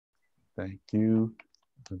Thank you.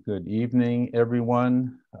 Good evening,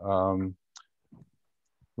 everyone.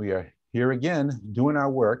 We are here again doing our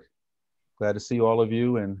work. Glad to see all of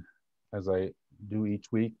you, and as I do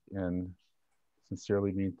each week, and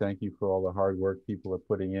sincerely mean thank you for all the hard work people are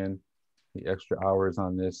putting in, the extra hours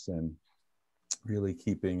on this, and really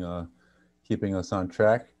keeping us on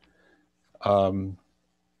track. I'm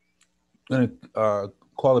going to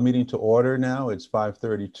call the meeting to order now. It's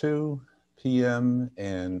 5:32 p.m.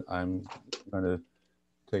 and I'm going to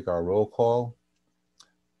take our roll call.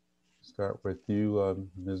 Start with you,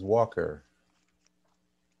 Ms. Walker.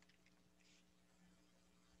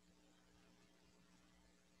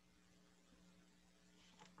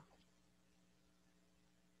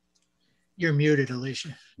 You're muted,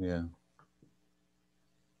 Alicia. Yeah.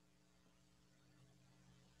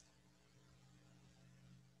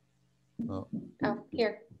 Oh,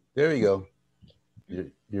 here. There you go.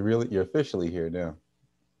 You're officially here now.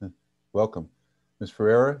 Welcome. Ms.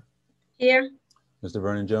 Ferreira? Here. Mr.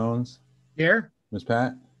 Vernon Jones? Here. Ms.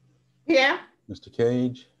 Pat? Here. Mr.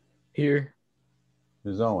 Cage? Here.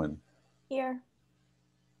 Ms. Owen? Here.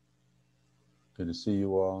 Good to see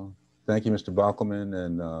you all. Thank you, Mr. Bockelman,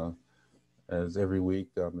 and as every week,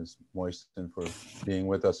 Ms. Moisten for being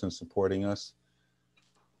with us and supporting us.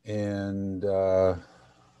 And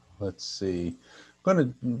let's see. I'm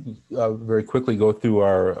going to very quickly go through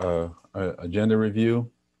our agenda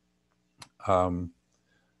review.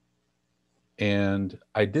 And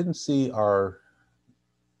I didn't see our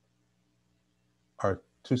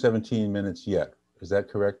 217 minutes yet. Is that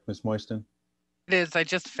correct, Ms. Moisten? It is. I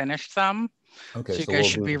just finished some. Okay, so you guys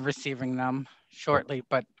should be receiving them shortly,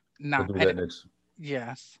 but not. We'll do that next.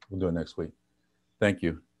 Yes. We'll do it next week. Thank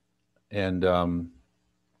you. And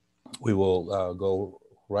we will go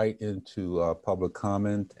right into public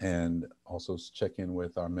comment and also check in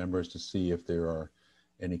with our members to see if there are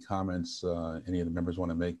any comments any of the members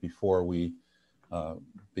want to make before we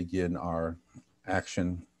begin our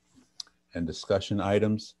action and discussion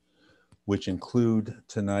items, which include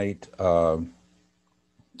tonight an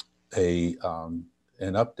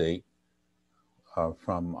update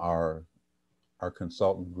from our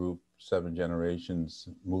consultant group, Seven Generations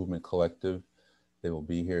Movement Collective. They will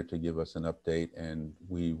be here to give us an update, and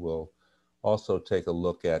we will also take a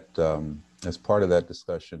look at, as part of that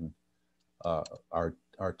discussion, our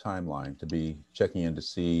timeline, to be checking in to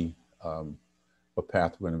see what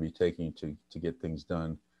path we're going to be taking to get things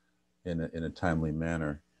done in a timely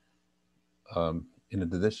manner. In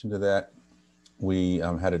addition to that, we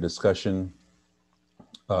had a discussion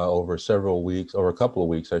over several weeks, or a couple of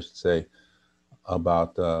weeks, I should say,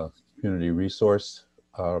 about community resource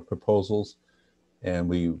proposals. And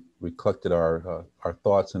we collected our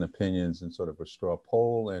thoughts and opinions in sort of a straw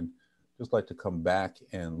poll, and just like to come back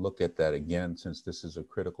and look at that again, since this is a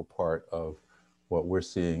critical part of what we're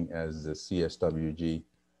seeing as the CSWG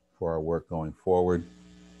for our work going forward.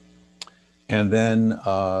 And then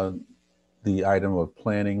the item of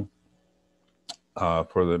planning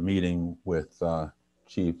for the meeting with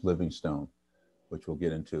Chief Livingstone, which we'll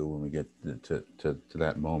get into when we get to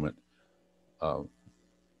that moment.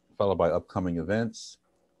 Followed by upcoming events,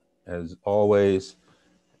 as always,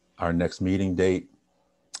 our next meeting date,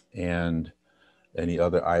 and any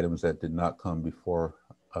other items that did not come before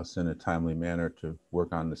us in a timely manner to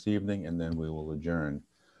work on this evening, and then we will adjourn.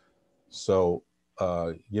 So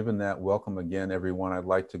given that, welcome again, everyone. I'd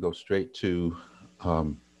like to go straight to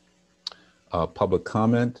public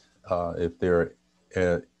comment. If there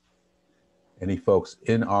are any folks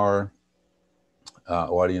in our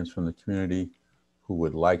audience from the community who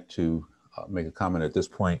would like to make a comment at this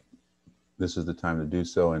point, this is the time to do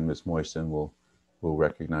so, and Ms. Moisten will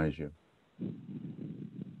recognize you.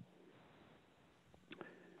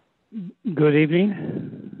 Good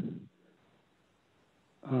evening.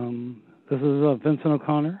 This is Vincent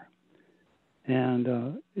O'Connor,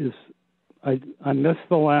 and I missed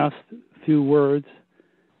the last few words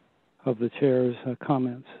of the chair's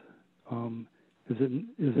comments. Is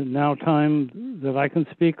it now time that I can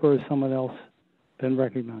speak, or has someone else been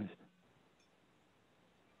recognized?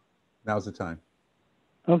 Now's the time.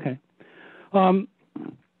 Okay.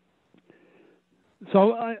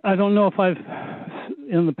 So I don't know if I've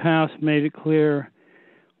in the past made it clear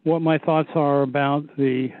what my thoughts are about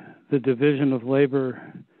the division of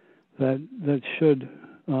labor that should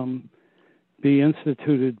be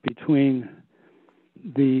instituted between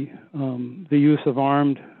the use of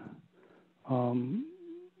armed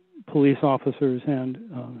police officers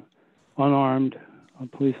and unarmed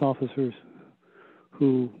police officers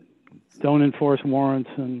who don't enforce warrants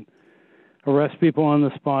and arrest people on the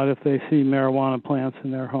spot if they see marijuana plants in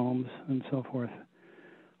their homes and so forth.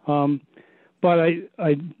 But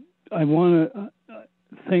I want to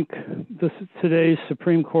think today's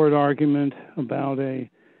Supreme Court argument about a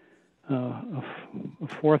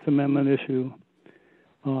Fourth Amendment issue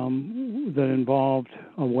that involved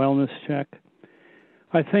a wellness check,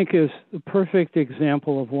 I think is the perfect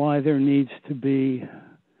example of why there needs to be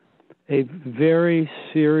a very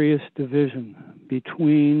serious division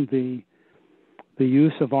between the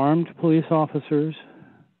use of armed police officers,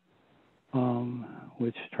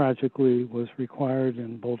 which tragically was required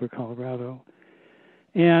in Boulder, Colorado,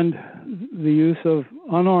 and the use of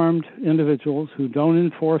unarmed individuals who don't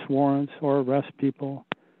enforce warrants or arrest people,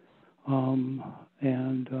 and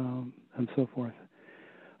so forth.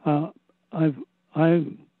 I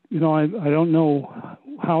don't know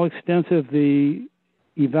how extensive the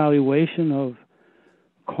evaluation of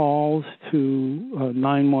calls to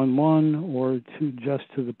 911 or just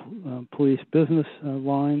to the police business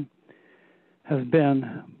line has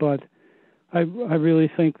been, but I really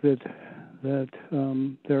think that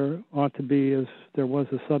there ought to be, as there was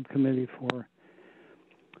a subcommittee for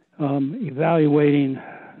evaluating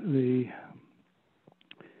the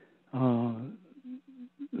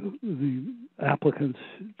applicants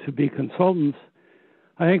to be consultants.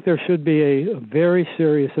 I think there should be a very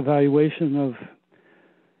serious evaluation of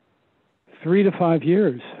 3 to 5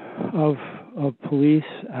 years of police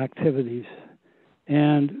activities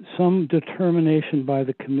and some determination by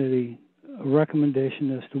the committee, a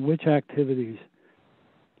recommendation as to which activities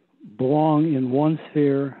belong in one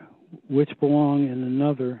sphere, which belong in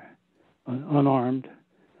another, unarmed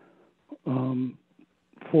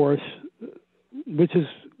force,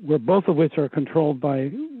 both of which are controlled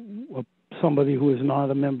by somebody who is not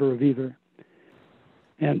a member of either,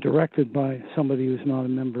 and directed by somebody who's not a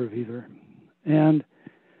member of either. And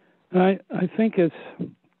I think it's,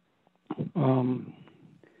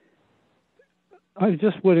 I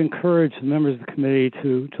just would encourage the members of the committee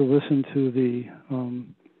to listen to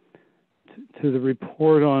the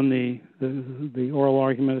report on the oral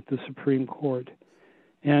argument at the Supreme Court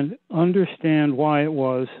and understand why it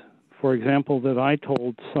was, for example, that I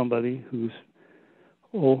told somebody whose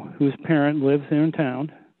parent lives here in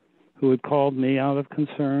town, who had called me out of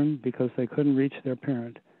concern because they couldn't reach their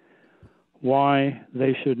parent, why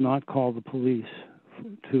they should not call the police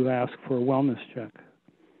to ask for a wellness check.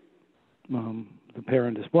 The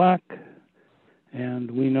parent is black,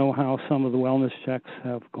 and we know how some of the wellness checks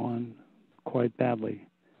have gone quite badly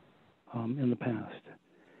in the past.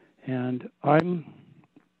 And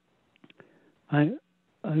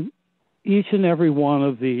each and every one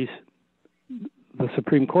of these, the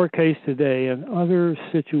Supreme Court case today and other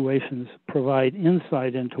situations, provide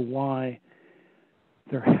insight into why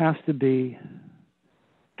there has to be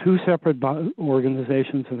two separate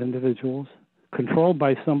organizations of individuals controlled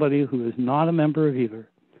by somebody who is not a member of either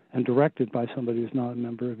and directed by somebody who's not a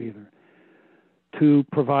member of either to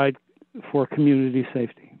provide for community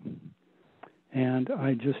safety. And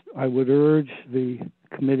I would urge the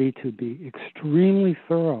committee to be extremely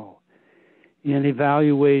thorough in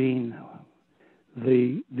evaluating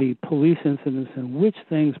the police incidents and which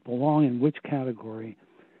things belong in which category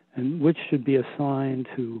and which should be assigned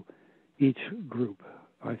to each group.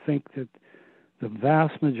 I think that the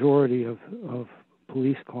vast majority of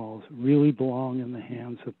police calls really belong in the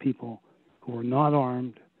hands of people who are not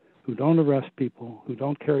armed, who don't arrest people, who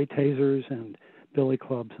don't carry tasers and billy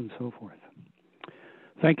clubs and so forth.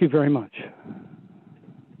 Thank you very much.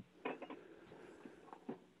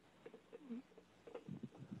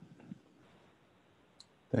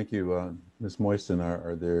 Thank you, Ms. Moisten.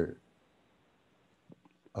 Are there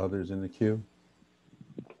others in the queue?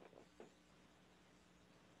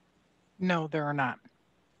 No, there are not.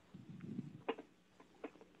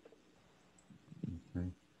 Okay.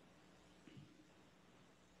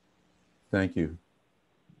 Thank you.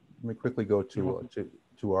 Let me quickly go to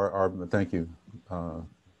our thank you,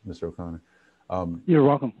 Mr. O'Connor. You're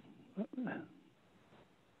welcome.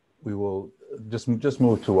 We will just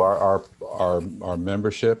move to our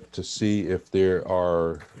membership to see if there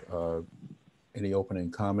are any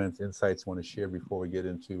opening comments, insights you want to share before we get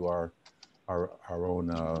into our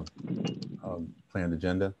own planned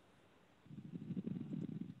agenda.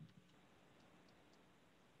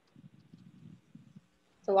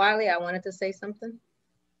 So Wiley, I wanted to say something.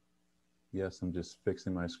 Yes, I'm just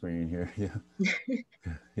fixing my screen here. Yeah,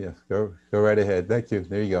 yeah. Go right ahead. Thank you.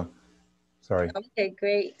 There you go. Sorry. Okay,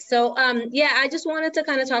 great. So yeah, I just wanted to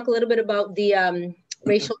kind of talk a little bit about the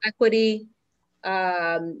racial equity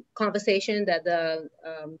conversation that the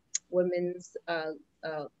Women's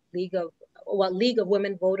League of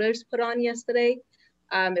Women Voters put on yesterday.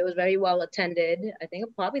 It was very well attended. I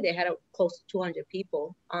think probably they had close to 200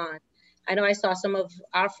 people on. I know I saw some of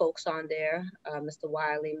our folks on there, Mr.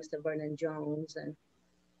 Wiley, Mr. Vernon Jones, and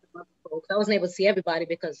some other folks. I wasn't able to see everybody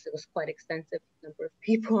because it was quite extensive number of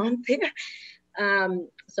people on there.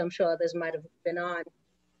 So I'm sure others might have been on.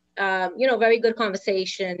 You know, very good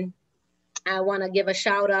conversation. I want to give a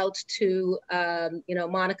shout out to, you know,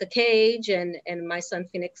 Monica Cage and my son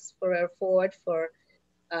Phoenix Ferrer Ford for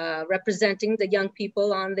representing the young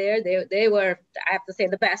people on there. They were, I have to say,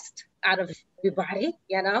 the best out of everybody,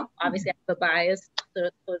 you know. Obviously I have a bias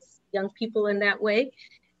towards young people in that way,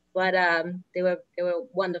 but they were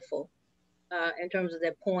wonderful in terms of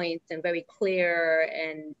their points and very clear,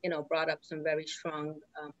 and, you know, brought up some very strong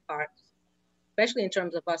parts, especially in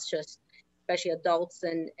terms of us just, especially adults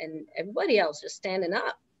and everybody else just standing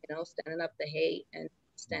up, you know, standing up to hate and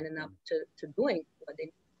standing up to doing what they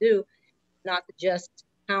need to do, not to just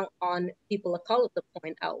count on people of color to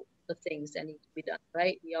point out the things that need to be done,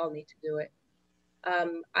 right? We all need to do it.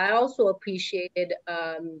 I also appreciated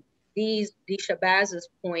Dee Shabazz's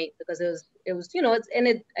point, because it was, you know,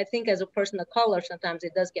 I think as a person of color, sometimes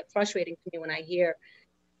it does get frustrating to me when I hear,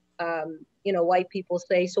 you know, white people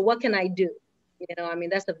say, so what can I do? You know, I mean,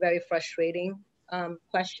 that's a very frustrating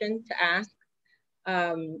question to ask,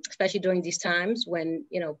 especially during these times when,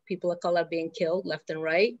 you know, people of color are being killed left and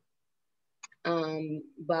right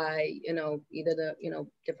by, you know, either the, you know,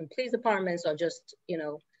 different police departments or just, you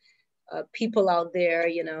know, people out there,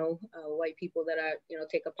 you know, white people that are, you know,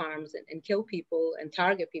 take up arms and kill people and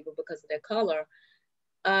target people because of their color.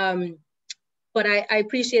 But I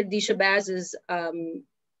appreciate Dee Shabazz's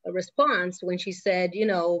response when she said, you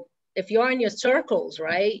know, if you're in your circles,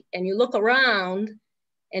 right, and you look around,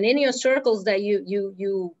 and in your circles that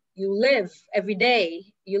you live every day,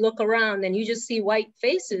 you look around and you just see white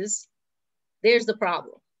faces, there's the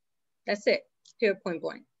problem. That's it, period, point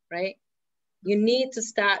blank, right? You need to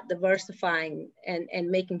start diversifying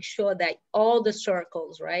and making sure that all the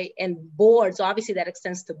circles, right, and boards, obviously that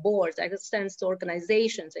extends to boards, that extends to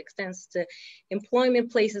organizations, extends to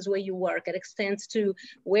employment places where you work, it extends to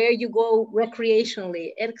where you go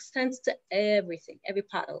recreationally, it extends to everything, every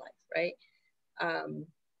part of life, right?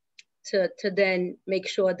 To then make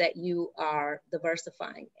sure that you are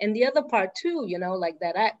diversifying. And the other part too, you know, like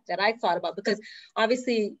that I thought about, because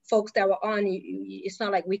obviously folks that were on, it's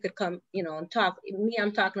not like we could come, you know, and talk. Me,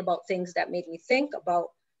 I'm talking about things that made me think about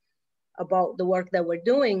the work that we're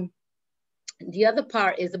doing. The other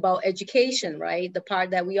part is about education, right? The part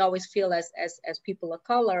that we always feel as people of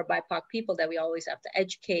color, BIPOC people, that we always have to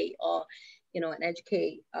educate, or, you know, and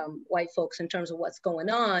educate white folks in terms of what's going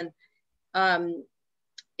on.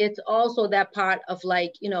 It's also that part of,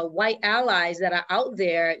 like, you know, white allies that are out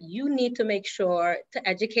there, you need to make sure to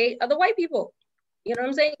educate other white people. You know what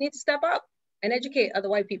I'm saying? You need to step up and educate other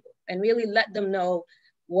white people and really let them know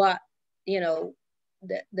what, you know,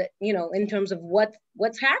 you know, in terms of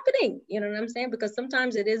what's happening, you know what I'm saying? Because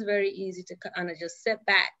sometimes it is very easy to kind of just sit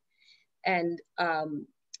back and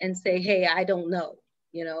say, hey, I don't know,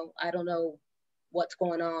 you know, I don't know what's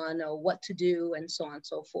going on or what to do, and so on and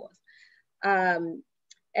so forth.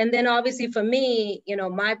 And then obviously for me, you know,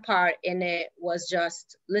 my part in it was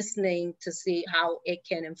just listening to see how it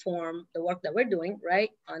can inform the work that we're doing,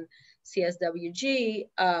 right, on CSWG,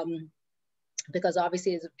 because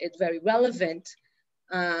obviously it's very relevant.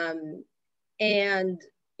 And,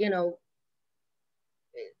 you know,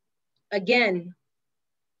 again,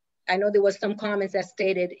 I know there was some comments that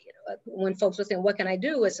stated, when folks were saying, what can I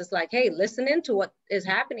do? It's just like, hey, listen into what is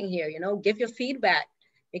happening here, you know, give your feedback,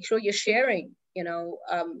 make sure you're sharing, you know,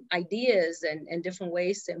 ideas and different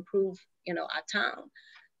ways to improve, you know, our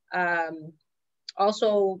town.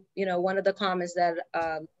 Also, you know, one of the comments that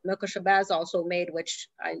Milka Shabazz also made, which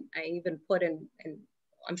I even put in, and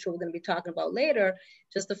I'm sure we're going to be talking about later,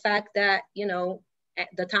 just the fact that, you know,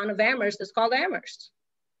 the town of Amherst is called Amherst.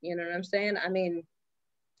 You know what I'm saying? I mean,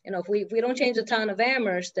 you know, if we don't change the town of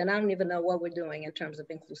Amherst, then I don't even know what we're doing in terms of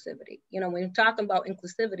inclusivity. You know, when you're talking about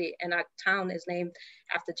inclusivity, and our town is named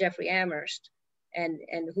after Jeffrey Amherst, and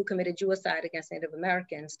who committed suicide against Native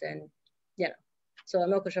Americans, then, you know, so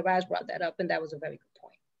Milka Shabazz brought that up, and that was a very good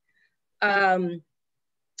point.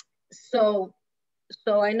 So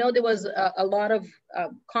I know there was a lot of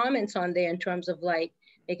comments on there in terms of, like,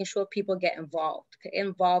 making sure people get involved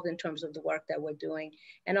in terms of the work that we're doing.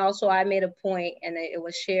 And also I made a point, and it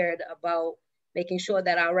was shared, about making sure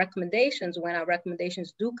that our recommendations, when our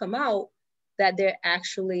recommendations do come out, that they're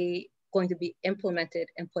actually going to be implemented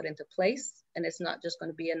and put into place. And it's not just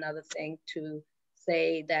going to be another thing to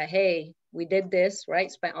say that, hey, we did this,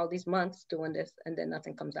 right? Spent all these months doing this, and then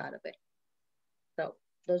nothing comes out of it. So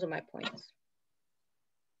those are my points.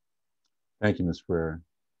 Thank you, Ms. Freer.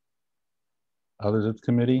 Others of the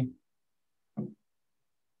committee? I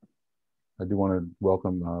do want to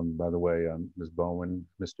welcome, by the way, Ms. Bowen,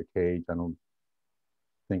 Mr. Cage. I don't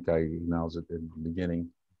think I acknowledged it in the beginning.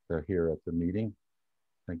 They're here at the meeting.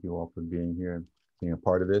 Thank you all for being here and being a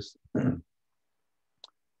part of this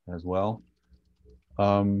as well.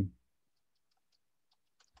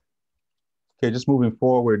 Okay, just moving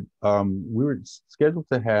forward, we were scheduled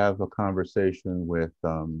to have a conversation with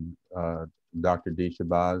Dr. D.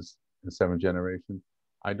 Shabazz, the seventh generation.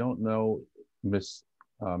 I don't know, Miss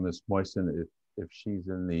Moisten, if she's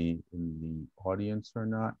in the audience or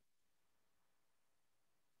not.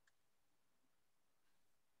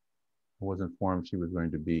 I was informed she was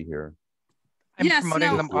going to be here. I'm Yes,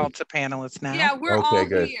 promoting no. them all to panelists now. Yeah, we're Okay, all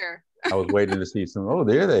good. here. I was waiting to see some. Oh,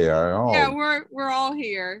 there they are. Oh, Yeah, we're all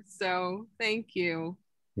here. So thank you.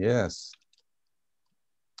 yes.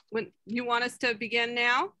 When you want us to begin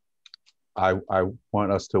now? I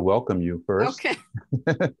want us to welcome you first. Okay.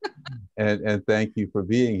 and thank you for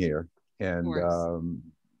being here. And course.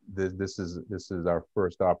 this is our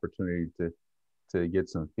first opportunity to get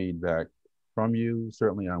some feedback from you,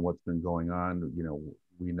 certainly on what's been going on. You know,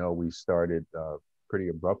 we know we started pretty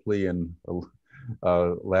abruptly and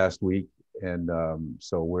last week, and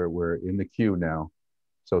so we're in the queue now.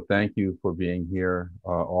 So thank you for being here,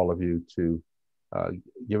 all of you, to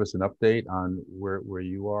give us an update on where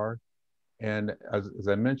you are. And as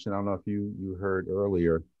I mentioned, I don't know if you heard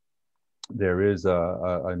earlier, there is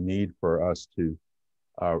a need for us to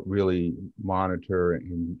really monitor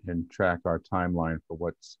and track our timeline for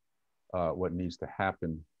what needs to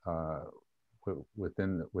happen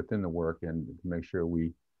within the work, and to make sure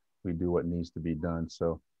we do what needs to be done.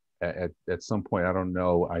 So at some point, I don't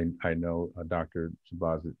know, I know Dr.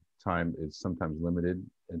 Shabazz's time is sometimes limited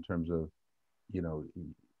in terms of, you know,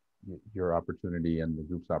 your opportunity and the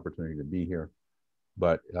group's opportunity to be here.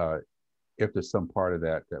 But if there's some part of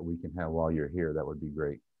that we can have while you're here, that would be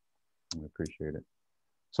great. I appreciate it.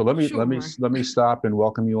 So let me stop and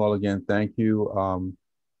welcome you all again. Thank you.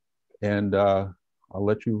 And I'll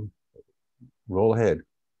let you roll ahead.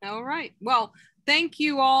 All right. Well, thank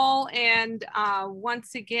you all. And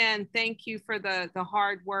once again, thank you for the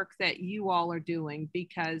hard work that you all are doing,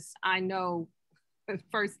 because I know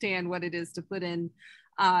firsthand what it is to put in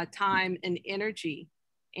time and energy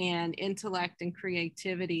and intellect and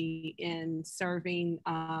creativity in serving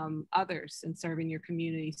others and serving your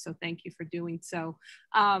community. So thank you for doing so.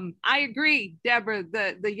 I agree, Deborah,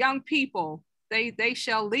 the young people, they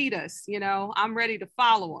shall lead us. You know, I'm ready to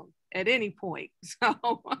follow them at any point.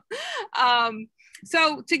 So,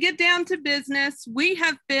 so to get down to business, we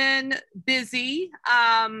have been busy.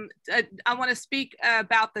 I want to speak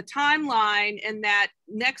about the timeline, and that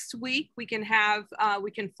next week we can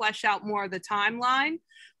flesh out more of the timeline.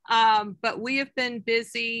 But we have been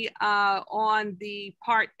busy on the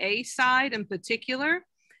Part A side in particular,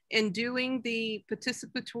 in doing the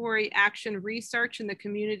participatory action research and the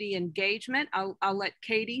community engagement. I'll let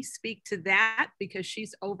Katie speak to that because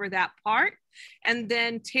she's over that part. And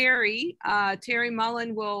then Terry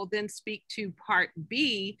Mullen will then speak to Part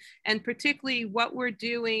B, and particularly what we're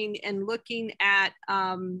doing and looking at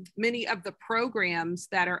many of the programs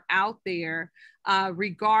that are out there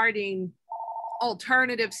regarding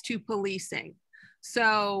alternatives to policing.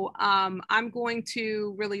 So I'm going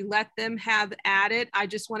to really let them have at it. I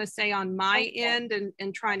just want to say on my end,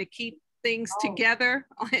 and trying to keep things together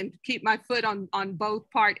and keep my foot on both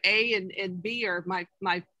Part A and B, or my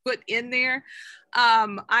foot in there.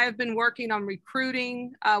 I have been working on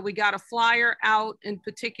recruiting. We got a flyer out in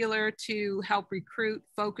particular to help recruit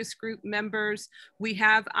focus group members. We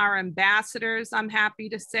have our ambassadors, I'm happy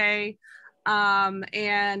to say.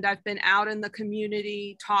 And I've been out in the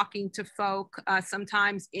community talking to folk,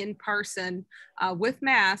 sometimes in person with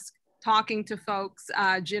masks, talking to folks,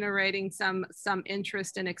 generating some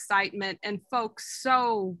interest and excitement. And folks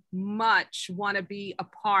so much want to be a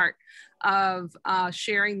part of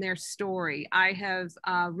sharing their story. I have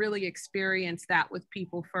really experienced that with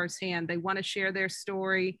people firsthand. They want to share their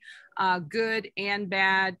story, good and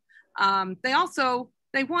bad.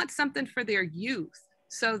 They want something for their youth,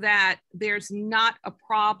 so that there's not a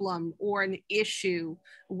problem or an issue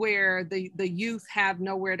where the youth have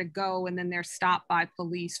nowhere to go and then they're stopped by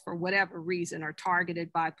police for whatever reason or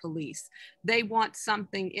targeted by police. They want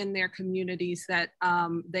something in their communities that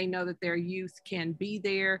they know that their youth can be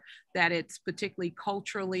there, that it's particularly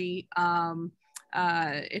culturally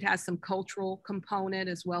it has some cultural component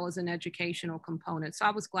as well as an educational component. So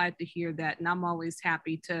I was glad to hear that. And I'm always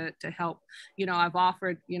happy to help. You know, I've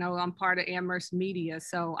offered, you know, I'm part of Amherst Media.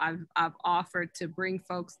 So I've offered to bring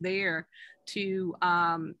folks there to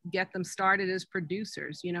get them started as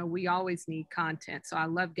producers. You know, we always need content. So I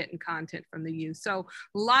love getting content from the youth. So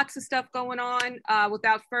lots of stuff going on.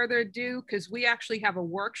 Without further ado, because we actually have a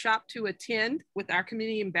workshop to attend with our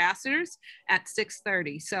community ambassadors at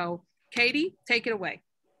 6:30. So Katie, take it away.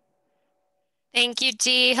 Thank you,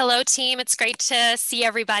 Dee. Hello, team. It's great to see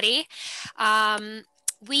everybody.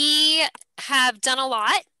 We have done a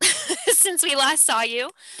lot since we last saw you.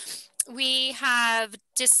 We have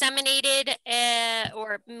disseminated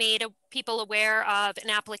or made people aware of an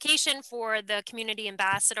application for the community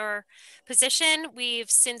ambassador position. We've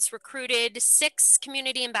since recruited 6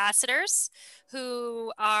 community ambassadors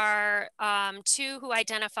who are 2 who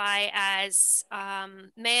identify as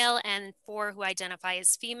male and 4 who identify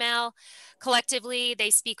as female. Collectively, they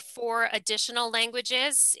speak 4 additional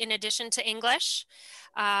languages in addition to English.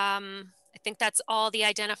 I think that's all the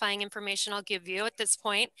identifying information I'll give you at this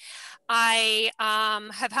point. I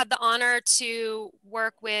have had the honor to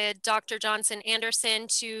work with Dr. Johnson Anderson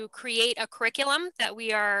to create a curriculum that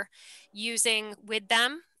we are using with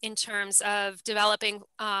them in terms of developing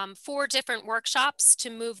 4 different workshops to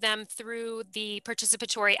move them through the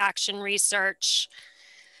participatory action research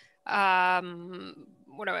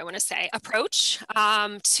what do I want to say, approach.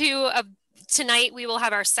 Tonight we will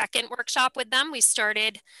have our 2nd workshop with them. We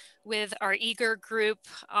started with our eager group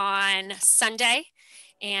on Sunday,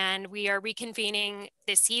 and we are reconvening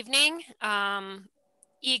this evening.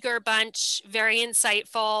 Eager bunch, very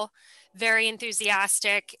insightful, very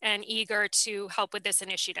enthusiastic, and eager to help with this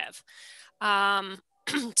initiative.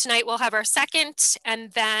 Tonight we'll have our 2nd,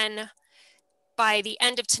 and then by the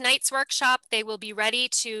end of tonight's workshop, they will be ready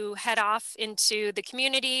to head off into the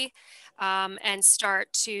community and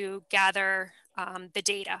start to gather the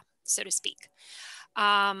data, so to speak.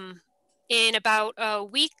 In about a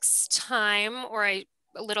week's time, or a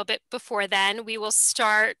little bit before then, we will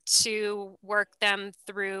start to work them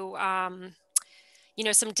through you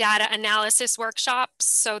know, some data analysis workshops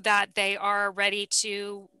so that they are ready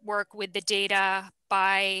to work with the data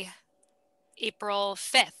by April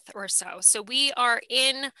 5th or so. So we are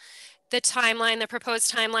in the timeline, the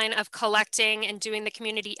proposed timeline of collecting and doing the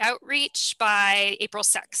community outreach by April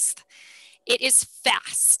 6th. It is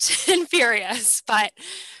fast and furious, but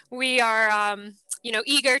we are, you know,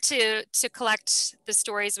 eager to collect the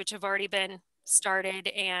stories which have already been started,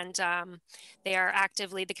 and they are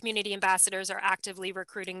actively, the community ambassadors are actively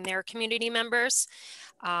recruiting their community members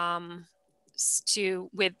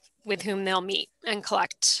with whom they'll meet and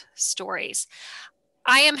collect stories.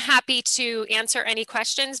 I am happy to answer any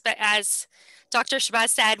questions, but as Dr. Shabazz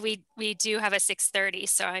said, we do have a 6:30,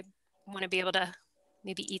 so I want to be able to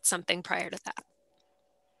maybe eat something prior to that.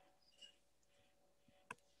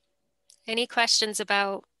 Any questions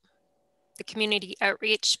about the community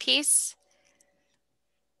outreach piece?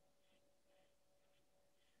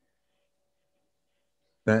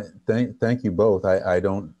 Thank you both. I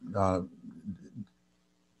don't,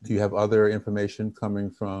 do you have other information coming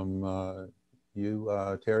from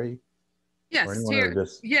you, Terry? Yes, Terry.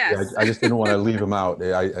 yes. Yeah, I just didn't want to leave him out.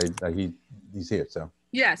 He's here, so.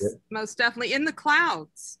 Yes, yeah. Most definitely in the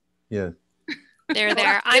clouds. Yeah. They're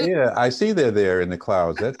there. Yeah, I see they're there in the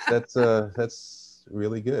clouds. That's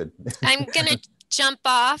really good. I'm gonna jump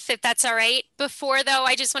off if that's all right. Before though,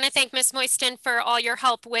 I just want to thank Ms. Moyston for all your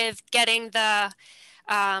help with getting the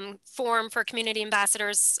form for community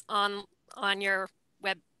ambassadors on your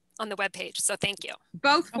the web page. So thank you.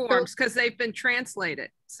 Both forms, because they've been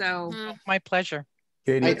translated. So My pleasure.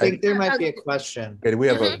 Katie, I think there might be a question. Katie, we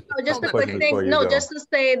have a Just a quick question before thing. you No, go. just to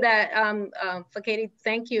say that for Katie,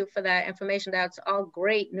 thank you for that information. That's all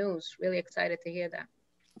great news. Really excited to hear that.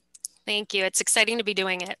 Thank you. It's exciting to be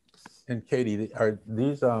doing it. And Katie, are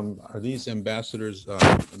these ambassadors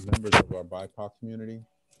members of our BIPOC community?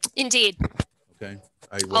 Indeed. Okay.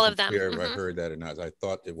 I All of wasn't them. clear if I heard that or not. I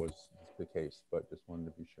thought it was the case, but just wanted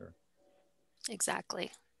to be sure.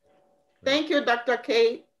 Exactly. Thank you, Dr.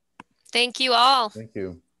 Kate. Thank you all. Thank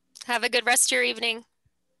you. Have a good rest of your evening.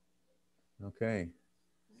 Okay.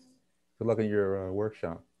 Good luck in your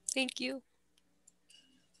workshop. Thank you.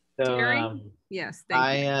 So Terry? Yes,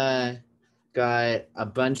 thank you. I got a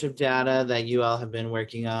bunch of data that you all have been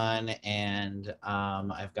working on, and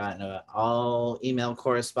I've gotten all email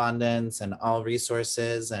correspondence and all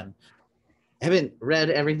resources, and I haven't read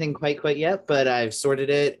everything quite yet, but I've sorted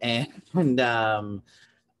it and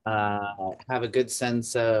have a good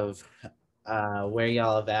sense of where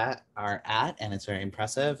y'all are at, and it's very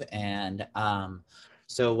impressive. And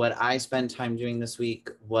so what I spent time doing this week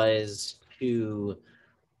was to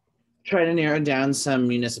try to narrow down some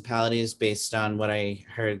municipalities based on what I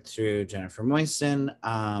heard through Jennifer Moisten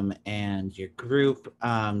and your group,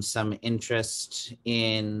 some interest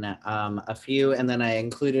in a few, and then I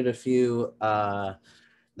included a few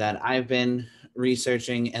that I've been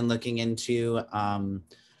researching and looking into.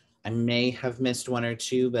 I may have missed one or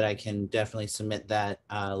two, but I can definitely submit that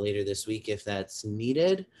later this week if that's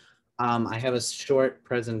needed. I have a short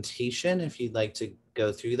presentation if you'd like to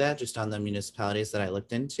go through that, just on the municipalities that I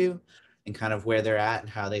looked into and kind of where they're at and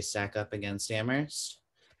how they stack up against Amherst.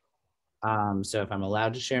 So if I'm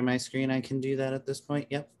allowed to share my screen, I can do that at this point.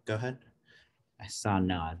 Yep, go ahead. I saw a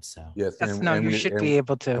nod, so. Yes, Yes, no, you should be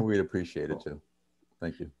able to. And we'd appreciate it too.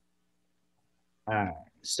 Thank you. All right,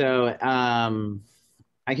 so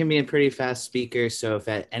I can be a pretty fast speaker, so if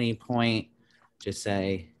at any point, just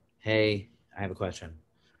say, hey, I have a question.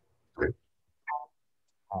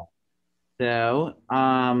 So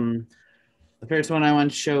the first one I want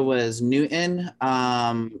to show was Newton.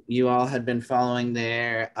 You all had been following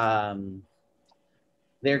their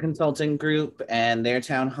consulting group and their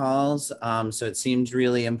town halls, so it seemed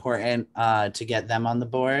really important to get them on the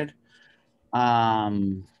board.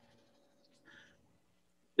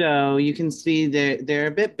 So you can see they're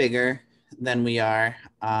a bit bigger than we are.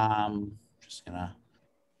 Just gonna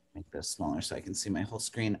make this smaller so I can see my whole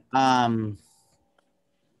screen.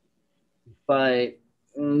 But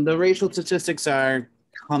the racial statistics are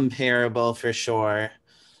comparable for sure.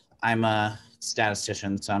 I'm a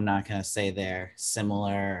statistician, so I'm not gonna say they're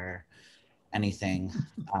similar or anything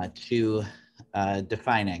too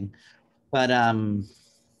defining. But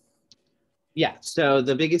yeah, so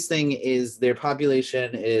the biggest thing is their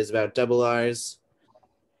population is about double ours.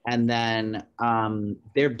 And then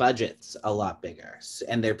their budget's a lot bigger,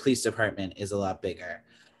 and their police department is a lot bigger.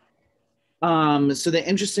 So the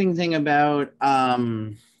interesting thing about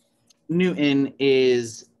Newton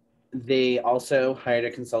is they also hired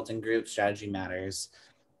a consulting group, Strategy Matters.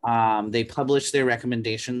 They published their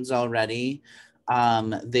recommendations already.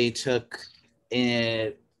 They took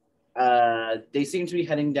it, they seem to be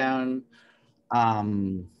heading down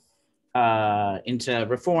into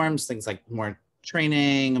reforms, things like more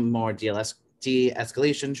training, more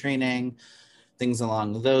de-escalation training, things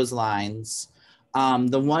along those lines.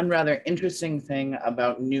 The one rather interesting thing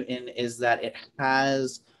about Newton is that it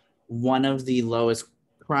has one of the lowest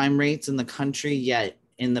crime rates in the country, yet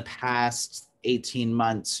in the past 18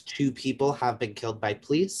 months, 2 people have been killed by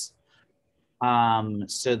police.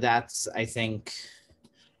 So that's, I think,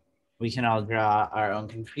 we can all draw our own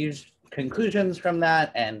conclusions from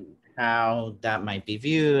that and how that might be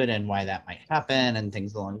viewed and why that might happen and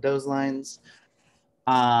things along those lines.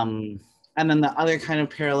 And then the other kind of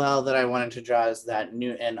parallel that I wanted to draw is that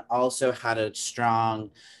Newton also had a strong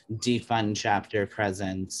defund chapter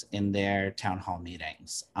presence in their town hall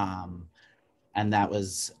meetings. And that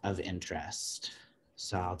was of interest.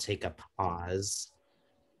 So I'll take a pause.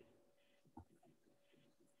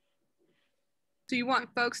 Do you want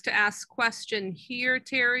folks to ask question here,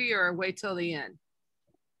 Terry, or wait till the end?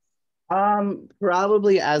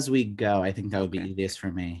 Probably as we go. I think that would be easiest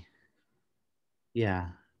for me. Yeah,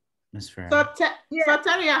 Ms. Ferreira. So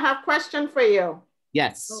Terry, I have a question for you.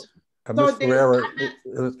 Yes. Ms. Ferreira,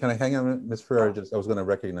 can I hang on, Ms. Ferreira? I was going to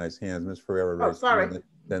recognize hands. Ms. Ferreira raised hand,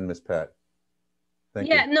 then Ms. Pat. Thank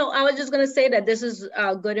you. No, I was just going to say that this is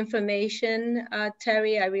good information,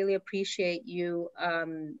 Terry. I really appreciate you,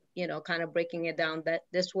 you know, kind of breaking it down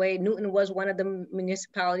this way. Newton was one of the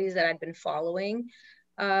municipalities that I've been following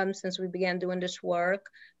since we began doing this work.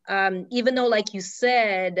 Even though, like you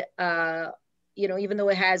said, you know, even though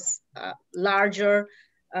it has larger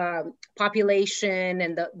population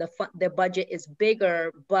and their budget is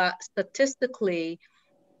bigger, but statistically,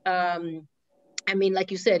 I mean, like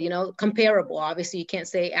you said, you know, comparable. Obviously, you can't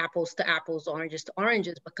say apples to apples, oranges to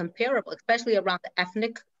oranges, but comparable, especially around the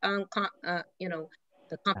ethnic, you know,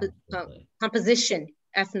 the composition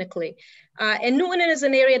ethnically. And Newton is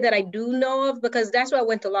an area that I do know of because that's where I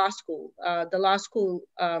went to law school. The law school,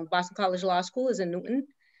 Boston College Law School is in Newton.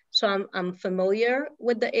 So I'm familiar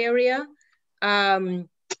with the area. And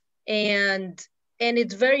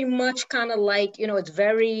it's very much kind of like, you know, it's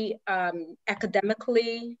very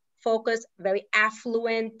academically focused, very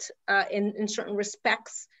affluent in certain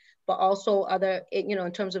respects, but also other, you know,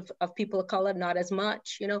 in terms of people of color, not as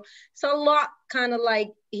much, you know. So a lot kind of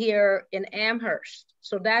like here in Amherst.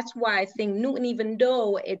 So that's why I think Newton, even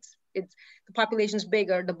though it's it's the population's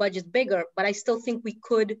bigger, the budget's bigger, but I still think we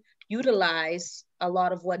could utilize a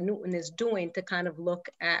lot of what Newton is doing to kind of look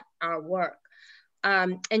at our work.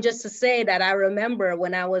 And just to say that I remember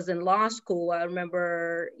when I was in law school, I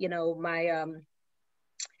remember, you know, my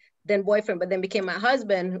then boyfriend, but then became my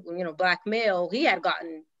husband, you know, Black male, he had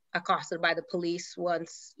gotten accosted by the police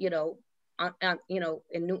once, you know,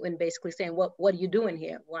 in Newton, basically saying, what are you doing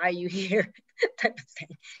here? Why are you here? Type of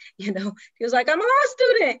thing. You know, he was like, I'm a law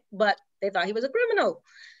student, but they thought he was a criminal.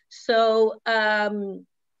 So,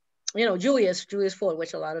 you know, Julius Ford,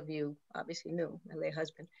 which a lot of you obviously knew, my late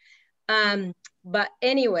husband. But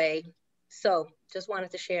anyway, so just wanted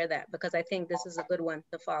to share that because I think this is a good one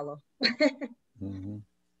to follow. Mm-hmm.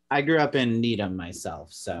 I grew up in Needham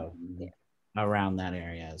myself, so Yeah. around that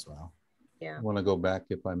area as well. Yeah. I want to go back,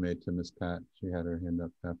 if I may, to Ms. Pat. She had her hand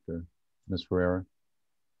up after Ms. Ferreira.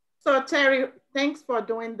 So Terry, thanks for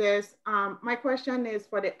doing this. My question is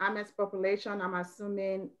for the Ames population. I'm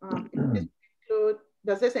assuming,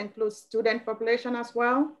 does this include student population as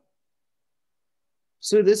well?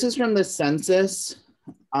 So this is from the census.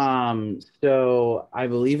 So I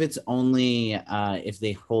believe it's only if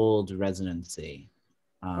they hold residency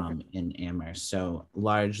in Amherst. So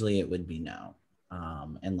largely it would be no,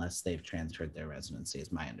 unless they've transferred their residency,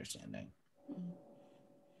 is my understanding.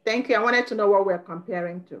 Thank you. I wanted to know what we're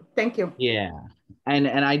comparing to. Thank you. Yeah, and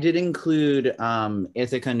I did include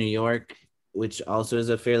Ithaca, New York, which also is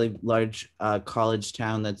a fairly large college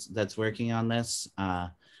town that's working on this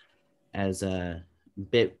as a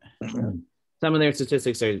bit. Some of their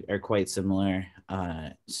statistics are quite similar.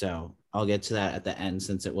 So I'll get to that at the end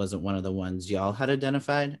since it wasn't one of the ones y'all had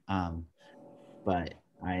identified. But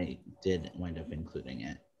I did wind up including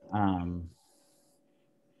it.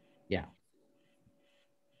 Yeah.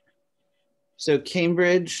 So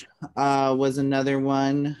Cambridge was another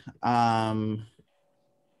one.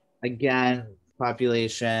 Again,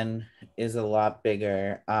 population is a lot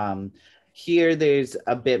bigger. Here, there's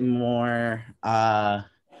a bit more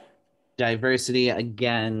diversity.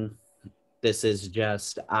 Again, this is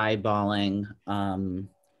just eyeballing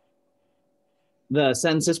the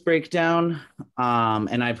census breakdown.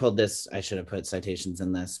 And I pulled this, I should have put citations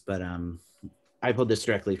in this, but I pulled this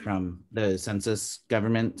directly from the census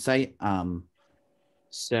government site.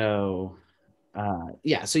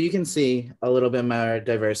 Yeah, so you can see a little bit more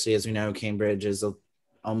diversity. As we know, Cambridge is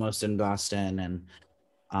almost in Boston, and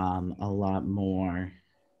a lot more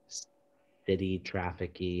city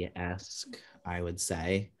traffic-y-esque, I would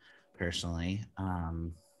say, personally.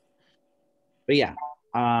 But yeah,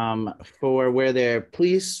 for where their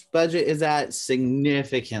police budget is at,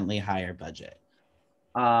 significantly higher budget.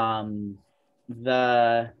 The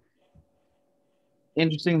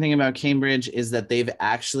interesting thing about Cambridge is that they've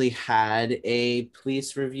actually had a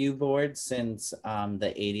police review board since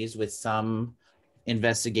the 80s with some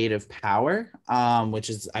investigative power, which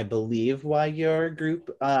is, I believe, why your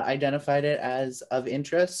group identified it as of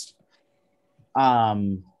interest.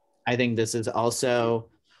 I think this is also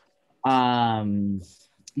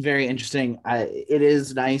very interesting. It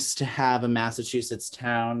is nice to have a Massachusetts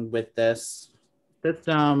town with this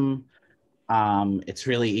system. It's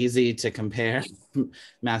really easy to compare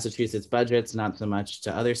Massachusetts budgets, not so much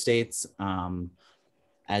to other states.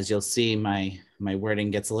 As you'll see, my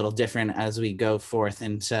wording gets a little different as we go forth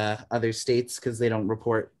into other states because they don't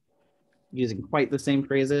report using quite the same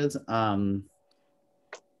phrases.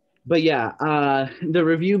 But yeah, the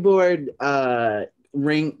review board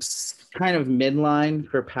ranks kind of midline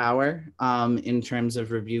for power in terms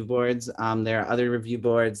of review boards. There are other review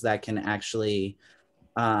boards that can actually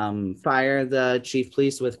fire the chief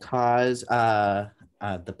police with cause,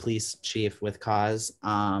 the police chief with cause.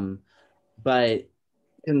 But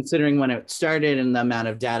considering when it started and the amount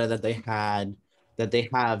of data that they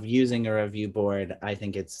have using a review board, I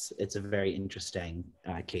think it's a very interesting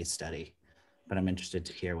case study. But I'm interested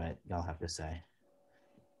to hear what y'all have to say.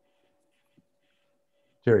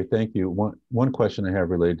 Jerry, thank you. One question I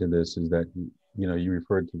have related to this is that, you know, you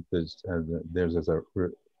referred to this as a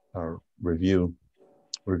review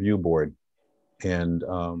board, and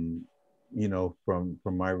you know, from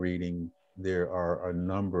my reading, there are a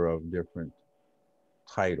number of different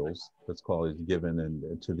titles, let's call it, given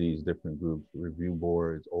and to these different groups: review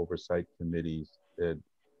boards, oversight committees,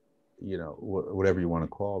 you know, whatever you want to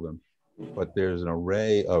call them. But there's an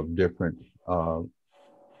array of different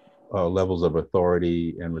levels of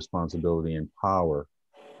authority and responsibility and power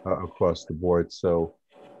across the board. So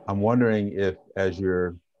I'm wondering if, as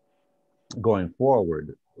you're going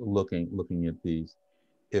forward, looking at these,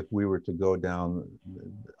 if we were to go down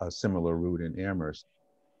a similar route in Amherst,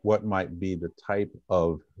 what might be the type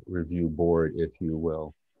of review board, if you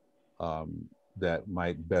will, that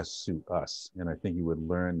might best suit us. And I think you would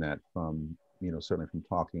learn that from, you know, certainly from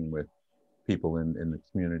talking with people in the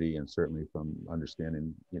community, and certainly from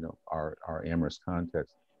understanding, you know, our Amherst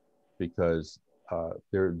context, because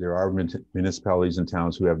there are municipalities and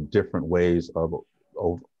towns who have different ways of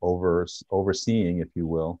overseeing, if you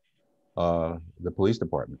will, the police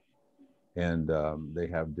department. And they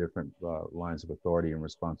have different lines of authority and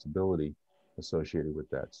responsibility associated with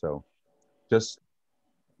that. So just,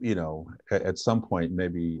 you know, at some point,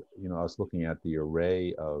 maybe, you know, us looking at the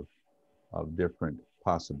array of different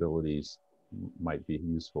possibilities might be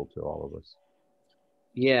useful to all of us.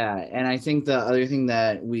 Yeah, and I think the other thing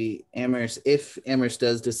that if Amherst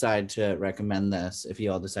does decide to recommend this, if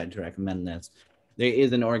you all decide to recommend this, there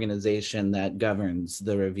is an organization that governs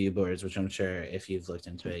the review boards, which I'm sure if you've looked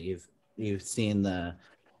into it, you've seen I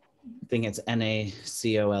think it's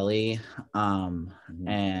NACOLE,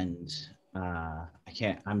 and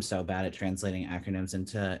I'm so bad at translating acronyms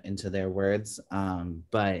into their words,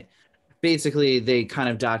 but basically they kind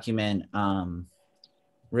of document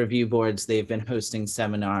review boards. They've been hosting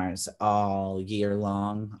seminars all year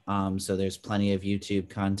long. So there's plenty of YouTube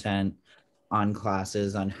content on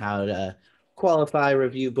classes on how to qualify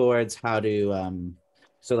review boards, how to,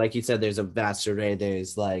 so like you said, there's a vast array.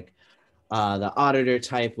 There's like the auditor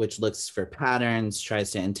type, which looks for patterns,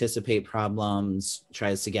 tries to anticipate problems,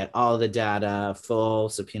 tries to get all the data, full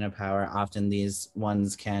subpoena power. Often these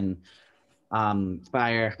ones can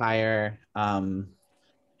hire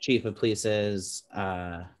chief of police's,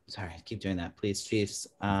 sorry, I keep doing that, police chiefs,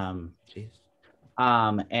 chiefs.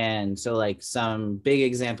 And so like some big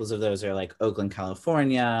examples of those are like Oakland,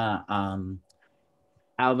 California,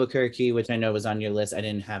 Albuquerque, which I know was on your list. I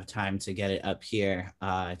didn't have time to get it up here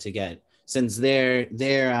since their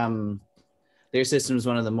system is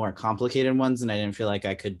one of the more complicated ones, and I didn't feel like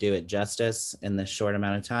I could do it justice in this short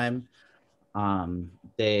amount of time.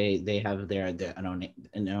 They have their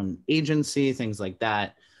own agency, things like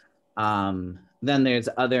that. Then there's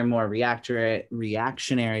other more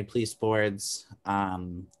reactionary police boards.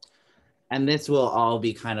 And this will all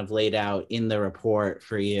be kind of laid out in the report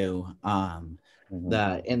for you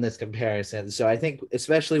in this comparison. So I think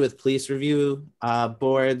especially with police review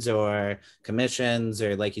boards or commissions,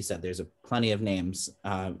 or like you said, there's plenty of names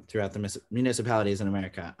throughout the municipalities in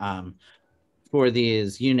America for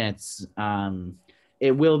these units.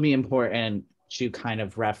 It will be important to kind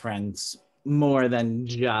of reference more than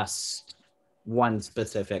just one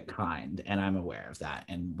specific kind, and I'm aware of that,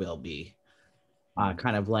 and will be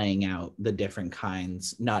kind of laying out the different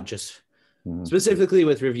kinds, not just specifically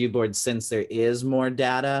with review boards, since there is more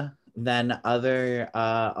data than other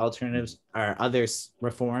alternatives or other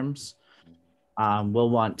reforms. We'll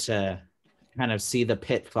want to kind of see the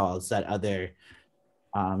pitfalls that other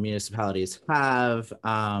municipalities have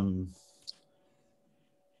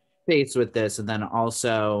faced with this, and then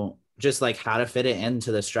also just like how to fit it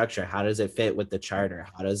into the structure. How does it fit with the charter?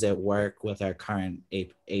 How does it work with our current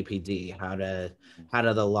APD? How do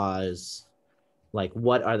the laws, like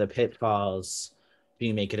what are the pitfalls? Do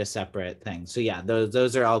you make it a separate thing? So yeah,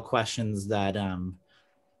 those are all questions that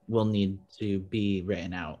will need to be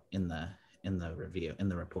written out in the review, in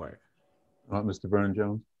the report. Mr. Vernon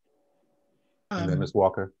Jones, and then Ms.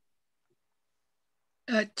 Walker.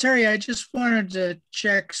 Terry, I just wanted to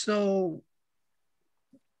check. So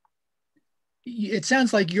it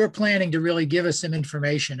sounds like you're planning to really give us some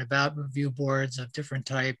information about review boards of different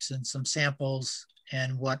types and some samples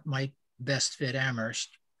and what might best fit Amherst.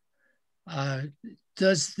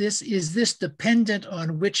 Is this dependent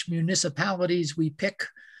on which municipalities we pick,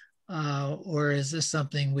 or is this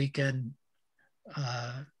something we can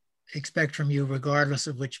expect from you regardless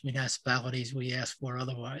of which municipalities we ask for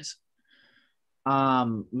otherwise?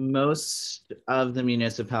 Most of the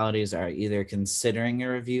municipalities are either considering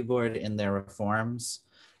a review board in their reforms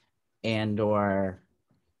and or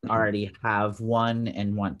already have one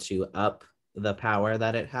and want to up the power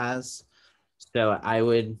that it has. So I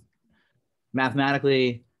would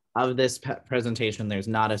mathematically, of this presentation, there's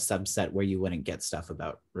not a subset where you wouldn't get stuff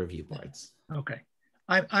about review boards. Okay.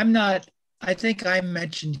 I think I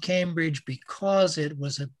mentioned Cambridge because it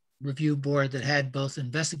was a review board that had both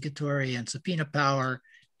investigatory and subpoena power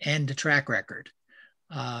and a track record.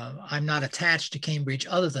 I'm not attached to Cambridge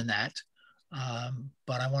other than that,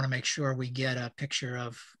 but I want to make sure we get a picture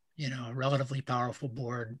of, you know, a relatively powerful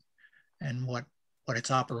board and what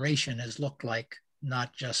its operation has looked like,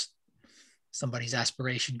 not just somebody's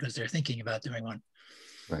aspiration because they're thinking about doing one.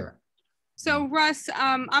 Right. So Russ,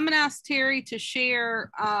 I'm going to ask Terry to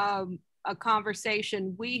share a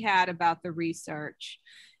conversation we had about the research.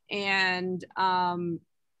 And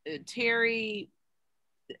Terry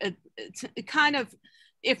it's kind of,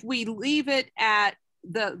 if we leave it at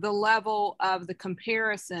the level of the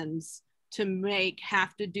comparisons to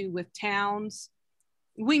have to do with towns,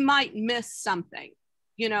 we might miss something.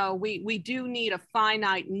 You know, we do need a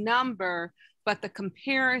finite number, but the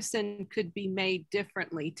comparison could be made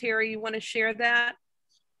differently. Terry, you want to share that?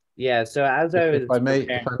 Yeah, so as I was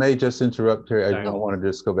if I may just interrupt here, I don't want to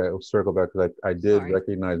just circle back because I did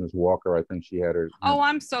recognize Ms. Walker. I think she had her. Oh,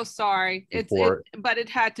 I'm so sorry. But it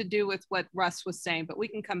had to do with what Russ was saying, but we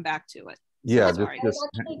can come back to it. Yeah, just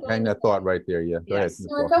hang that thought right there. Yeah, go ahead.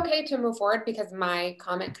 So it's okay to move forward because my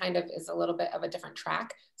comment kind of is a little bit of a different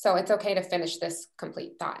track. So it's okay to finish this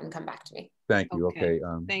complete thought and come back to me. Thank you. Okay.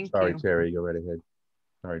 Sorry, Terry, go right ahead.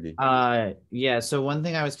 Sorry, Dee. Yeah, so one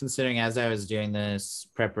thing I was considering as I was doing this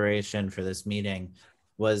preparation for this meeting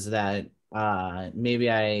was that maybe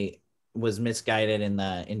I was misguided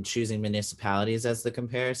in choosing municipalities as the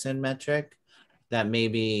comparison metric. That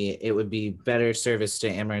maybe it would be better service to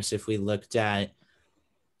Amherst if we looked at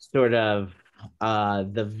sort of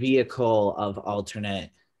the vehicle of alternate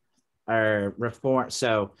or reform.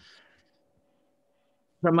 So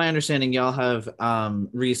from my understanding, y'all have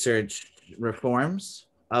researched reforms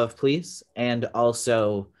of police and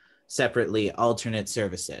also separately alternate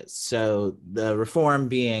services. So the reform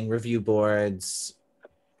being review boards,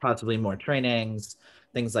 possibly more trainings,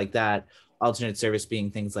 things like that. Alternate service being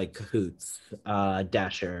things like Cahoots,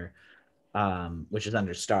 Dasher, which is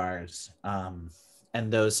under STARS,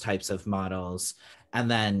 and those types of models. And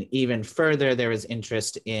then even further, there is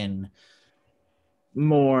interest in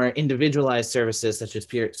more individualized services such as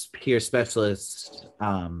peer specialist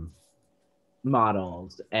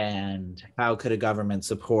models, and how could a government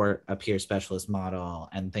support a peer specialist model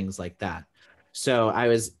and things like that. So I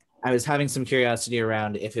was having some curiosity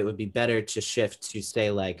around if it would be better to shift to say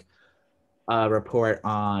like a report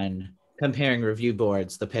on comparing review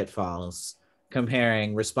boards, the pitfalls,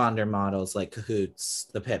 comparing responder models like Cahoots,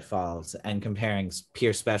 the pitfalls, and comparing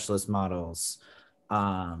peer specialist models,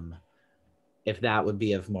 if that would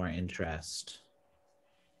be of more interest.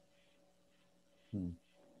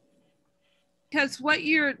 Because what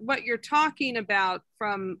you're talking about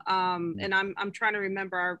from, and I'm trying to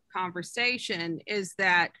remember our conversation, is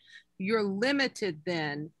that you're limited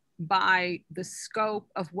then by the scope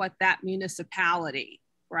of what that municipality,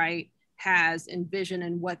 right, has envisioned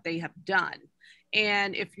and what they have done.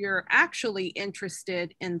 And if you're actually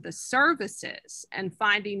interested in the services and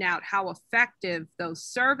finding out how effective those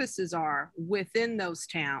services are within those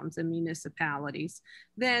towns and municipalities,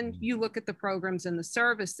 then you look at the programs and the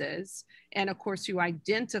services. And of course, you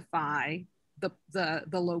identify the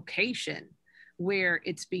location where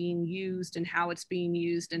it's being used and how it's being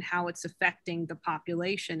used and how it's affecting the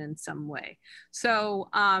population in some way. So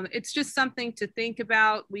it's just something to think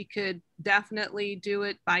about. We could definitely do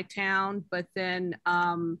it by town, but then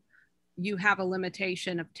you have a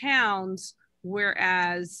limitation of towns,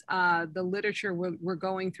 whereas the literature we're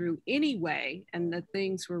going through anyway, and the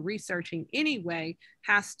things we're researching anyway,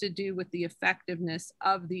 has to do with the effectiveness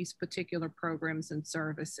of these particular programs and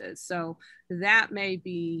services. So that may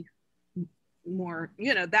be more,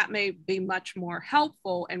 that may be much more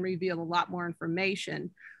helpful and reveal a lot more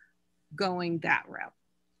information going that route.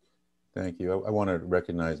 Thank you. I want to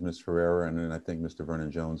recognize Ms. Ferreira, and then I think Mr.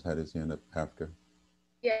 Vernon Jones had his hand up after.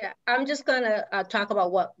 Yeah, I'm just gonna talk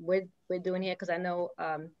about what we're doing here, because I know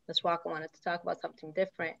Ms. Walker wanted to talk about something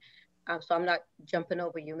different. So I'm not jumping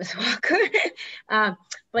over you, Ms. Walker.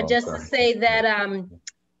 But just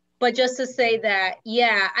to say that,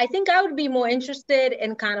 yeah, I think I would be more interested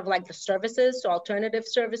in kind of like the services, so alternative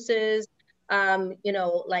services,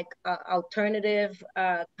 like alternative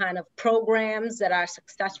kind of programs that are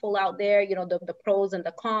successful out there, the pros and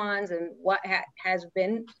the cons and what has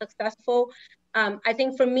been successful. I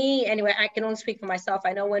think for me, anyway, I can only speak for myself.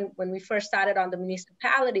 I know when we first started on the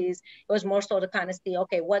municipalities, it was more so to kind of see,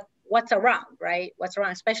 okay, what's around, right? What's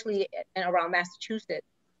around, especially around Massachusetts.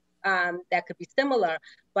 That could be similar,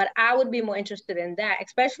 but I would be more interested in that,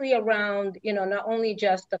 especially around, not only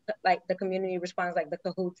just the community response, like the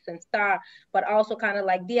Cahoots and STAR, but also kind of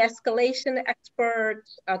like de-escalation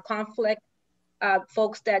experts, conflict,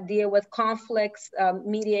 folks that deal with conflicts,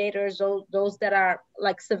 mediators, those that are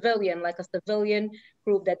like a civilian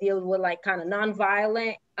group that deals with like kind of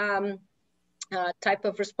nonviolent type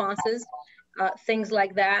of responses, things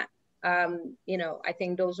like that. I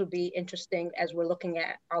think those would be interesting as we're looking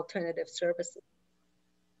at alternative services.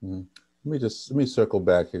 Mm-hmm. Let me circle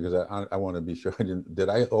back here, because I want to be sure did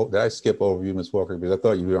I skip over you, Ms. Walker, because I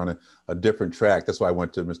thought you were on a different track. That's why I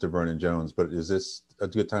went to Mr. Vernon Jones. But is this a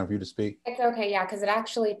good time for you to speak? It's okay, yeah, because it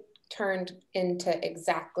actually turned into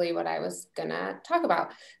exactly what I was gonna talk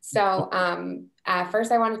about. So at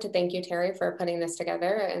first I wanted to thank you, Terry, for putting this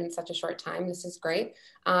together in such a short time. This is great.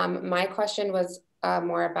 My question was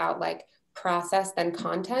more about like process than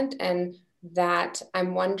content, and that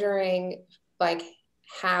I'm wondering like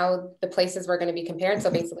how the places were going to be compared.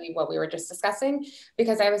 So basically what we were just discussing,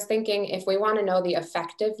 because I was thinking if we want to know the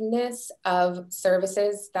effectiveness of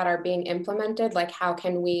services that are being implemented, like how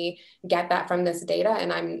can we get that from this data?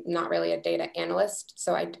 And I'm not really a data analyst,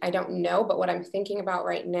 so I don't know, but what I'm thinking about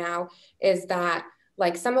right now is that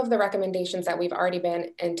like some of the recommendations that we've already been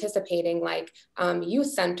anticipating, like youth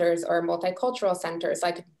centers or multicultural centers,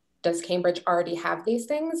 like does Cambridge already have these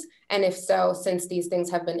things? And if so, since these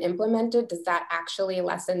things have been implemented, does that actually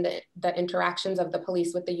lessen the interactions of the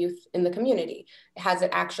police with the youth in the community? Has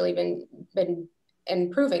it actually been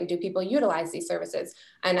improving? Do people utilize these services?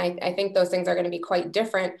 And I think those things are going to be quite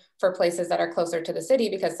different for places that are closer to the city,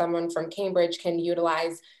 because someone from Cambridge can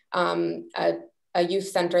utilize a youth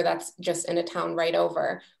center that's just in a town right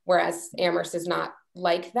over, whereas Amherst is not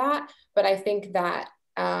like that. But I think that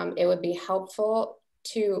it would be helpful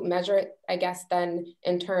to measure it, I guess, then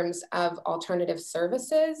in terms of alternative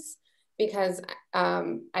services, because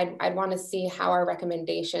I'd want to see how our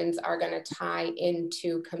recommendations are going to tie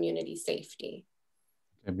into community safety.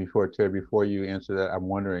 And Terry, before you answer that, I'm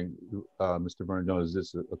wondering, Mr. Vernon-Jones,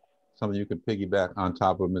 is this something you could piggyback on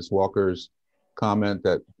top of Ms. Walker's comment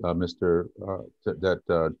that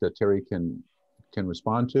that Terry can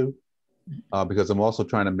respond to? Because I'm also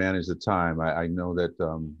trying to manage the time. I know that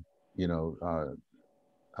you know.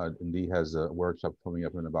 Dee has a workshop coming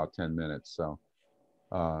up in about 10 minutes. So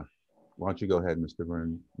why don't you go ahead, Mr.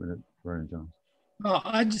 Vernon-Jones? Well,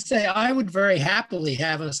 I'd just say I would very happily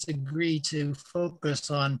have us agree to focus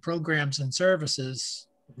on programs and services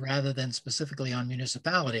rather than specifically on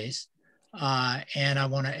municipalities. And I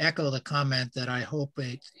want to echo the comment that I hope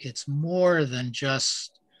it's more than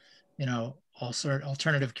just, you know,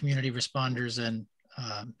 alternative community responders and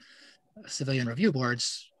civilian review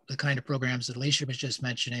boards, the kind of programs that Alicia was just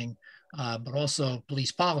mentioning, but also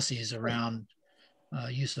police policies around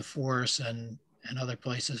use of force and other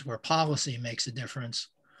places where policy makes a difference.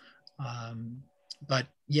 But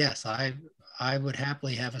yes, I would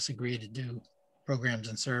happily have us agree to do programs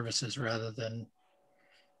and services rather than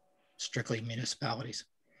strictly municipalities.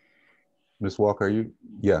 Ms. Walker,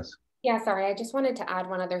 yes. Yeah, sorry, I just wanted to add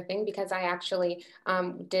one other thing, because I actually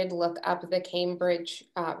did look up the Cambridge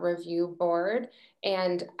Review Board,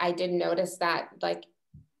 and I did notice that like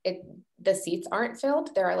the seats aren't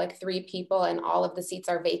filled. There are like 3 people and all of the seats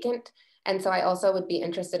are vacant. And so I also would be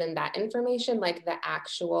interested in that information, like the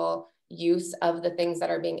actual use of the things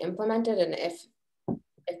that are being implemented and if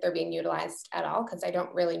they're being utilized at all, because I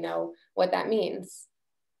don't really know what that means.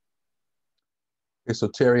 Okay, so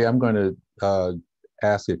Terry, I'm going to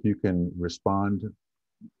ask if you can respond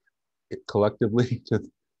collectively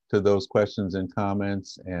to those questions and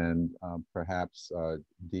comments, and perhaps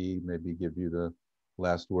Dee, maybe give you the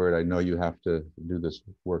last word. I know you have to do this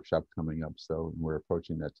workshop coming up, so we're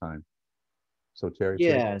approaching that time. So Terry.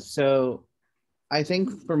 Yeah, so I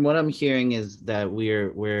think from what I'm hearing is that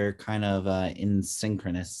we're kind of in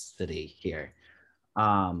synchronicity here.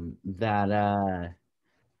 That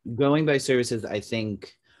going by services, I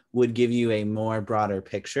think, would give you a more broader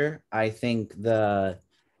picture. I think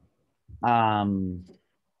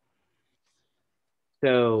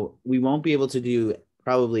so we won't be able to do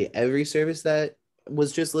probably every service that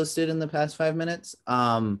was just listed in the past 5 minutes.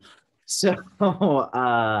 But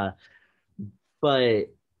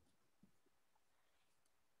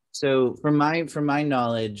so from my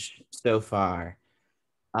knowledge so far,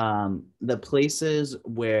 the places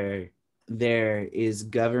where there is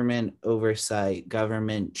government oversight,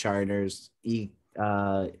 government charters,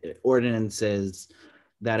 ordinances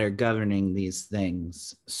that are governing these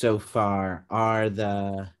things so far are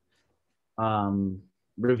the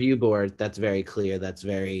review board. That's very clear. That's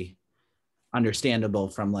very understandable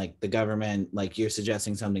from like the government, like you're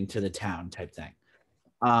suggesting something to the town type thing.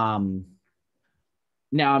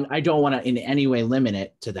 Now I don't want to in any way limit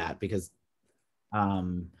it to that, because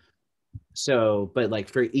but like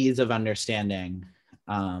for ease of understanding,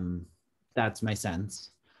 that's my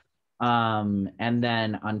sense. And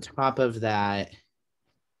then on top of that,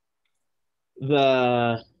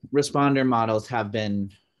 the responder models have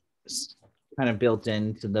been kind of built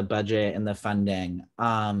into the budget and the funding.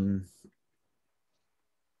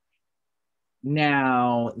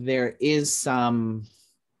 Now there is some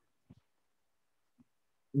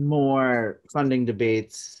more funding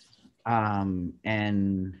debates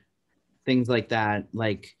and things like that.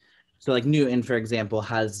 Like So like Newton, for example,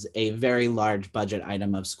 has a very large budget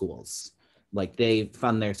item of schools. Like they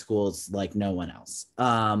fund their schools like no one else.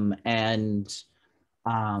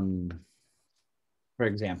 For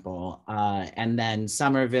example, and then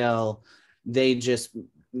Somerville, they just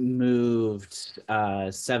moved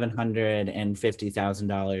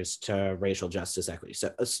 $750,000 to racial justice equity.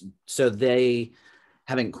 So they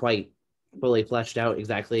haven't quite fully fleshed out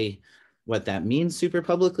exactly what that means super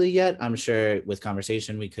publicly yet. I'm sure with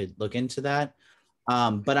conversation we could look into that.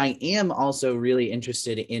 But I am also really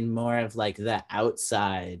interested in more of like the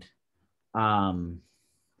outside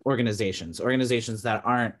organizations that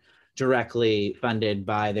aren't directly funded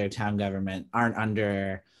by their town government, aren't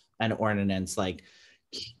under an ordinance. Like,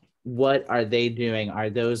 what are they doing? Are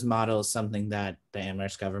those models something that the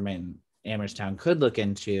Amherst government, Amherst Town could look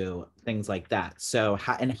into, things like that? So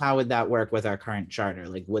how would that work with our current charter?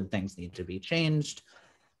 Like, would things need to be changed,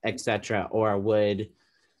 etc., or would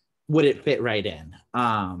it fit right in?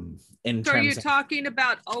 So are you talking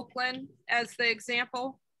about Oakland as the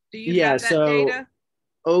example? Do you have that data?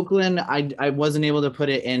 Oakland, I wasn't able to put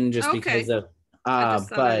it in just because of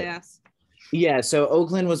but yeah, so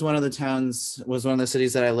Oakland was one of the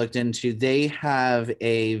cities that I looked into. They have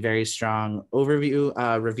a very strong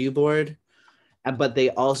review board, but they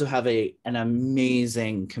also have an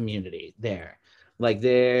amazing community there. Like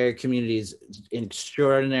their community is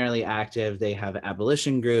extraordinarily active. They have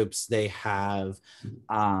abolition groups. They have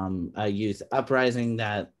a youth uprising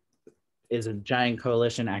that is a giant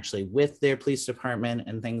coalition actually with their police department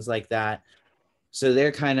and things like that. So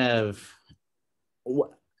they're kind of,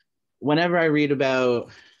 whenever I read about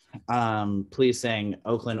policing,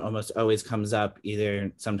 Oakland almost always comes up,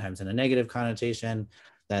 either sometimes in a negative connotation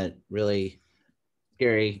that really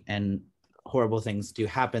scary and horrible things do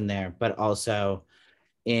happen there, but also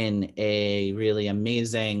in a really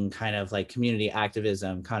amazing kind of like community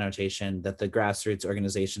activism connotation that the grassroots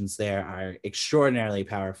organizations there are extraordinarily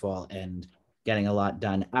powerful and getting a lot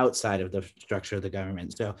done outside of the structure of the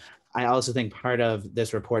government. So I also think part of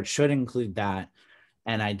this report should include that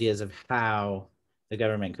and ideas of how the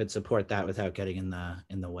government could support that without getting in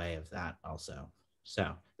the way of that also.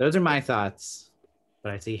 So those are my thoughts,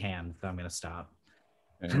 but I see hands, so I'm going to stop.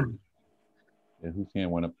 Okay. Yeah, whose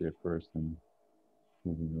hand went up there first and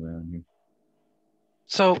moving around here?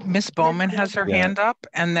 So Miss Bowman has her hand up,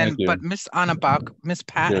 and then but Miss Anna Buck, Miss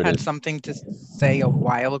Pat had something to say a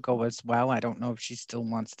while ago as well. I don't know if she still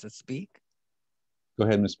wants to speak. Go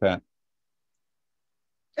ahead, Miss Pat.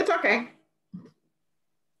 It's okay.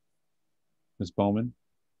 Ms. Bowman.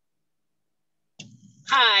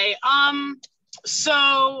 Hi.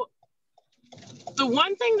 So the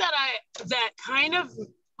one thing that kind of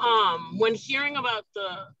when hearing about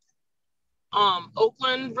the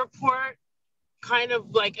Oakland report kind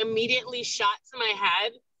of like immediately shot to my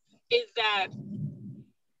head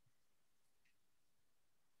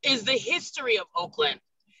is the history of Oakland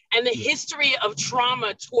and the history of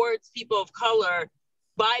trauma towards people of color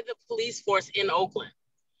by the police force in Oakland.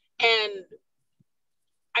 And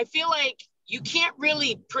I feel like you can't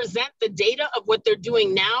really present the data of what they're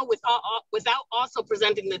doing now without also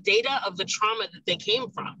presenting the data of the trauma that they came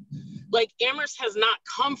from. Like Amherst has not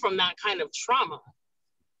come from that kind of trauma.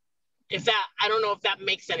 I don't know if that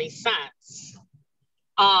makes any sense.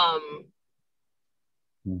 So,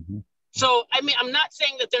 I mean, I'm not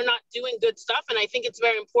saying that they're not doing good stuff. And I think it's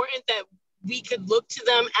very important that we could look to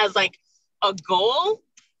them as like a goal,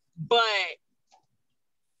 but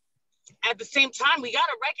at the same time, we got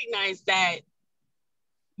to recognize that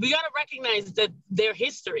their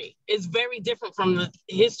history is very different from the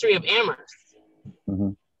history of Amherst.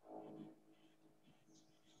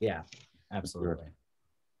 Yeah, absolutely.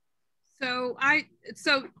 So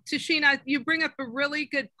Tashina, you bring up a really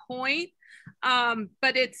good point,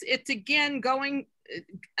 but it's again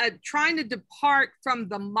trying to depart from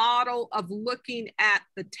the model of looking at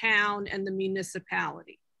the town and the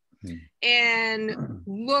municipality and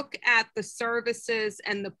look at the services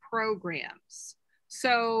and the programs.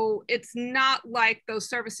 So it's not like those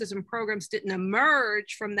services and programs didn't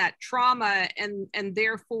emerge from that trauma and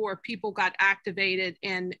therefore people got activated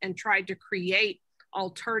and tried to create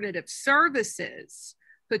alternative services,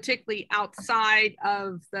 particularly outside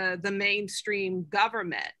of the mainstream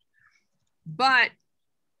government. But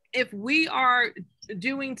if we are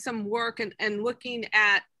doing some work and looking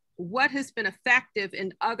at what has been effective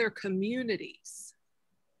in other communities,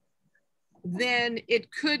 then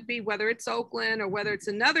it could be, whether it's Oakland or whether it's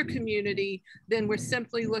another community, then we're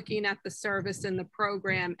simply looking at the service and the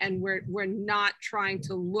program, and we're not trying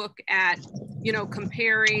to look at,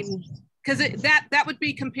 comparing because that would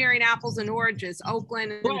be comparing apples and oranges,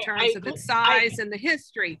 Oakland in terms of its size and the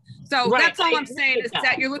history. So that's all I'm saying is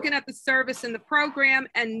that you're looking at the service and the program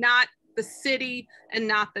and not the city and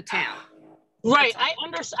not the town. Right. I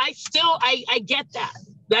understand. I get that.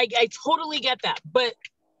 Like, I totally get that. But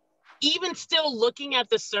even still looking at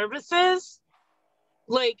the services,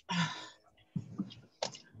 like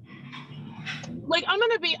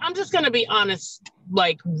I'm just gonna be honest,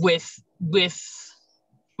 like with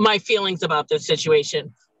my feelings about this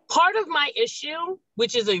situation. Part of my issue,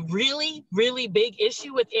 which is a really, really big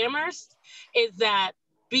issue with Amherst, is that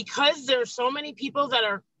because there's so many people that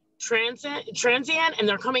are transient and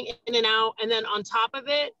they're coming in and out, and then on top of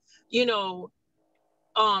it, you know,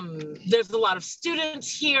 there's a lot of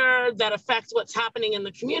students here that affects what's happening in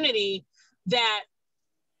the community, that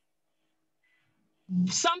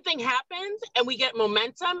something happens and we get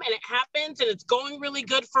momentum and it happens and it's going really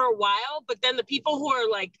good for a while, but then the people who are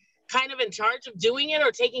like kind of in charge of doing it or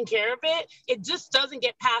taking care of it, it just doesn't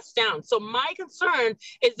get passed down. So my concern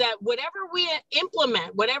is that whatever we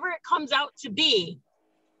implement, whatever it comes out to be,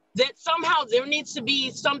 that somehow there needs to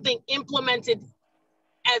be something implemented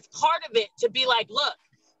as part of it to be like, look,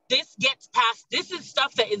 this gets passed. This is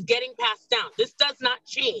stuff that is getting passed down. This does not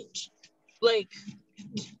change. Like,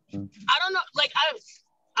 I don't know. Like,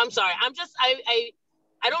 I'm sorry. I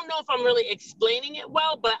don't know if I'm really explaining it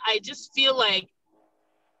well, but I just feel like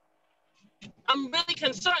I'm really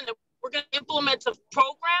concerned that we're going to implement a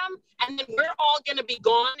program and then we're all going to be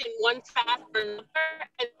gone in one fast or another.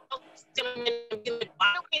 And it's going to be like,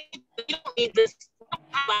 why we don't need this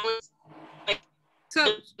balance. Like,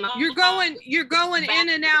 so you're going in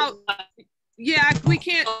and out. Yeah, we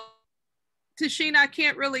can't, Tashina, I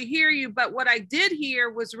can't really hear you, but what I did hear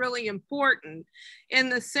was really important in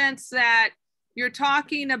the sense that you're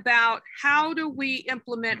talking about how do we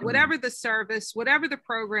implement whatever the service, whatever the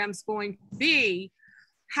program's going to be,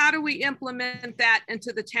 how do we implement that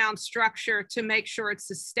into the town structure to make sure it's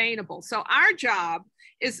sustainable? So our job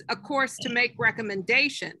is, of course, to make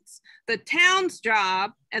recommendations. The town's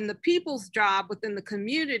job and the people's job within the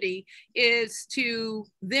community is to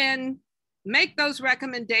then make those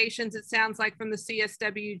recommendations, it sounds like, from the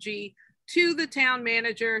CSWG to the town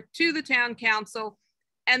manager, to the town council,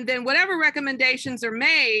 and then whatever recommendations are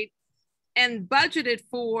made and budgeted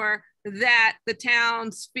for, that the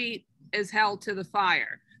town's feet is held to the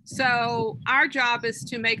fire. So our job is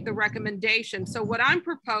to make the recommendation. So what I'm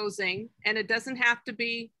proposing, and it doesn't have to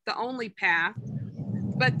be the only path,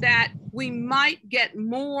 but that we might get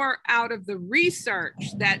more out of the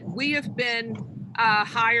research that we have been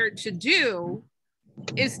hired to do,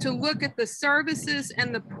 is to look at the services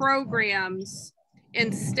and the programs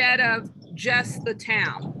instead of just the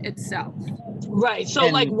town itself. Right. So,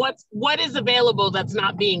 and, like, what is available that's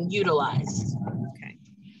not being utilized? Okay.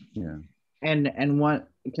 Yeah. And what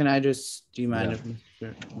can I just, do you mind if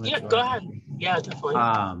yeah, go ahead. Yeah,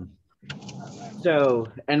 definitely. So,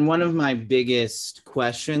 and one of my biggest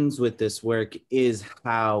questions with this work is,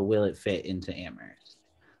 how will it fit into Amherst?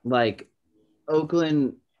 Like,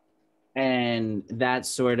 Oakland and that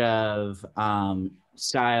sort of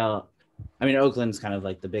style, I mean, Oakland's kind of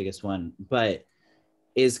like the biggest one, but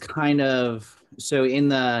is kind of, so in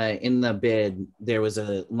the bid, there was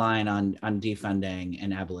a line on defunding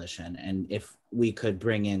and abolition. And if we could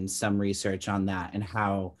bring in some research on that and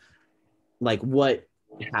how, like, what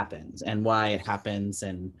happens and why it happens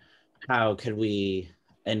and how could we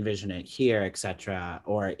envision it here, etc.,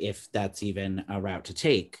 or if that's even a route to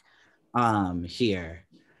take here.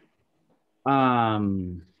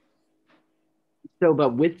 So,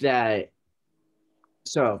 but with that,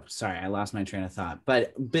 so sorry, I lost my train of thought,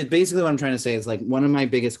 but basically what I'm trying to say is, like, one of my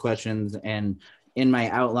biggest questions, and in my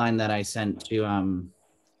outline that I sent to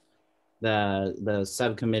the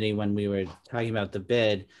subcommittee when we were talking about the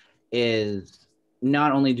bid, is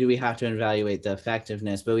not only do we have to evaluate the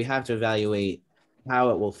effectiveness, but we have to evaluate how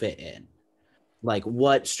it will fit in. Like,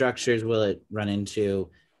 what structures will it run into?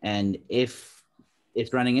 And if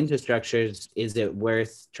it's running into structures, is it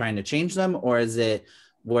worth trying to change them, or is it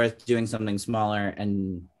worth doing something smaller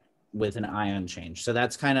and with an eye on change? So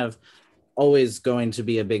that's kind of always going to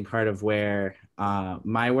be a big part of where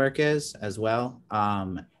my work is as well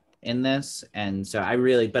in this. And so I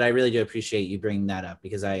really do appreciate you bringing that up,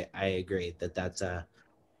 because I agree that that's a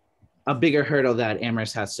bigger hurdle that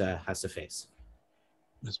Amherst has to face.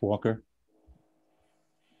 Ms. Walker?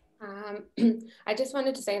 I just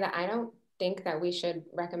wanted to say that I don't think that we should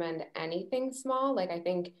recommend anything small. Like, I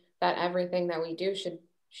think that everything that we do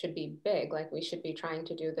should be big. Like, we should be trying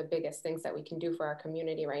to do the biggest things that we can do for our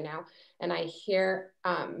community right now. And I hear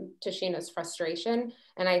Tashina's frustration,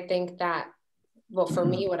 and I think that well, for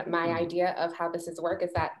me, what my idea of how this is work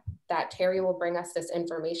is that Terry will bring us this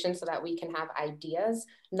information so that we can have ideas,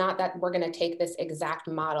 not that we're going to take this exact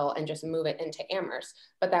model and just move it into Amherst,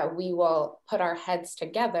 but that we will put our heads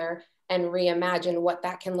together and reimagine what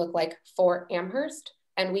that can look like for Amherst.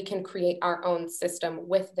 And we can create our own system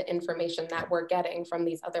with the information that we're getting from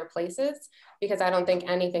these other places, because I don't think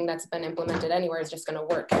anything that's been implemented anywhere is just going to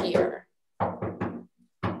work here.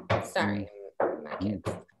 Sorry, my kids.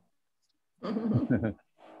 I'm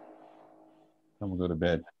gonna go to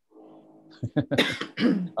bed.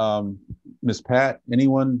 Miss Pat,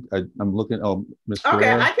 anyone? I'm looking. Oh, Miss Okay,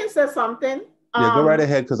 Ferreira. I can say something. Yeah, go right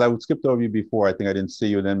ahead, because I skipped over you before. I think I didn't see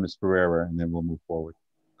you, and then Miss Ferreira, and then we'll move forward.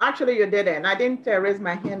 Actually, you didn't. I didn't raise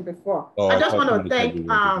my hand before. Oh, I just want to thank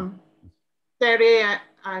Terry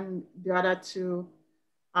and the other two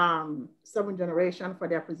 7th generation for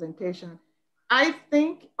their presentation. I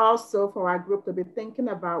think also for our group to be thinking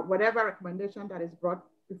about whatever recommendation that is brought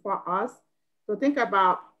before us, to think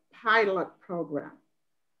about pilot program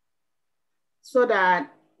so that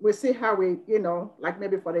we see how we, you know, like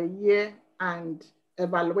maybe for a year and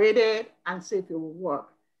evaluate it and see if it will work.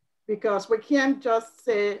 Because we can't just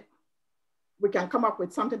say we can come up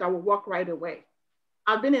with something that will work right away.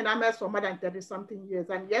 I've been in Amherst for more than 30 something years.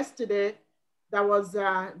 And yesterday, there was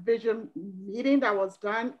a vision meeting that was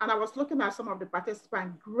done, and I was looking at some of the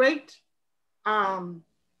participants. Great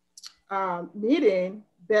meeting,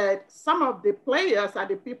 but some of the players are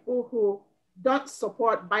the people who don't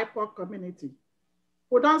support BIPOC community,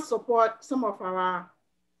 who don't support some of our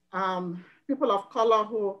people of color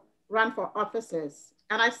who run for offices.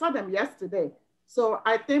 And I saw them yesterday. So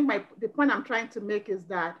I think the point I'm trying to make is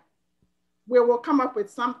that we will come up with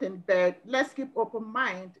something, but let's keep open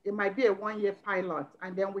mind. It might be a 1-year pilot,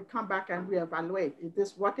 and then we come back and reevaluate. Is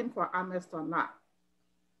this working for Amherst or not?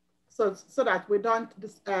 So that we don't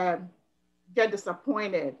get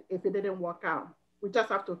disappointed if it didn't work out. We just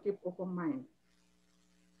have to keep open mind.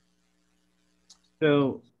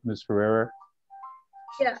 So, Ms. Ferreira.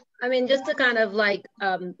 Yeah, I mean, just to kind of like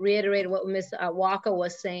reiterate what Ms. Walker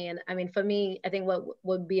was saying, I mean, for me, I think what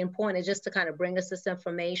would be important is just to kind of bring us this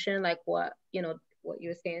information, like what, you know, what you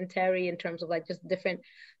were saying, Terry, in terms of like just different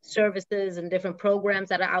services and different programs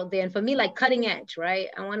that are out there. And for me, like cutting edge, right?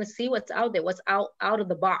 I want to see what's out there, what's out of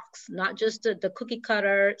the box, not just the cookie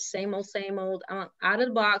cutter, same old. I want out of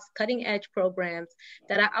the box, cutting edge programs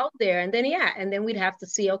that are out there. And then, yeah, and then we'd have to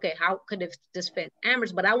see, okay, how could this fit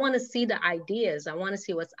Amherst? But I want to see the ideas. I want to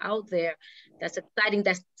see what's out there that's exciting,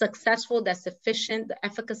 that's successful, that's efficient, the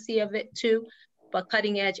efficacy of it too, but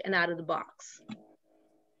cutting edge and out of the box.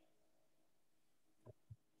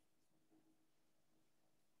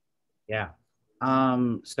 Yeah.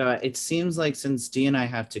 So it seems like since Dee and I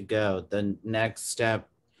have to go, the next step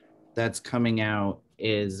that's coming out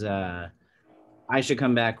is I should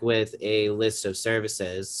come back with a list of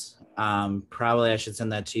services. Probably I should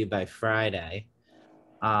send that to you by Friday.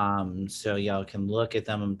 So y'all can look at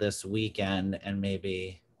them this weekend and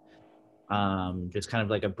maybe just kind of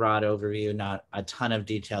like a broad overview, not a ton of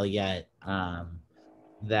detail yet,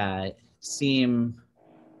 that seem,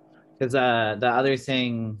 because the other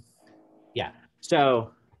thing, yeah.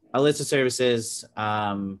 So a list of services,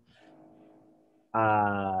 what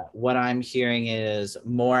I'm hearing is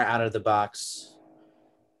more out of the box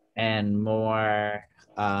and more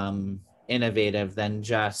innovative than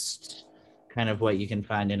just kind of what you can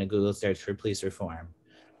find in a Google search for police reform.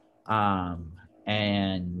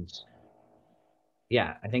 And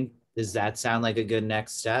yeah, I think, does that sound like a good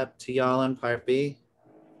next step to y'all on Part B?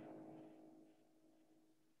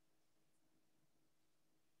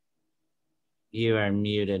 You are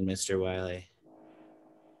muted, Mr. Wiley.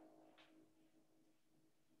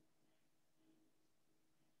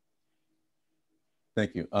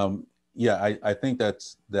 Thank you. Yeah, I think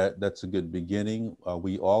that's a good beginning.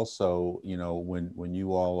 We also, you know, when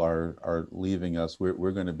you all are leaving us,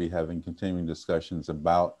 we're going to be having continuing discussions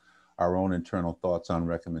about our own internal thoughts on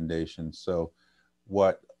recommendations. So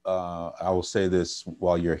what I will say this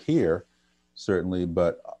while you're here, certainly,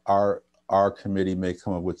 but our committee may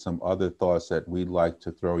come up with some other thoughts that we'd like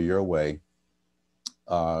to throw your way,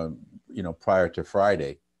 you know, prior to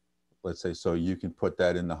Friday, let's say, so you can put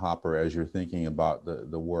that in the hopper as you're thinking about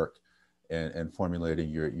the work and formulating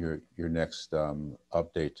your next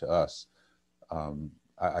update to us.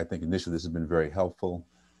 I think initially this has been very helpful,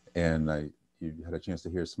 and you had a chance to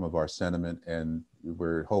hear some of our sentiment, and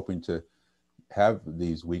we're hoping to have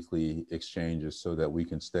these weekly exchanges so that we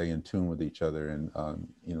can stay in tune with each other and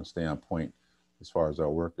you know, stay on point as far as our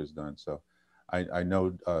work is done. So I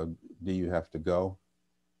know Dee, you have to go,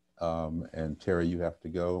 and Terry, you have to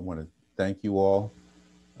go. I want to thank you all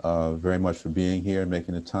very much for being here and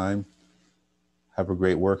making the time. Have a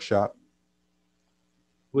great workshop.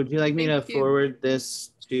 Would you like me to forward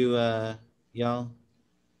this to y'all?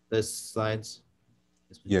 The slides?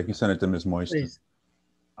 Yeah, you can send it to Ms. Moiston. Please.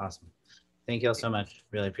 Awesome. Thank you all so much.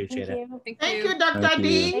 Really appreciate it. Thank you, Dr.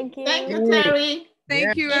 D. Thank you. Thank you, Terry.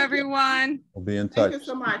 Thank you, everyone. We'll be in touch. Thank you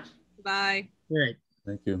so much. Bye. Great.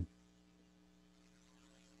 Thank you.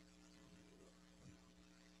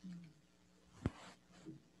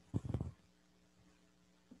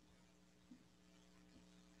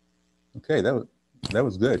 Okay, that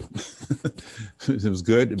was good. It was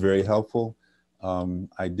good, very helpful. I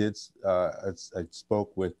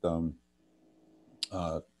spoke with Dee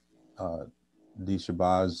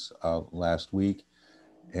Shabazz last week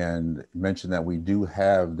and mentioned that we do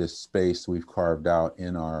have this space we've carved out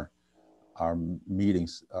in our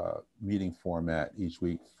meetings meeting format each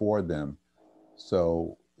week for them.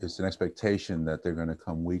 So it's an expectation that they're going to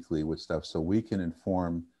come weekly with stuff so we can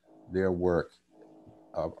inform their work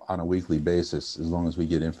on a weekly basis. As long as we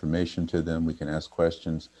get information to them, we can ask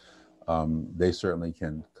questions. They certainly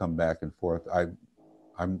can come back and forth.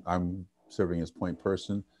 I'm serving as point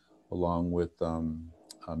person along with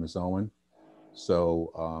Ms. Owen.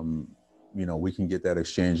 So, you know, we can get that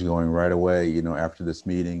exchange going right away, you know, after this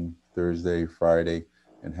meeting, Thursday, Friday,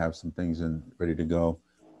 and have some things ready to go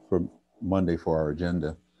for Monday for our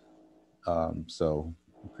agenda. So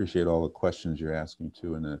appreciate all the questions you're asking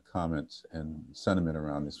too, and the comments and sentiment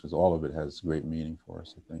around this, because all of it has great meaning for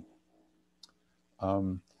us, I think.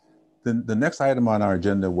 The next item on our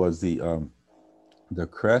agenda was the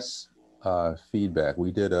CRESS feedback.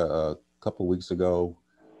 We did a couple weeks ago.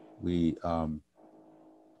 We was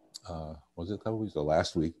it a couple weeks ago?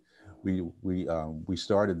 Last week, we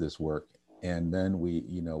started this work, and then we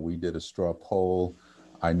did a straw poll.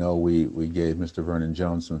 I know we gave Mr. Vernon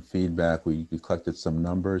Jones some feedback. We collected some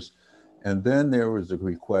numbers, and then there was a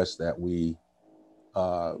request that we,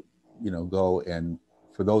 go and,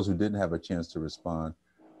 for those who didn't have a chance to respond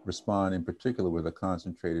in particular with a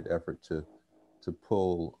concentrated effort to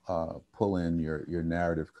pull in your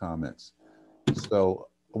narrative comments. So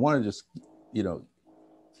I want to just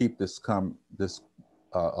keep this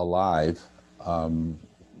alive.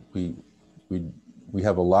 We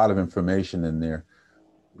have a lot of information in there.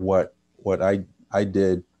 What I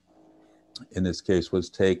did in this case was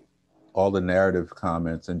take all the narrative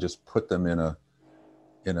comments and just put them in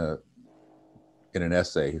an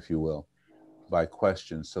essay, if you will, by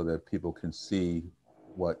question, so that people can see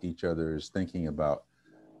what each other is thinking about.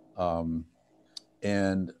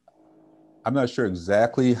 And I'm not sure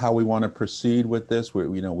exactly how we want to proceed with this.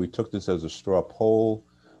 We took this as a straw poll.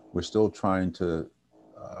 We're still trying to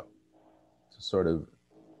sort of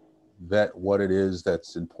vet what it is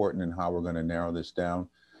that's important and how we're going to narrow this down.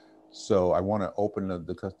 So I want to open the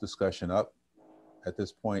discussion up at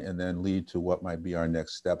this point and then lead to what might be our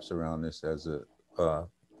next steps around this as a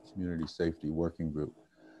community safety working group.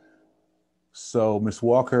 So Ms.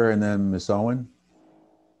 Walker and then Ms. Owen.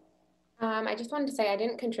 I just wanted to say I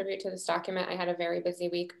didn't contribute to this document. I had a very busy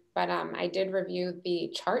week, but I did review the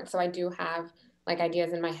chart. So I do have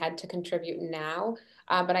ideas in my head to contribute now.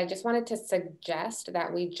 But I just wanted to suggest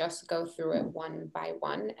that we just go through it one by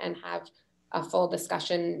one and have a full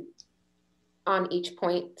discussion on each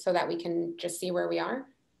point so that we can just see where we are.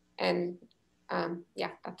 And yeah,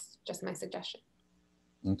 that's just my suggestion.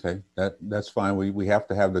 Okay, that's fine. We have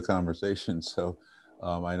to have the conversation. So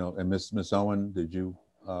I know, and Ms. Owen, did you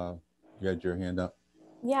had your hand up?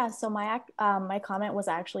 Yeah, so my comment was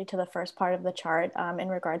actually to the first part of the chart in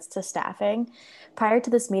regards to staffing. Prior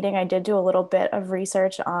to this meeting, I did do a little bit of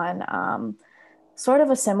research on sort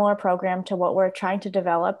of a similar program to what we're trying to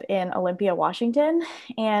develop in Olympia, Washington.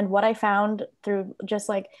 And what I found through just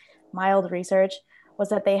mild research was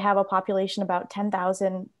that they have a population about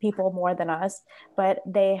 10,000 people more than us, but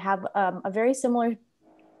they have a very similar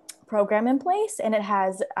program in place, and it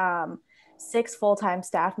has 6 full-time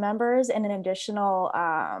staff members and an additional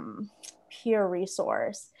peer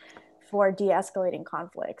resource for de-escalating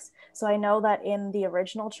conflicts. So I know that in the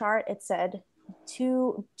original chart, it said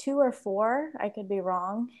two or 4, I could be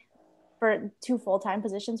wrong, for 2 full-time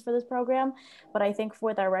positions for this program. But I think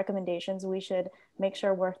with our recommendations, we should make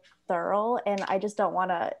sure we're thorough. And I just don't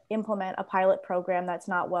want to implement a pilot program that's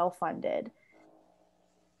not well-funded,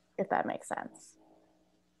 if that makes sense.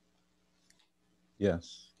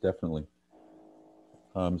 Yes, definitely.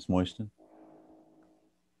 Ms. Moiston?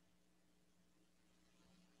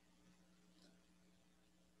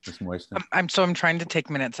 Ms. Moiston? I'm trying to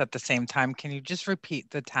take minutes at the same time. Can you just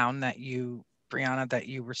repeat the town that Brianna, that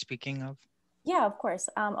you were speaking of? Yeah, of course.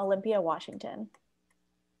 Olympia, Washington.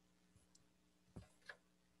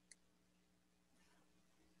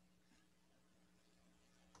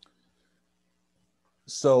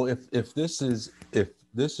 So if this is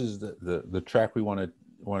the track we want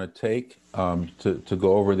to take to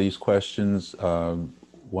go over these questions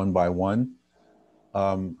one by one,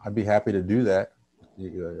 I'd be happy to do that.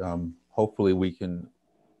 Hopefully we can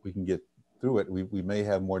get through it. We may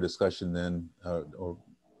have more discussion then, or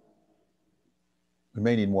we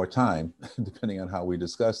may need more time depending on how we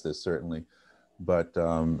discuss this, certainly. But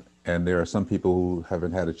and there are some people who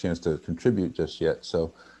haven't had a chance to contribute just yet,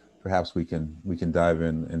 so perhaps we can dive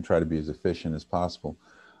in and try to be as efficient as possible.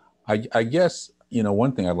 I guess, you know,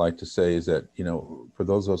 one thing I'd like to say is that, you know, for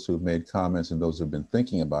those of us who've made comments and those who've been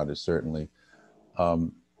thinking about it, certainly,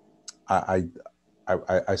 I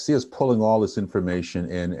see us pulling all this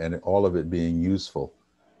information in and all of it being useful.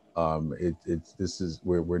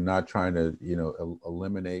 We're not trying to, you know,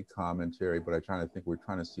 eliminate commentary, but we're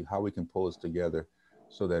trying to see how we can pull this together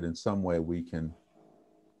so that in some way we can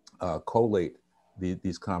collate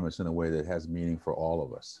these comments in a way that has meaning for all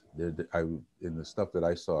of us. In the stuff that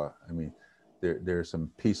I saw, I mean, there are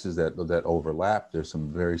some pieces that overlap. There's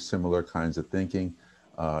some very similar kinds of thinking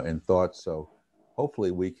and thoughts. So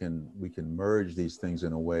hopefully we can merge these things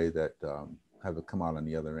in a way that have it come out on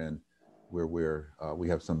the other end, where we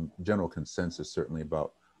have some general consensus certainly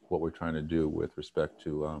about what we're trying to do with respect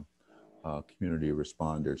to community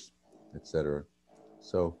responders, et cetera.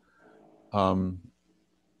 So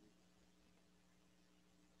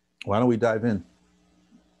why don't we dive in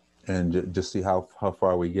and just see how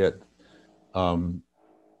far we get. And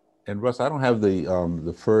Russ, I don't have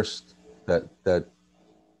the first that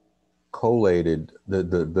collated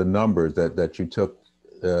the numbers that you took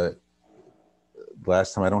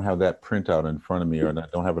last time. I don't have that printout in front of me, or I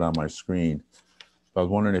don't have it on my screen. I was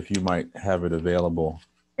wondering if you might have it available.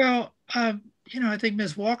 Well, you know, I think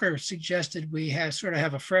Ms. Walker suggested we have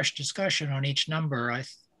a fresh discussion on each number.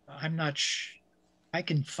 I'm not sure. I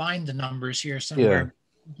can find the numbers here somewhere.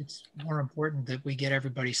 Yeah. It's more important that we get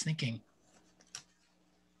everybody's thinking.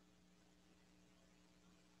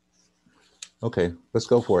 Okay, let's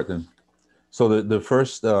go for it then. So the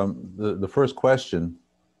first question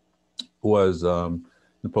was the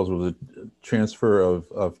proposal was a transfer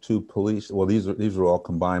of 2 police. Well, these are all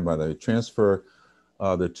combined by the transfer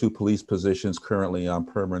the 2 police positions currently on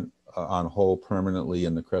hold permanently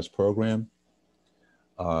in the CREST program.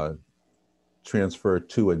 Transfer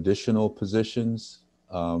 2 additional positions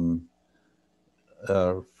from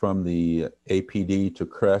the APD to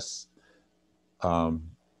CREST. Do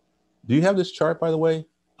you have this chart, by the way,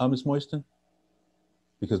 Ms. Moisten?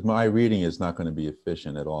 Because my reading is not going to be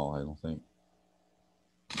efficient at all, I don't think.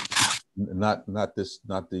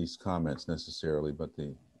 Not these comments necessarily, but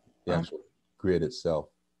the actual grid itself.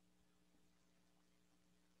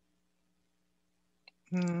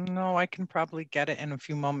 No, I can probably get it in a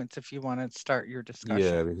few moments if you want to start your discussion.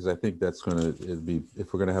 Yeah, because I think that's going to be,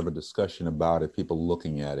 if we're going to have a discussion about it, people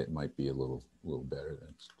looking at it might be a little better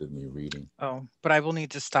than me reading. Oh, but I will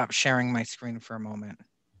need to stop sharing my screen for a moment.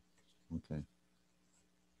 Okay.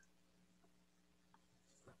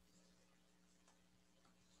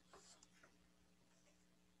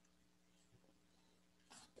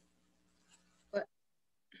 What?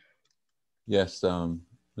 Yes,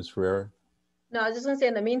 Ms. Ferreira. No, I was just gonna say,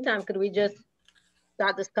 in the meantime, could we just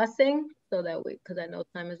start discussing so that because I know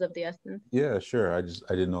time is of the essence. Yeah, sure. I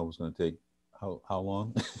didn't know it was going to take how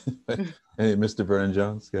long. Hey, Mr. Vernon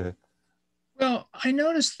Jones, go ahead. Well, I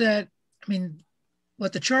noticed that, I mean,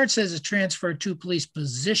 what the chart says is transfer 2 police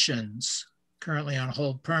positions currently on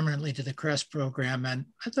hold permanently to the CREST program. And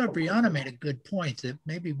I thought Brianna made a good point that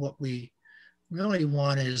maybe what we really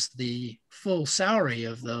want is the full salary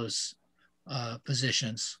of those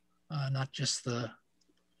positions, not just the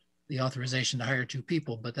authorization to hire 2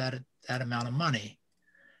 people, but that amount of money.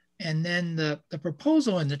 And then the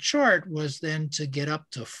proposal in the chart was then to get up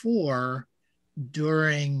to 4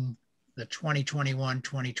 during the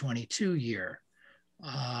 2021-2022 year.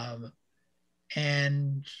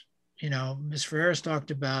 And, you know, Ms. Ferreira's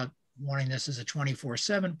talked about wanting this as a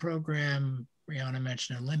 24/7 program. Brianna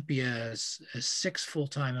mentioned Olympia as 6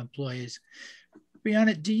 full-time employees.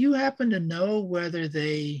 Brianna, do you happen to know whether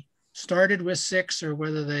they started with 6 or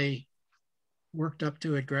whether they worked up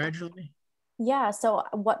to it gradually? Yeah, so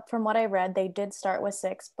from what I read, they did start with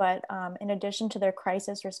 6, but in addition to their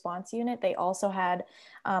crisis response unit, they also had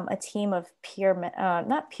a team of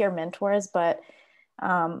not peer mentors, but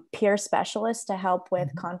peer specialists to help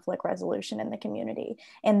with conflict resolution in the community.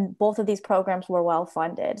 And both of these programs were well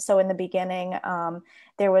funded. So in the beginning,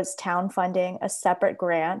 there was town funding, a separate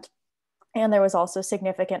grant, and there was also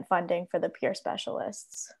significant funding for the peer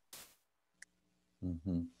specialists.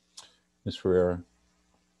 Ms. Ferreira.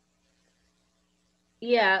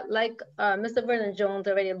 Yeah, like Mr. Vernon Jones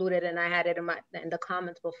already alluded, and I had it in the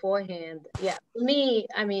comments beforehand. Yeah, for me,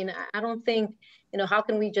 I mean, I don't think, how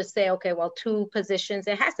can we just say, okay, well, 2 positions,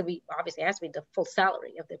 it has to be, obviously it has to be the full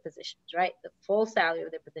salary of their positions, right? The full salary of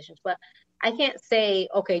their positions. But I can't say,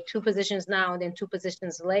 okay, 2 positions now and then 2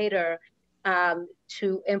 positions later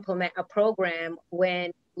to implement a program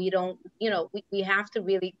when we don't, we have to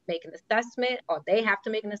really make an assessment, or they have to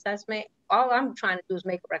make an assessment. All I'm trying to do is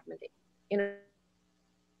make a recommendation,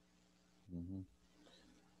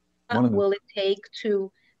 What will it take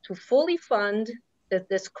to fully fund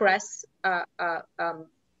this CREST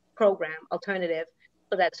program alternative,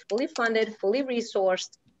 so that's fully funded, fully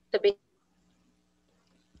resourced to be.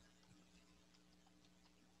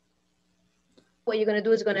 What you're going to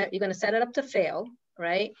do is you're going to set it up to fail,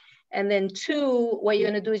 right? And then 2, what you're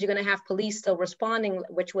going to do is you're going to have police still responding,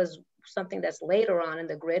 which was something that's later on in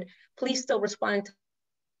the grid. Police still responding to.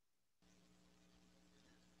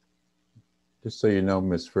 Just so you know,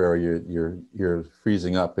 Ms. Ferrer, you're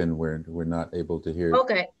freezing up, and we're not able to hear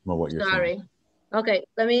what you're saying. Okay,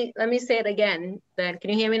 let me say it again. Then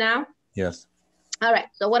can you hear me now? Yes. All right.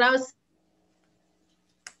 So what I was.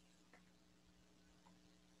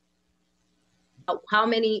 How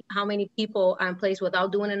many people are in place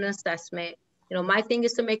without doing an assessment? My thing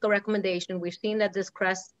is to make a recommendation. We've seen that this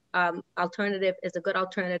CREST alternative is a good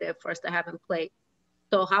alternative for us to have in place.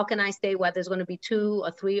 So how can I say whether it's going to be 2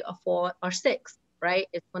 or 3 or 4 or 6, right?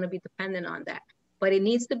 It's going to be dependent on that. But it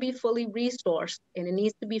needs to be fully resourced, and it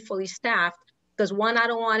needs to be fully staffed, because one, I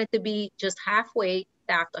don't want it to be just halfway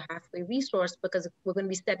staffed or halfway resourced, because we're going to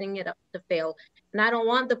be setting it up to fail. And I don't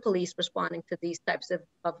want the police responding to these types of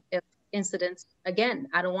incidents. Again,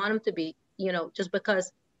 I don't want them to be, just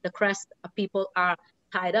because the CREST people are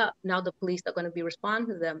tied up, now the police are going to be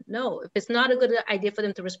responding to them. No, if it's not a good idea for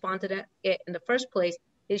them to respond to that in the first place,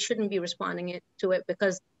 they shouldn't be responding to it,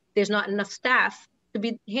 because there's not enough staff to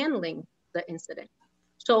be handling the incident.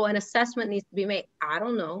 So an assessment needs to be made. I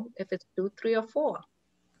don't know if it's 2, 3, or 4.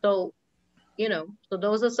 So, so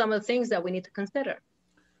those are some of the things that we need to consider.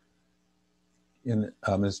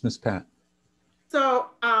 Ms. Pat. So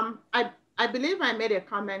I believe I made a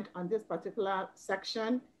comment on this particular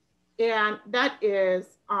section. And that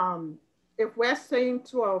is, if we're saying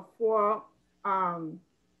 2 or 4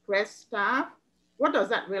 CREST staff, what does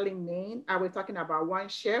that really mean? Are we talking about 1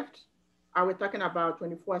 shift? Are we talking about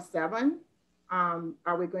 24/7?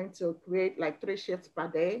 Are we going to create like 3 shifts per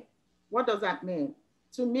day? What does that mean?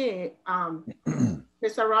 To me,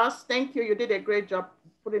 Mr. Ross, thank you. You did a great job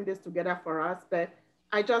putting this together for us, but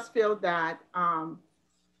I just feel that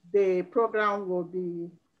the program will be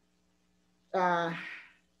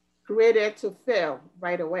created to fail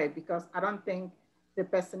right away, because I don't think the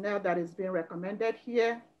personnel that is being recommended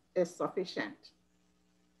here is sufficient.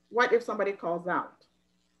 What if somebody calls out?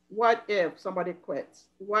 What if somebody quits?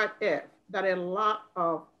 What if? There are a lot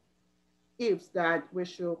of ifs that we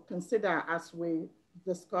should consider as we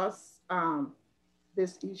discuss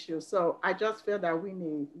this issue. So I just feel that we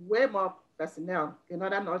need way more personnel in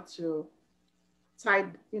order not to tie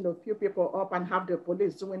few people up and have the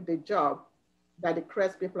police doing the job that the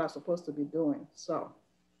CREST people are supposed to be doing. So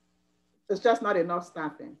it's just not enough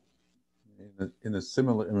staffing. In a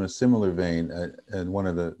similar vein, and one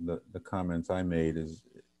of the comments I made is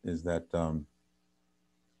that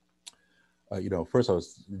first, I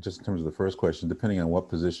was just in terms of the first question, depending on what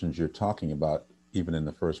positions you're talking about, even in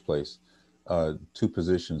the first place, 2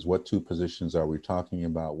 positions. What 2 positions are we talking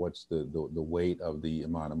about? What's the weight of the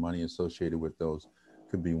amount of money associated with those?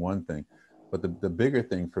 Could be one thing. But the bigger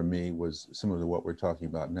thing for me was similar to what we're talking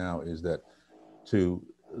about now, is that to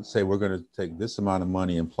say we're going to take this amount of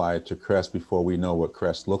money and apply it to CREST before we know what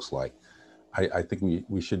CREST looks like. I think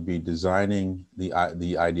we should be designing the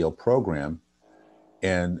ideal program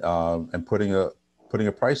and putting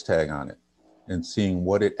a price tag on it and seeing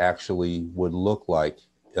what it actually would look like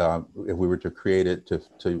if we were to create it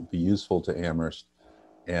to be useful to Amherst,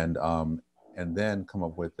 and then come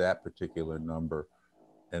up with that particular number,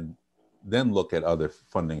 and then look at other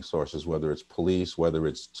funding sources, whether it's police, whether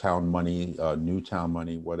it's town money, new town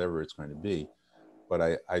money, whatever it's going to be.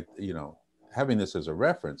 But I having this as a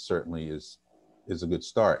reference certainly is a good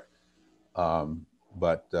start.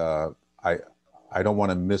 But I don't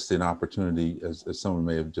want to miss an opportunity, as someone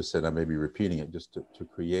may have just said, I may be repeating it, just to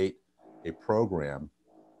create a program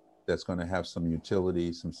that's going to have some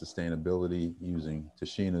utility, some sustainability, using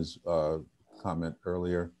Tashina's comment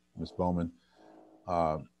earlier, Ms. Bowman,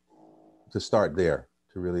 to start there,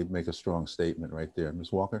 to really make a strong statement right there.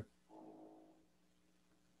 Ms. Walker?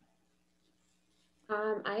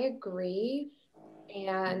 I agree.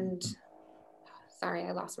 And sorry,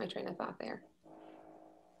 I lost my train of thought there.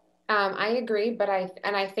 I agree, but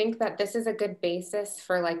I think that this is a good basis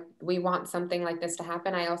for, like, we want something like this to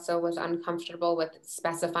happen. I also was uncomfortable with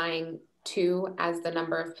specifying 2 as the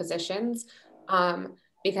number of positions,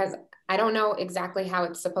 because I don't know exactly how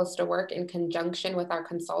it's supposed to work in conjunction with our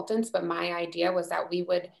consultants, but my idea was that we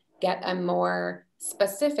would get a more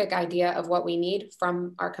specific idea of what we need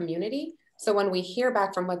from our community. So when we hear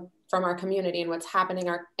back from our community and what's happening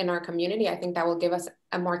in our community, I think that will give us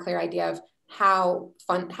a more clear idea of how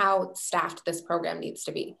staffed this program needs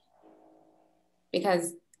to be.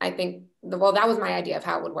 Because I think, well, that was my idea of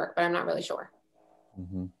how it would work, but I'm not really sure.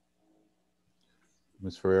 Mm-hmm.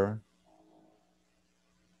 Ms. Ferreira?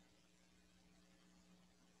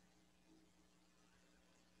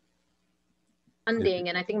 Funding,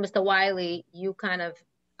 and I think Mr. Wiley, you kind of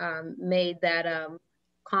made that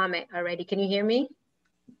comment already. Can you hear me?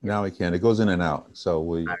 Now I can. It goes in and out, so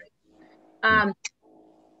we. All right.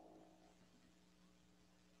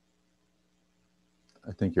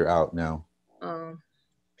 I think you're out now. Oh,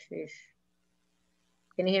 geez.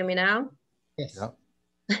 Can you hear me now? Yes. Yep.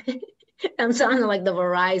 I'm sounding like the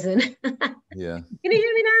Verizon. Yeah. Can you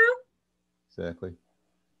hear me now? Exactly.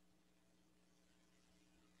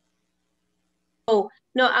 Oh,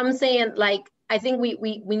 no, I'm saying, like, I think we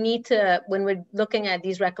need to, when we're looking at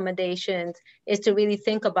these recommendations, is to really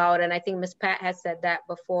think about, and I think Ms. Pat has said that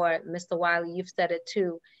before, Mr. Wiley, you've said it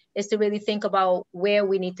too, is to really think about where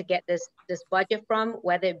we need to get this budget from,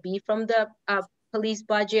 whether it be from the police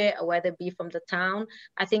budget or whether it be from the town.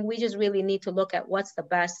 I think we just really need to look at what's the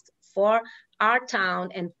best for our town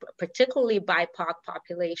and particularly BIPOC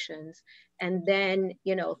populations, and then,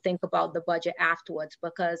 you know, think about the budget afterwards,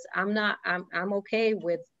 because I'm okay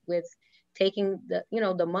with taking the, you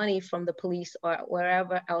know, the money from the police or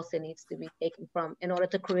wherever else it needs to be taken from in order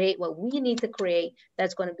to create what we need to create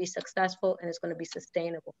that's going to be successful and it's going to be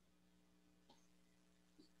sustainable.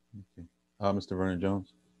 Okay. Mr. Vernon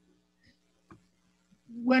Jones?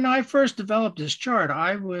 When I first developed this chart,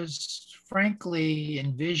 I was frankly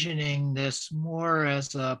envisioning this more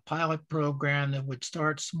as a pilot program that would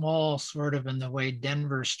start small, sort of in the way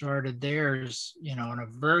Denver started theirs, you know, on a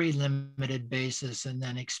very limited basis and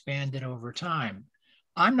then expand it over time.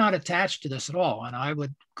 I'm not attached to this at all, and I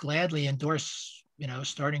would gladly endorse, you know,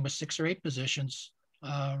 starting with 6 or 8 positions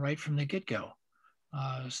right from the get-go.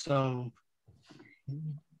 So,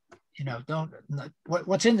 you know,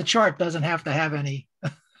 what's in the chart doesn't have to have any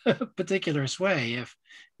particular sway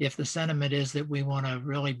if the sentiment is that we want to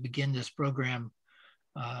really begin this program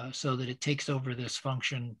so that it takes over this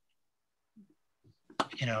function,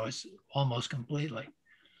 you know, it's almost completely.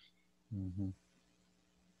 Mm-hmm.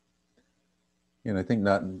 And I think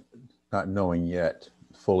not knowing yet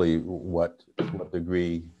fully what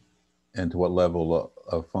degree and to what level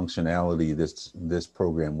of functionality this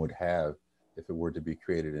program would have if it were to be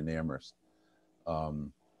created in Amherst,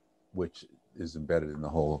 which is embedded in the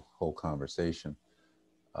whole conversation.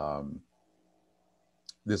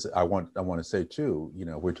 This I want to say too, you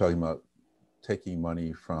know, we're talking about taking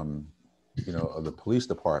money from, you know, the police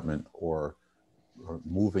department or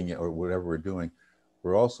moving it or whatever we're doing.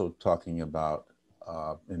 We're also talking about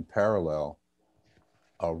in parallel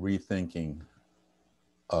a rethinking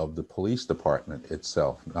of the police department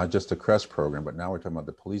itself, not just the CREST program, but now we're talking about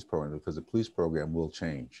the police program, because the police program will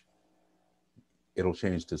change. It'll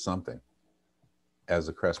change to something as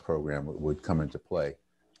the CREST program would come into play.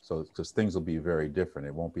 So, because things will be very different.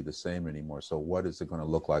 It won't be the same anymore. So what is it going to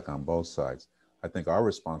look like on both sides? I think our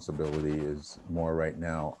responsibility is more right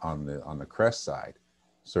now on the CREST side,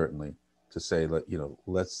 certainly, to say, you know,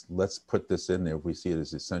 let's put this in there if we see it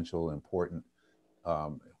as essential, important.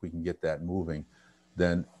 If we can get that moving,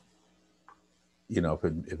 then, you know,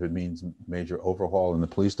 if it means major overhaul in the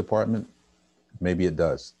police department, maybe it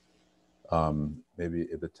does. Maybe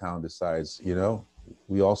if the town decides, you know,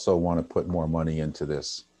 we also want to put more money into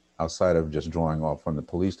this outside of just drawing off from the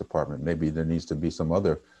police department. Maybe there needs to be some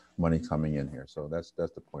other money coming in here. So that's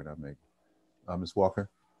the point I'm making. Ms. Walker?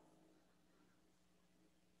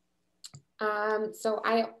 So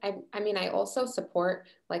I mean, I also support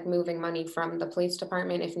like moving money from the police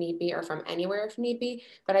department if need be, or from anywhere if need be.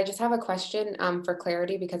 But I just have a question for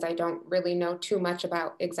clarity, because I don't really know too much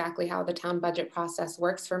about exactly how the town budget process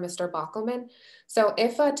works for Mr. Bockelman. So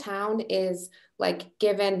if a town is like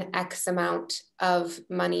given X amount of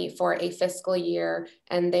money for a fiscal year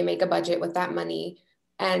and they make a budget with that money,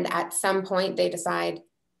 and at some point they decide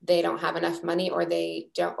they don't have enough money, or they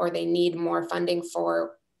need more funding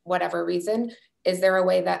for whatever reason, is there a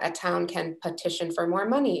way that a town can petition for more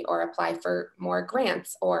money or apply for more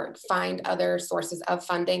grants or find other sources of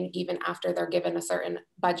funding even after they're given a certain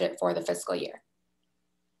budget for the fiscal year?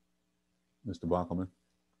 Mr. Bockelman?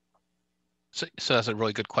 So that's a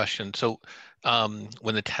really good question. So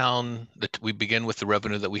when the town, we begin with the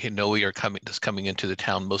revenue that we know that's coming into the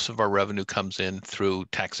town. Most of our revenue comes in through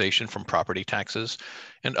taxation from property taxes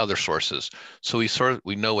and other sources. So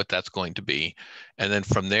we know what that's going to be. And then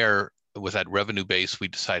from there, with that revenue base, we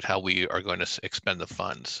decide how we are going to expend the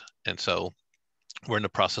funds. And so we're in the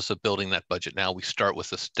process of building that budget now. We start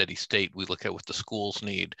with a steady state. We look at what the schools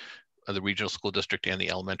need, the regional school district and the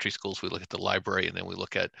elementary schools. We look at the library, and then we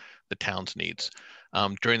look at the town's needs.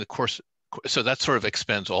 During the course, so that sort of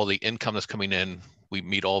expends all the income that's coming in. We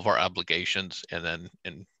meet all of our obligations, and then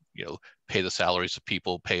pay the salaries of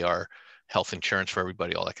people, pay our health insurance for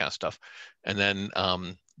everybody, all that kind of stuff. And then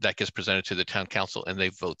that gets presented to the town council, and they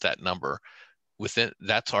vote that number.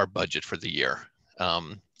 That's our budget for the year.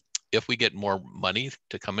 If we get more money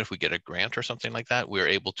to come in, if we get a grant or something like that, we're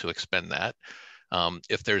able to expend that.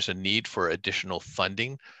 If there's a need for additional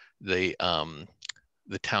funding, the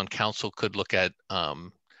town council could look at,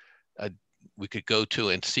 we could go to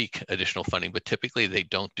and seek additional funding, but typically they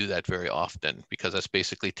don't do that very often, because that's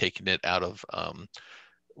basically taking it out of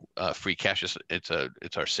free cash.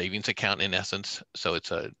 It's our savings account in essence. So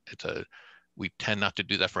we tend not to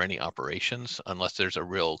do that for any operations unless there's a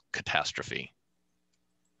real catastrophe.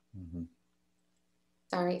 Mm-hmm.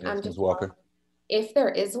 Sorry, yes, Ms. Walker. If there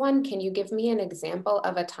is one, can you give me an example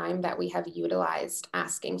of a time that we have utilized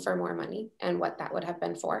asking for more money and what that would have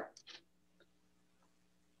been for?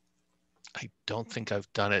 I don't think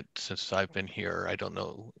I've done it since I've been here. I don't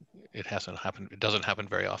know. It hasn't happened. It doesn't happen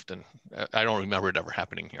very often. I don't remember it ever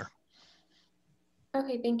happening here.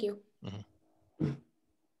 Okay, thank you. Mm-hmm.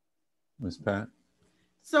 Ms. Pat?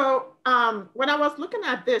 So when I was looking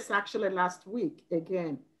at this actually last week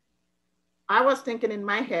again, I was thinking in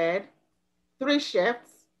my head, 3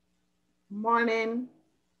 shifts, morning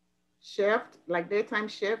shift, like daytime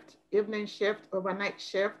shift, evening shift, overnight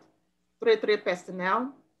shift, 3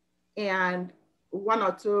 personnel, and 1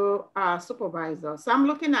 or 2 supervisors. So I'm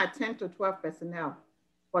looking at 10 to 12 personnel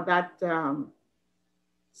for that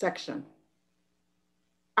section.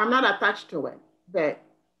 I'm not attached to it, but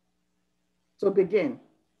to begin.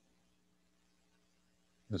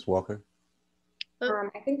 Ms. Walker?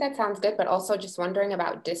 I think that sounds good, but also just wondering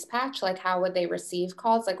about dispatch, like how would they receive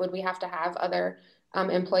calls? Like, would we have to have other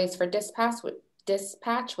employees for dispatch?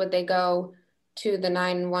 Would they go to the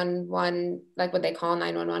 911, like would they call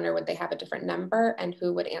 911, or would they have a different number, and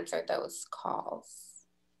who would answer those calls?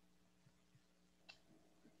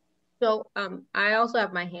 So I also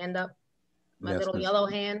have my hand up, my little yellow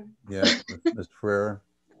hand. Yeah, Mr. Ferrer.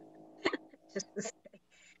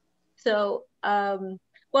 So,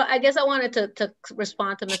 well, I guess I wanted to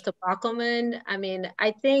respond to Mr. Bockelman. I mean,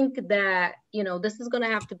 I think that, this is going to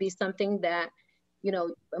have to be something that,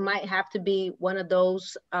 it might have to be one of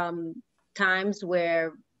those times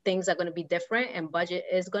where things are going to be different, and budget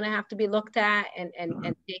is going to have to be looked at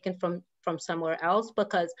and taken from somewhere else,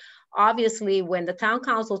 because obviously when the town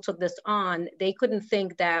council took this on, they couldn't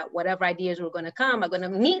think that whatever ideas were going to come are going to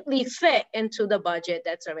neatly fit into the budget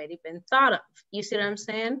that's already been thought of. You see what I'm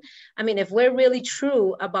saying? I mean, if we're really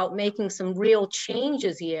true about making some real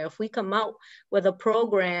changes here, if we come out with a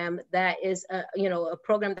program that is, a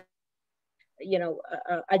program that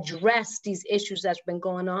address these issues that's been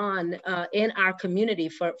going on in our community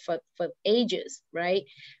for ages, right?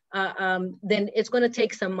 Then it's going to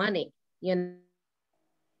take some money, You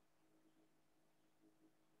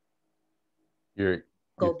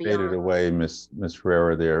faded away, Miss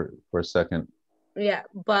Ferreira, there for a second. Yeah,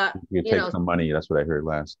 but you take some money. That's what I heard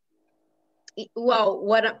last. Well,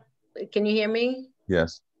 can you hear me?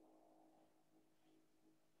 Yes.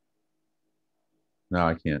 No,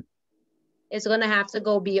 I can't. It's going to have to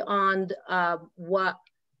go beyond what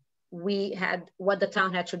the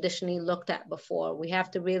town had traditionally looked at before. We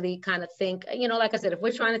have to really kind of think, like I said, if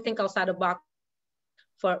we're trying to think outside the box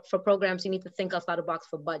for programs, you need to think outside the box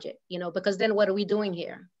for budget, because then what are we doing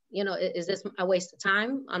here? Is this a waste of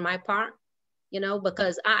time on my part?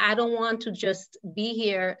 Because I don't want to just be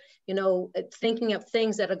here, thinking of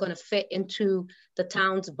things that are going to fit into the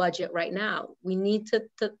town's budget right now. We need to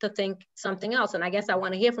think something else. And I guess I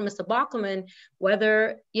want to hear from Mr. Bockelman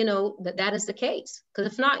whether, that is the case.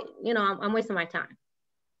 Because if not, I'm wasting my time.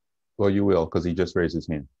 Well, you will, because he just raised his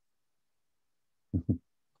hand.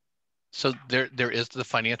 So there is the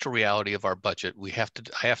financial reality of our budget. I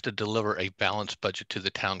have to deliver a balanced budget to the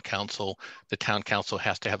town council. The town council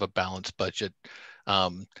has to have a balanced budget.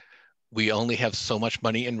 We only have so much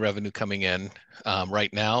money in revenue coming in.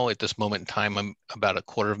 Right now, at this moment in time, I'm about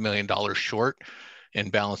 $250,000 short in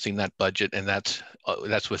balancing that budget, and that's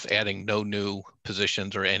with adding no new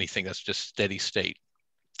positions or anything. That's just steady state.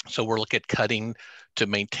 So we're looking at cutting to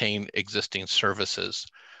maintain existing services.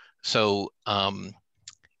 So,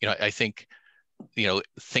 you know, I think, you know,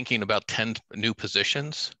 thinking about 10 new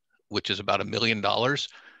positions, which is about $1 million,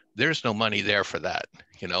 there's no money there for that.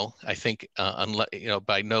 You know, I think, unless, you know,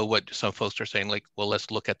 but I know what some folks are saying, like, well,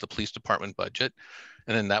 let's look at the police department budget.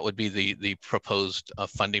 And then that would be the proposed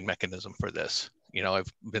funding mechanism for this. You know,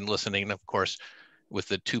 I've been listening, of course, with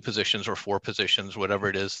the 2 positions or 4 positions, whatever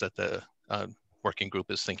it is that the working group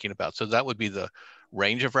is thinking about. So that would be the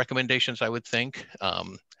range of recommendations, I would think.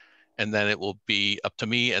 And then it will be up to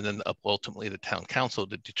me and then ultimately the town council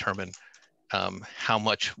to determine how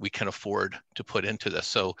much we can afford to put into this.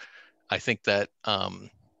 So I think that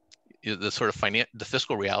the sort of the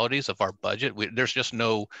fiscal realities of our budget, there's just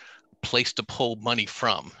no place to pull money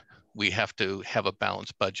from. We have to have a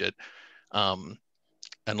balanced budget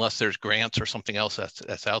unless there's grants or something else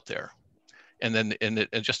that's out there. And then and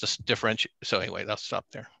just to differentiate. So anyway, I'll stop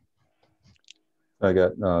there. I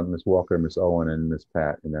got Ms. Walker, Ms. Owen, and Ms.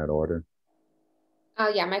 Pat in that order.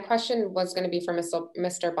 Yeah, my question was going to be for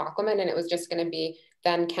Mr. Bockelman, and it was just going to be,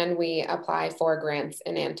 then can we apply for grants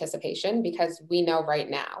in anticipation? Because we know right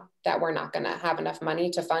now that we're not going to have enough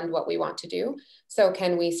money to fund what we want to do. So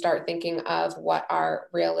can we start thinking of what our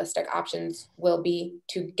realistic options will be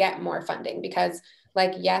to get more funding? Because,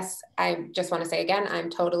 like, yes, I just want to say again,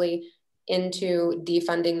 I'm totally into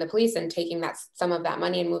defunding the police and taking some of that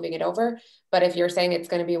money and moving it over. But if you're saying it's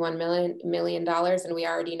going to be $1 million, and we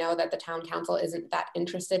already know that the town council isn't that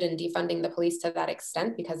interested in defunding the police to that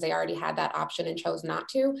extent because they already had that option and chose not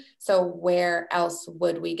to. So where else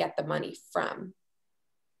would we get the money from?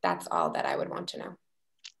 That's all that I would want to know.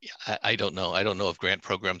 Yeah, I don't know. I don't know of grant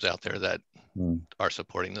programs out there that are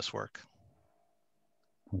supporting this work.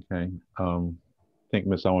 Okay. I think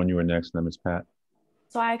Ms. Owen, you were next, and then Ms. Pat.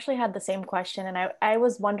 So I actually had the same question, and I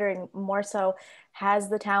was wondering more so, has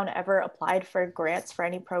the town ever applied for grants for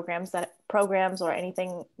any programs or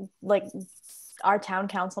anything? Like, are town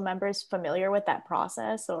council members familiar with that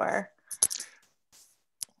process, or?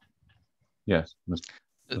 Yes.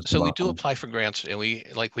 So we do apply for grants, and we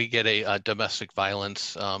get a domestic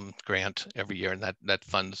violence grant every year, and that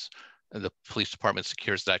funds, the police department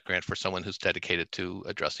secures that grant for someone who's dedicated to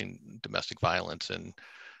addressing domestic violence, and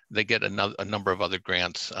they get a number of other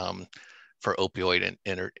grants for opioid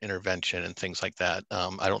intervention and things like that.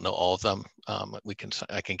 I don't know all of them.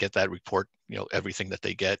 I can get that report, you know, everything that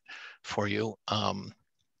they get for you.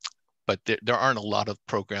 But there aren't a lot of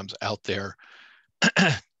programs out there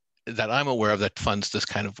that I'm aware of that funds this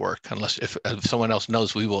kind of work. Unless if someone else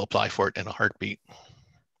knows, we will apply for it in a heartbeat.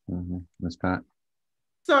 Ms. Pat.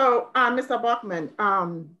 So, Mr. Bachman,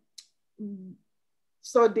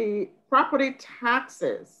 so the property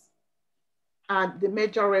taxes are the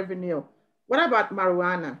major revenue. What about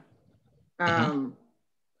marijuana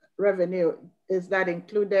revenue? Is that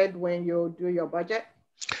included when you do your budget?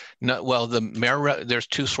 No, well, there's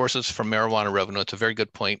 2 sources for marijuana revenue. It's a very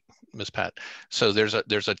good point, Ms. Pat. So there's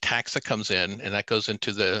a tax that comes in, and that goes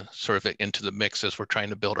into the into the mix as we're trying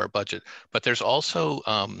to build our budget. But there's also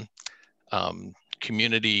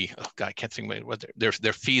community, oh God, I can't think of what there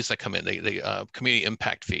are fees that come in, the community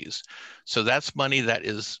impact fees. So that's money that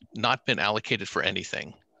is not been allocated for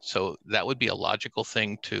anything. So that would be a logical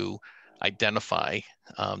thing to identify.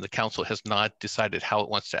 The council has not decided how it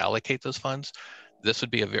wants to allocate those funds. This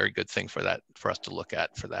would be a very good thing for us to look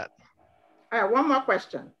at for that. All right, one more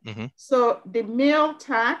question. So the meal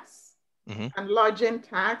tax and lodging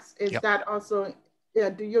tax, is that also,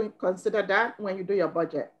 do you consider that when you do your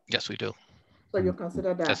budget? Yes, we do. So you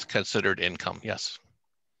consider that? That's considered income, yes.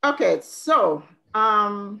 Okay, so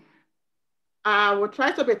I will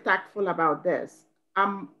try to be tactful about this.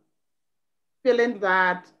 I'm feeling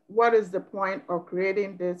that what is the point of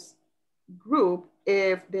creating this group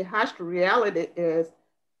if the harsh reality is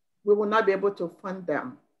we will not be able to fund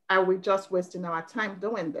them? Are we just wasting our time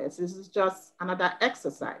doing this? This is just another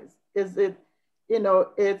exercise. Is it, you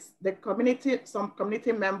know, it's the community, some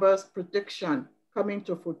community members' prediction coming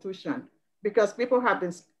to fruition, because people have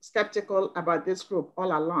been skeptical about this group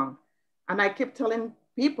all along. And I keep telling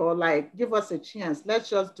people, like, give us a chance. Let's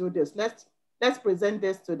just do this. Let's present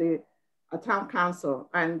this to the town council.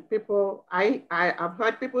 And people, I've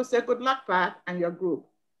heard people say, good luck, Pat, and your group.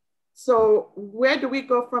 So where do we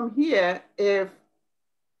go from here if,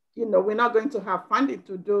 you know, we're not going to have funding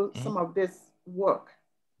to do some of this work?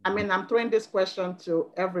 I mean, I'm throwing this question to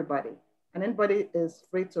everybody, and anybody is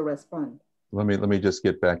free to respond. Let me just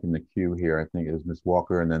get back in the queue here. I think it was Ms.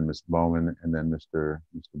 Walker, and then Ms. Bowman, and then Mr.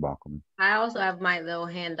 Bockelman. I also have my little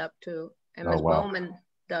hand up too, and Ms. Bowman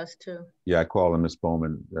does too. Yeah, I call her Ms.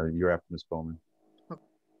 Bowman. You're after Ms. Bowman.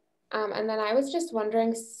 And then I was just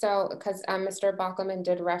wondering, so because Mr. Bockelman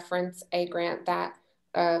did reference a grant that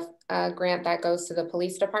goes to the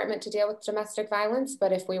police department to deal with domestic violence,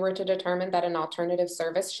 but if we were to determine that an alternative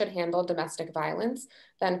service should handle domestic violence,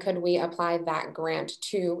 then could we apply that grant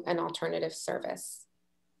to an alternative service?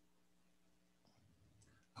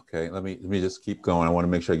 Okay, let me just keep going. I want to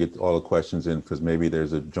make sure I get all the questions in because maybe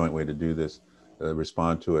there's a joint way to do this,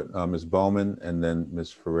 respond to it. Ms. Bowman and then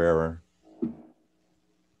Ms. Ferreira.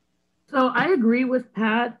 So I agree with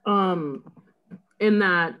Pat in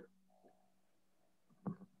that,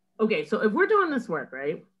 okay, so if we're doing this work,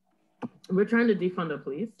 right, we're trying to defund the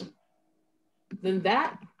police, then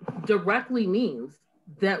that directly means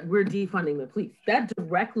that we're defunding the police. That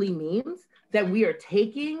directly means that we are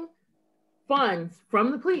taking funds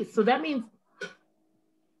from the police. So that means,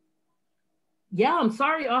 yeah, I'm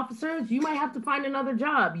sorry, officers, you might have to find another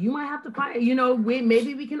job. You might have to find, you know,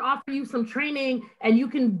 maybe we can offer you some training and you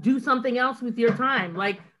can do something else with your time.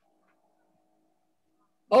 Like,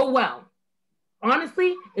 oh, well,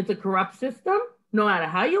 honestly, it's a corrupt system, no matter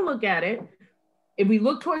how you look at it. If we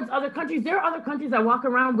look towards other countries, there are other countries that walk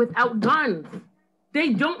around without guns.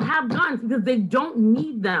 They don't have guns because they don't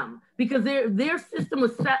need them, because their system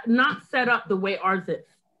was not set up the way ours is.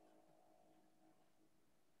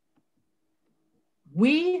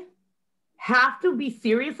 We have to be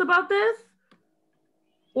serious about this,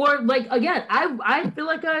 or like, again, I feel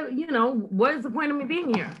like, you know, what is the point of me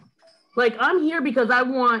being here? Like, I'm here because I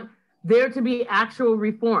want there to be actual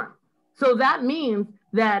reform. So that means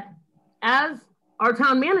that as our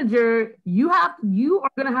town manager, you are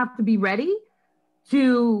gonna have to be ready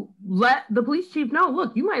to let the police chief know,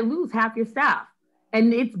 look, you might lose half your staff.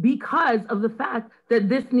 And it's because of the fact that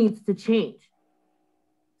this needs to change.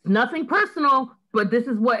 Nothing personal, but this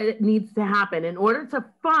is what it needs to happen in order to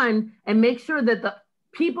fund and make sure that the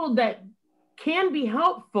people that can be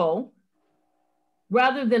helpful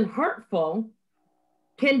rather than hurtful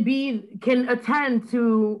can attend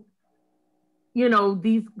to, you know,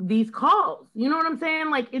 these calls. You know what I'm saying?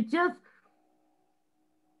 Like, it just,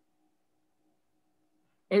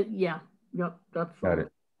 yeah, yep, that's got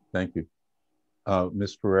it. Thank you.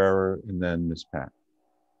 Ms. Ferreira and then Ms. Pat.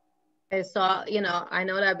 And so, you know, I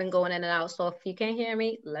know that I've been going in and out, so if you can't hear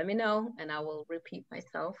me, let me know and I will repeat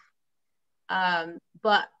myself.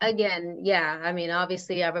 But again, yeah, I mean,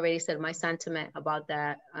 obviously I've already said my sentiment about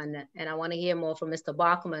that, and I want to hear more from Mr.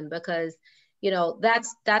 Bockelman, because, you know,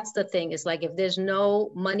 that's the thing. It's like, if there's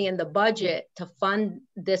no money in the budget to fund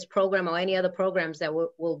this program or any other programs that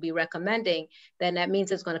we'll be recommending, then that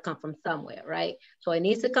means it's going to come from somewhere, right? So it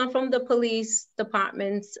needs to come from the police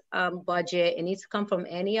department's budget. It needs to come from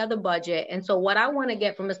any other budget. And so what I want to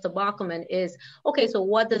get from Mr. Bockelman is, okay, so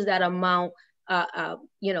what does that amount,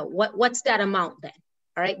 you know, what's that amount then,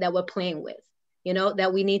 all right, that we're playing with? You know,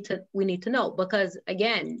 that we need to know, because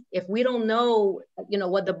again, if we don't know, you know,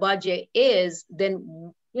 what the budget is,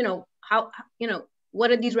 then, you know, how, you know, what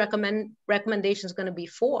are these recommendations going to be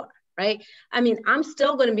for, right? I mean, I'm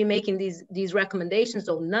still going to be making these recommendations,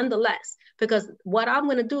 though, nonetheless, because what I'm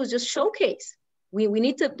going to do is just showcase. We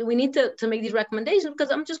need to make these recommendations,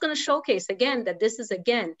 because I'm just going to showcase again that this is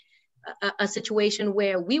again a situation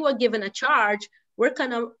where we were given a charge. We're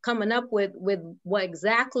kind of coming up with what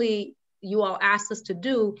exactly you all asked us to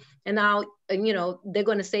do, and now, you know, they're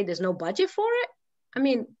going to say there's no budget for it. I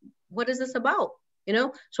mean, what is this about? You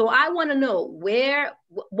know, so I want to know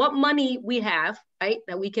what money we have, right,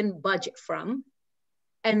 that we can budget from,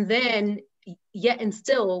 and then yet and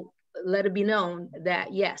still let it be known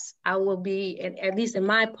that yes, I will be, at least in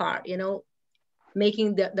my part, you know,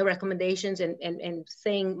 making the recommendations and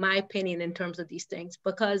saying my opinion in terms of these things,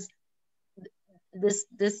 because this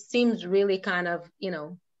seems really kind of, you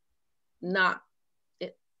know,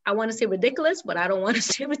 I want to say ridiculous, but I don't want to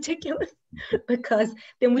say ridiculous, because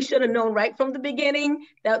then we should have known right from the beginning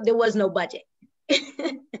that there was no budget.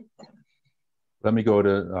 Let me go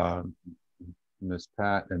to Ms.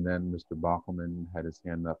 Pat, and then Mr. Bockelman had his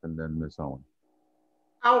hand up, and then Ms. Owen.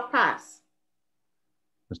 I'll pass.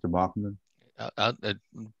 Mr. Bockelman? I'll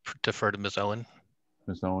defer to Ms. Owen.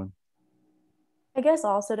 Ms. Owen? I guess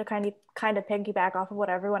also to kind of piggyback off of what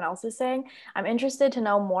everyone else is saying, I'm interested to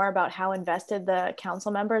know more about how invested the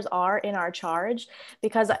council members are in our charge,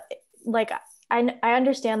 because like I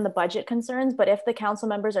understand the budget concerns, but if the council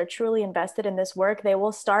members are truly invested in this work, they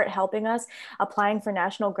will start helping us applying for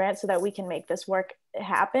national grants so that we can make this work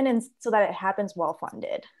happen, and so that it happens well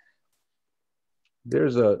funded.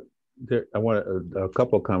 I want a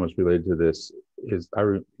couple of comments related to this.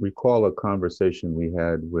 I recall a conversation we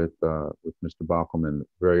had with Mr. Bockelman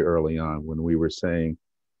very early on, when we were saying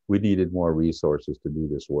we needed more resources to do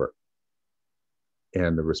this work.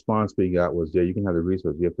 And the response we got was, yeah, you can have the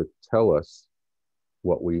resource. You have to tell us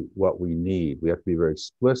what we need. We have to be very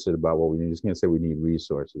explicit about what we need. You just can't say we need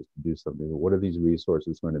resources to do something. What are these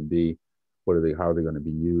resources going to be? What are they? How are they going to be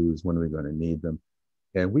used? When are we going to need them?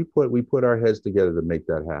 And we put our heads together to make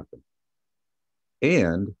that happen.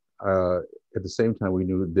 And at the same time, we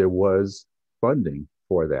knew there was funding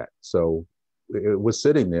for that. So it was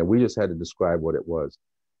sitting there. We just had to describe what it was.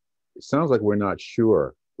 It sounds like we're not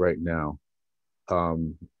sure right now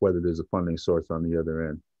whether there's a funding source on the other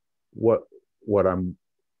end. What I'm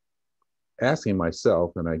asking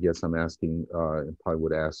myself, and I guess I'm asking, and probably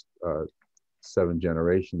would ask Seven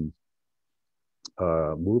Generations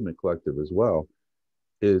Movement Collective as well,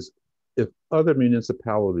 is if other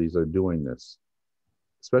municipalities are doing this,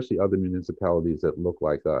 especially other municipalities that look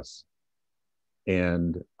like us,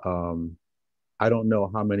 and I don't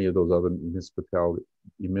know how many of those other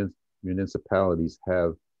municipalities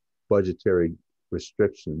have budgetary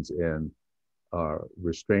restrictions and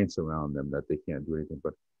restraints around them that they can't do anything,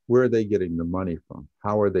 but where are they getting the money from?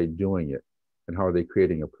 How are they doing it? And how are they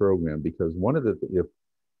creating a program? Because one of the,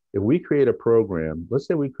 if we create a program, let's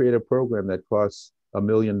say we create a program that costs $1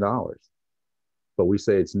 million, but we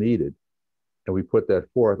say it's needed, and we put that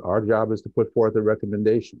forth, our job is to put forth a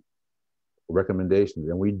recommendations,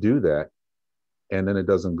 and we do that, and then it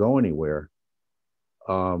doesn't go anywhere.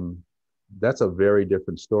 That's a very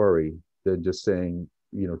different story than just saying,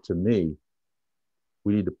 you know, to me,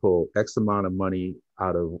 we need to pull X amount of money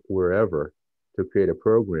out of wherever to create a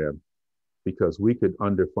program, because we could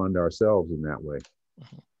underfund ourselves in that way.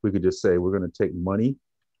 We could just say, we're going to take money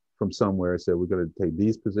from somewhere, say we're going to take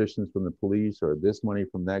these positions from the police or this money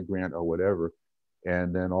from that grant or whatever.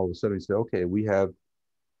 And then all of a sudden we say, okay, we have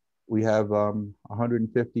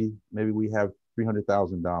 150, maybe we have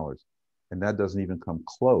 $300,000. And that doesn't even come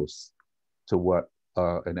close to what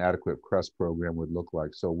an adequate CREST program would look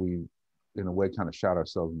like. So we, in a way, kind of shot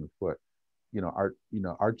ourselves in the foot.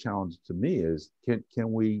 Our challenge to me is,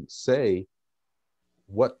 can we say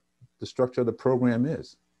what the structure of the program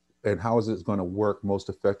is and how is it going to work most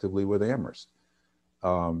effectively with Amherst?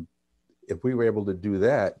 If we were able to do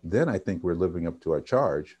that, then I think we're living up to our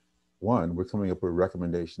charge. One, we're coming up with a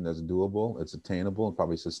recommendation that's doable, it's attainable, and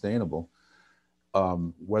probably sustainable.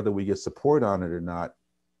 Whether we get support on it or not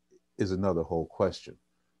is another whole question.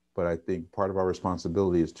 But I think part of our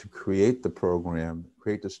responsibility is to create the program,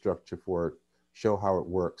 create the structure for it, show how it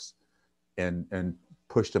works, and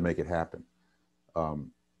push to make it happen.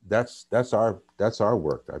 That's our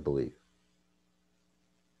work, I believe.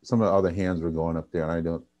 Some of the other hands were going up there, and I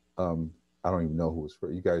don't even know who was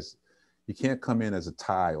first. You guys, you can't come in as a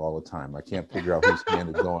tie all the time. I can't figure out whose hand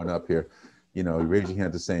is going up here. You raise your hand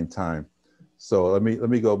at the same time. So let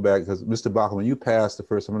me go back, because Mr. Bachman, you passed the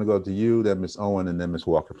first. I'm going to go to you, then Ms. Owen, and then Ms.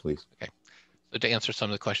 Walker, please. Okay. So to answer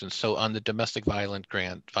some of the questions, so on the domestic violence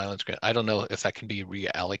grant, I don't know if that can be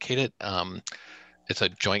reallocated. It's a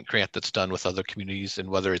joint grant that's done with other communities,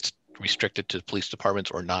 and whether it's restricted to police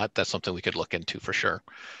departments or not, that's something we could look into for sure.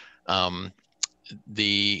 In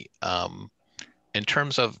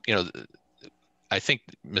terms of, I think,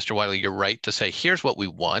 Mr. Wiley, you're right to say, here's what we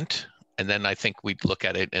want. And then I think we'd look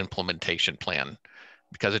at an implementation plan,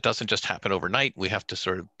 because it doesn't just happen overnight. We have to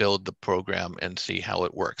sort of build the program and see how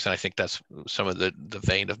it works. And I think that's some of the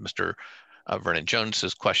vein of Mr. Vernon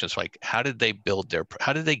Jones's questions, like how did they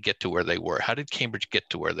get to where they were? How did Cambridge get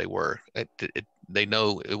to where they were? They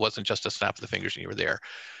know it wasn't just a snap of the fingers and you were there.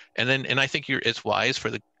 And I think it's wise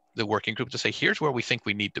for the working group to say, here's where we think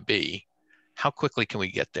we need to be. How quickly can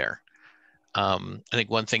we get there? I think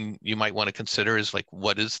one thing you might want to consider is like,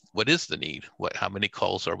 what is the need? How many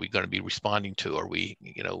calls are we going to be responding to? Are we,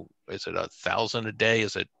 is it 1,000 a day?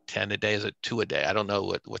 Is it 10 a day? Is it 2 a day? I don't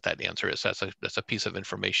know what that answer is. That's a piece of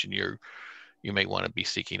information you may want to be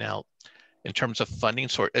seeking out. In terms of funding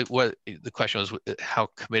the question was, how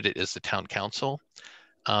committed is the town council?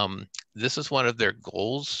 This is one of their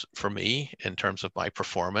goals for me in terms of my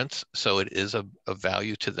performance. So it is a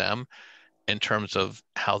value to them. In terms of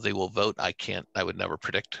how they will vote, I would never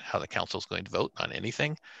predict how the council is going to vote on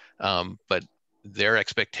anything. But their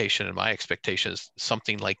expectation and my expectation is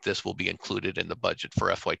something like this will be included in the budget for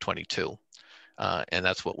FY22. And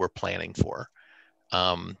that's what we're planning for.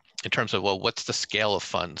 In terms of, well, what's the scale of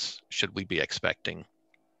funds should we be expecting?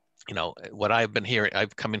 What I've been hearing,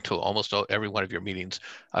 I've come into almost every one of your meetings.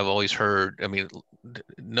 I've always heard,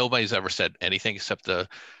 nobody's ever said anything except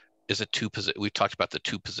we've talked about the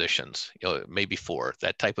 2 positions, maybe 4,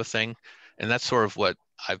 that type of thing. And that's sort of what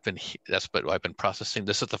I've been processing.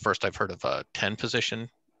 This is the first I've heard of a 10 position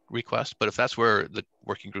request, but if that's where the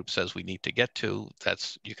working group says we need to get to,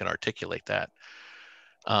 you can articulate that.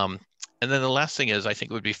 And then the last thing is, I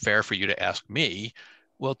think it would be fair for you to ask me,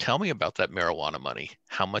 well, tell me about that marijuana money.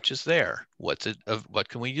 How much is there? What's it? What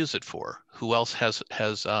can we use it for? Who else has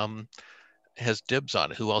dibs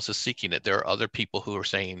on it? Who else is seeking it? There are other people who are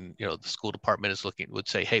saying, you know, the school department is would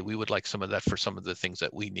say, hey, we would like some of that for some of the things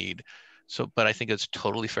that we need. So, but I think it's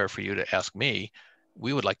totally fair for you to ask me.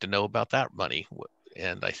 We would like to know about that money,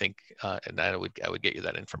 and I think, and I would get you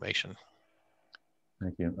that information.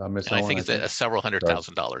 Thank you, Ms. Owen. I think it's several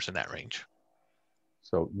 $100,000 in that range.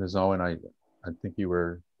 So, Ms. Owen, I think you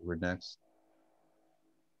were next.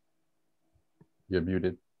 You're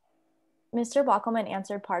muted. Mr. Bockelman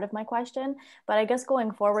answered part of my question, but I guess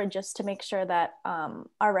going forward, just to make sure that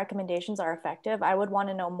our recommendations are effective, I would want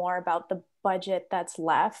to know more about the budget that's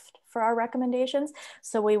left for our recommendations.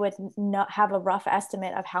 So we would not have a rough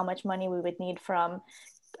estimate of how much money we would need from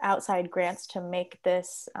outside grants to make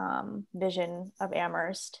this vision of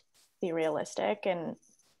Amherst be realistic and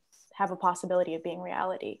have a possibility of being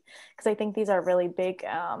reality. Because I think these are really big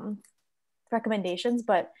recommendations,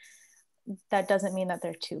 but that doesn't mean that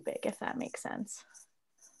they're too big, if that makes sense.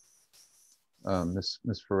 Ms.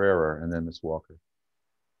 Ferreira and then Ms. Walker.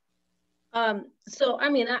 So, I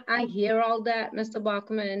mean, I hear all that, Mr.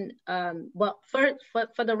 Bockelman. But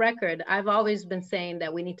for the record, I've always been saying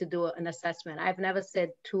that we need to do an assessment. I've never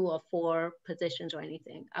said 2 or 4 positions or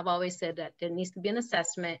anything. I've always said that there needs to be an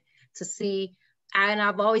assessment to see, and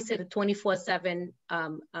I've always said a 24/7,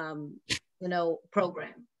 you know,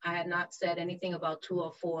 program. I had not said anything about 2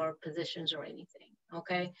 or 4 positions or anything.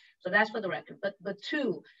 Okay, so that's for the record. But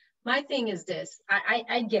 2. My thing is this,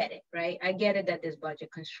 I get it, right? I get it that there's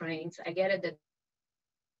budget constraints. I get it that.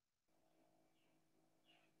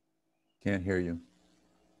 Can't hear you.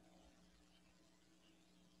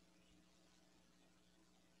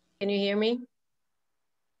 Can you hear me?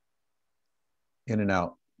 In and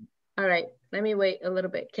out. All right, let me wait a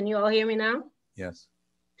little bit. Can you all hear me now? Yes.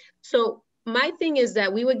 So my thing is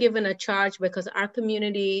that we were given a charge because our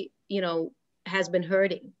community, you know, has been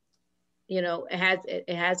hurting. You know,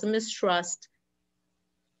 it has a mistrust.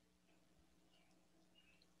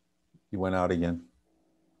 You went out again.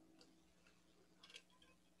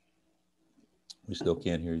 We still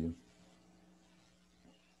can't hear you.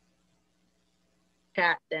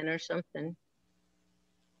 Chat then or something.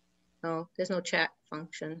 No, there's no chat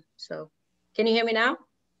function. So can you hear me now?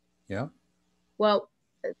 Yeah. Well,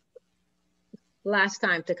 last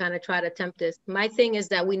time to kind of try to attempt this. My thing is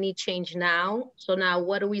that we need change now. So now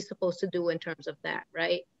what are we supposed to do in terms of that,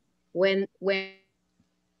 right? When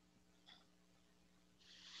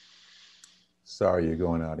Sorry, you're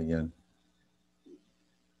going out again.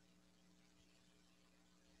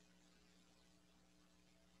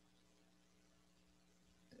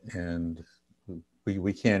 And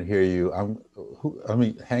we can't hear you. I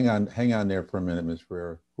mean, hang on there for a minute, Ms.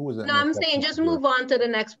 Ferreira. Who was that? No, I'm saying just move on to the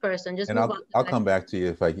next person. Just move on. I'll come back to you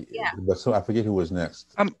if I. Yeah. But so I forget who was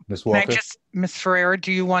next. Ms. Walker. Can I just, Ms. Ferreira,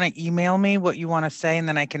 do you want to email me what you want to say and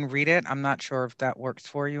then I can read it? I'm not sure if that works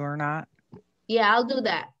for you or not. Yeah, I'll do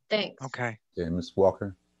that. Thanks. Okay. Okay, Ms.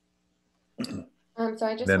 Walker. So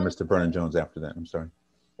I just then Mr. Vernon Jones after that. I'm sorry.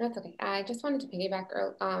 That's okay. I just wanted to piggyback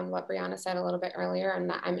on what Brianna said a little bit earlier, and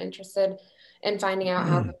that I'm interested in finding out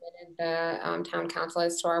how committed the town council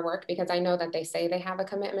is to our work, because I know that they say they have a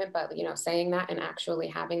commitment, but you know, saying that and actually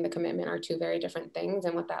having the commitment are 2 very different things,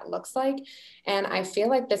 and what that looks like. And I feel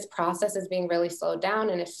like this process is being really slowed down.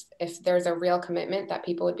 And if there's a real commitment, that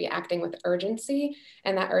people would be acting with urgency,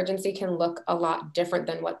 and that urgency can look a lot different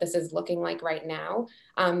than what this is looking like right now.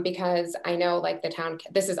 Because I know like the town,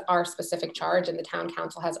 this is our specific charge, and the town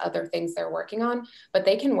council has other things they're working on, but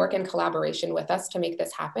they can work in collaboration with us to make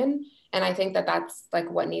this happen. And I think that that's like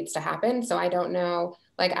what needs to happen. So I don't know,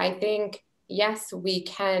 like, I think, yes, we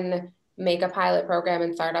can make a pilot program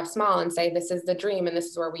and start off small and say, this is the dream and this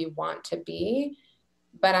is where we want to be.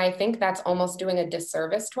 But I think that's almost doing a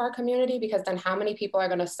disservice to our community, because then how many people are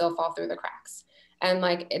going to still fall through the cracks? And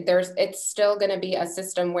like, it's still going to be a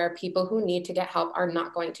system where people who need to get help are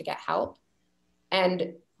not going to get help.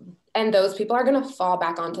 And those people are going to fall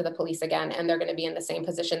back onto the police again, and they're going to be in the same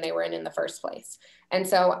position they were in the first place. And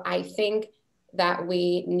so I think that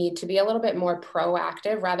we need to be a little bit more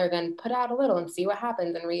proactive rather than put out a little and see what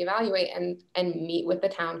happens and reevaluate and meet with the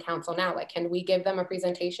town council now. Like, can we give them a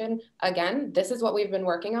presentation? Again, this is what we've been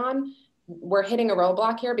working on. We're hitting a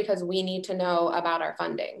roadblock here because we need to know about our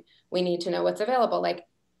funding. We need to know what's available. Like,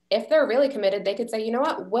 if they're really committed, they could say, you know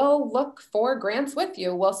what, we'll look for grants with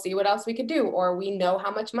you. We'll see what else we could do. Or we know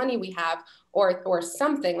how much money we have, or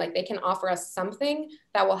something. Like, they can offer us something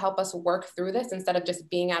that will help us work through this instead of just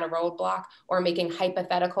being at a roadblock or making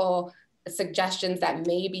hypothetical suggestions that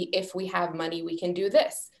maybe if we have money, we can do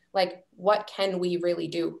this. Like, what can we really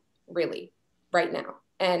do really right now?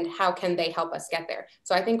 And how can they help us get there?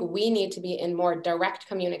 So I think we need to be in more direct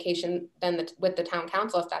communication than with the town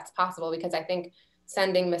council, if that's possible, because I think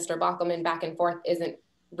sending Mr. Bockelman back and forth isn't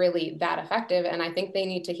really that effective. And I think they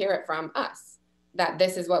need to hear it from us, that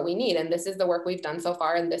this is what we need. And this is the work we've done so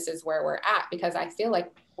far. And this is where we're at, because I feel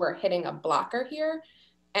like we're hitting a blocker here.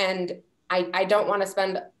 And I don't want to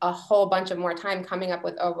spend a whole bunch of more time coming up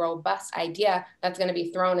with a robust idea that's going to be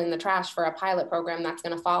thrown in the trash for a pilot program that's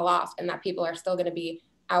going to fall off, and that people are still going to be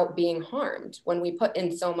out being harmed when we put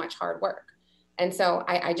in so much hard work. And so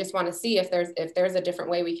I just want to see if there's a different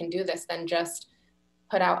way we can do this than just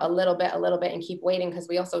put out a little bit and keep waiting, because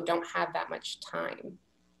we also don't have that much time.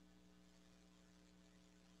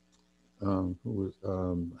 Who was,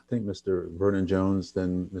 I think Mr. Vernon Jones,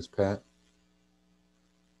 then Ms. Pat,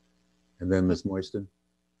 and then Ms. Moiston.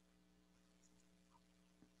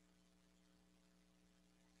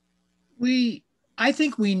 I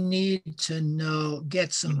think we need to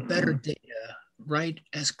get some better data right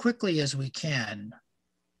as quickly as we can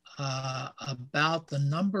about the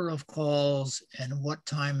number of calls and what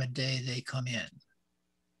time of day they come in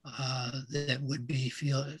that would be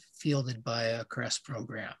fielded by a CREST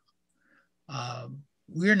program.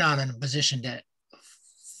 We're not in a position to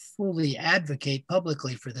fully advocate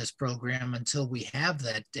publicly for this program until we have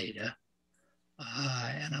that data.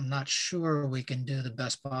 And I'm not sure we can do the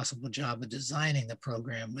best possible job of designing the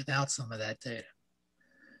program without some of that data.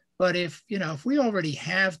 But if we already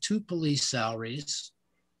have 2 police salaries,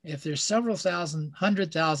 if there's several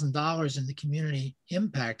 $100,000 in the community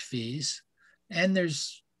impact fees, and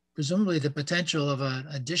there's presumably the potential of an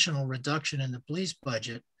additional reduction in the police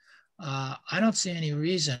budget, I don't see any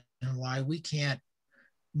reason why we can't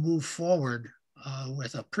move forward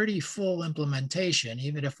with a pretty full implementation.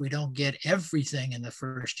 Even if we don't get everything in the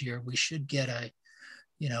first year, we should get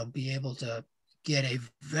be able to get a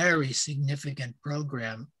very significant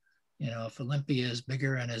program. If Olympia is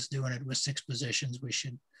bigger and is doing it with 6 positions, we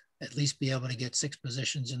should at least be able to get 6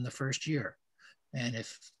 positions in the first year. And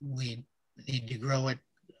if we need to grow it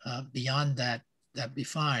beyond that, that'd be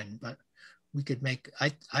fine. But we could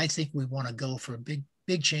I think we want to go for big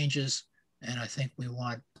changes, and I think we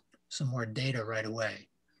want some more data right away.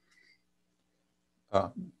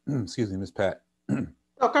 Excuse me, Ms. Pat.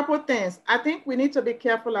 A couple of things. I think we need to be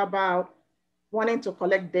careful about wanting to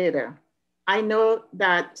collect data. I know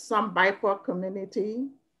that some BIPOC community,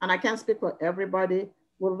 and I can't speak for everybody,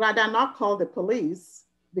 would rather not call the police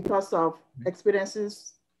because of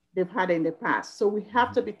experiences they've had in the past. So we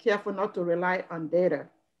have to be careful not to rely on data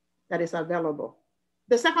that is available.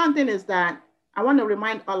 The second thing is that I want to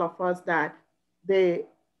remind all of us that the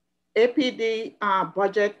APD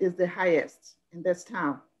budget is the highest in this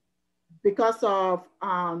town because of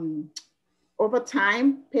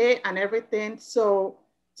overtime pay and everything. So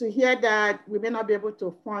to hear that we may not be able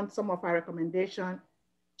to fund some of our recommendations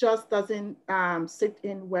just doesn't sit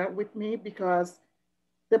in well with me, because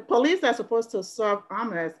the police are supposed to serve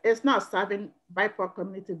armors. It's not serving BIPOC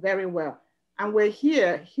community very well. And we're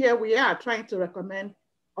here we are trying to recommend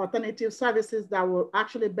alternative services that will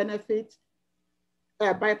actually benefit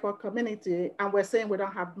BIPOC community, and we're saying we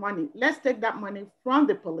don't have money. Let's take that money from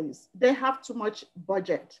the police. They have too much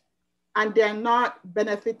budget, and they're not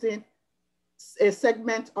benefiting a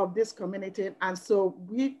segment of this community. And so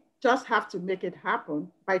we just have to make it happen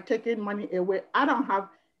by taking money away. I don't have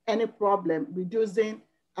any problem reducing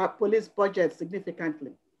police budget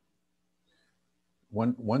significantly.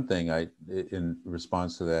 One thing in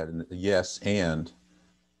response to that, and yes, and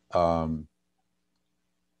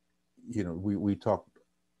we talk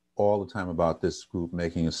all the time about this group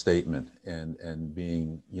making a statement and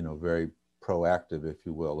being very proactive, if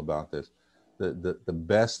you will, about this. The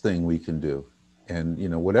best thing we can do, and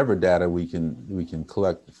whatever data we can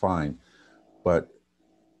collect, fine, but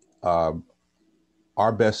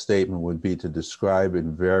our best statement would be to describe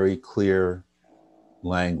in very clear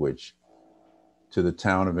language to the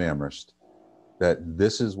town of Amherst that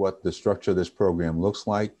this is what the structure of this program looks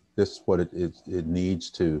like. This is what it needs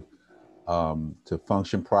to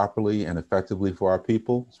function properly and effectively for our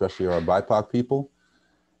people, especially our BIPOC people.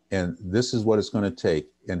 And this is what it's going to take.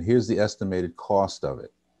 And here's the estimated cost of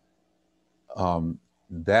it.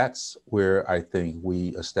 That's where I think we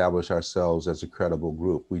establish ourselves as a credible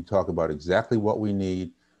group. We talk about exactly what we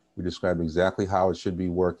need. We describe exactly how it should be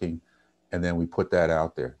working. And then we put that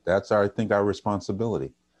out there. That's I think our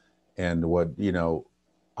responsibility. And what,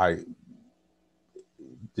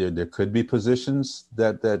 there could be positions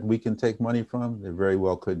that we can take money from. There very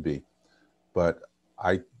well could be. But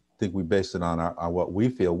I think we base it on what we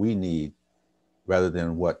feel we need rather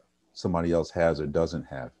than what somebody else has or doesn't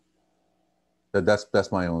have.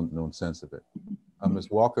 That's my own sense of it.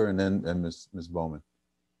 Ms. Walker, and then Ms. Bowman,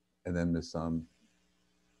 and then Ms. Owen.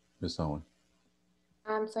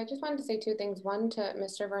 So I just wanted to say two things. One, to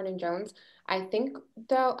Mr. Vernon Jones, I think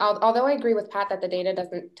though, although I agree with Pat that the data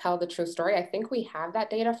doesn't tell the true story, I think we have that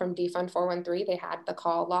data from Defund 413. They had the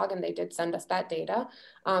call log and they did send us that data.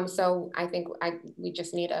 So I think we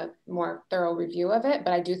just need a more thorough review of it,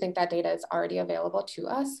 but I do think that data is already available to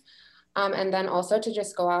us. And then also to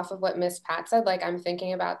just go off of what Ms. Pat said, like I'm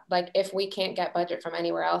thinking about like if we can't get budget from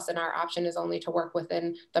anywhere else and our option is only to work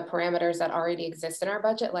within the parameters that already exist in our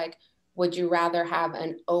budget, like would you rather have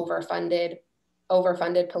an overfunded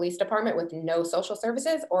police department with no social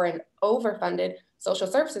services or an overfunded social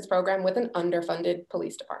services program with an underfunded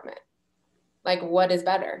police department? Like what is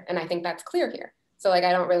better? And I think that's clear here. So like,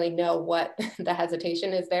 I don't really know what the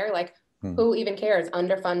hesitation is there. Like who even cares?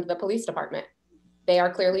 Underfund the police department. They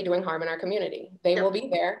are clearly doing harm in our community. They will be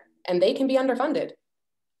there and they can be underfunded.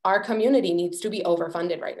 Our community needs to be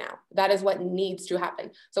overfunded right now. That is what needs to happen.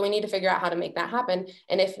 So we need to figure out how to make that happen.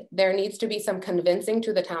 And if there needs to be some convincing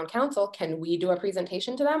to the town council, can we do a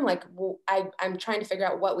presentation to them? Like I'm trying to figure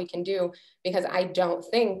out what we can do, because I don't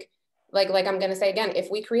think, like I'm gonna say again, if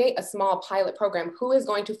we create a small pilot program, who is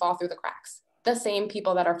going to fall through the cracks? The same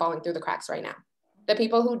people that are falling through the cracks right now. The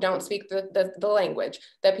people who don't speak the language,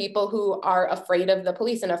 the people who are afraid of the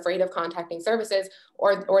police and afraid of contacting services,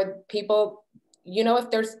 or people, you know, if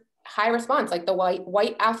there's high response, like the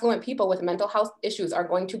white affluent people with mental health issues are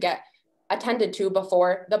going to get attended to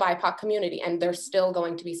before the BIPOC community, and they're still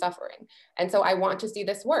going to be suffering. And so I want to see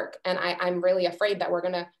this work. And I'm really afraid that we're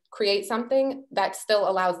gonna create something that still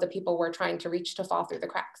allows the people we're trying to reach to fall through the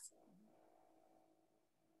cracks.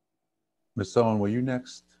 Ms. Owen, were you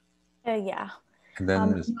next? Yeah. And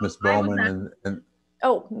then Ms. Bowman and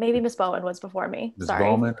oh, maybe Ms. Bowman was before me. Ms. Sorry.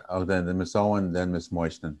 Bowman, oh, then Ms. Owen, then Ms.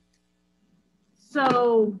 Moishton.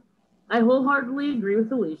 So I wholeheartedly agree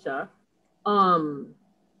with Alicia. And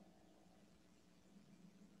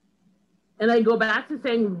I go back to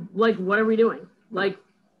saying, like, what are we doing? Like,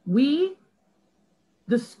 the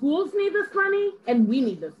schools need this money and we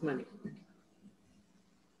need this money.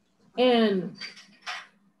 And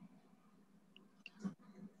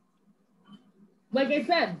like I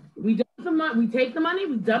said, we take the money,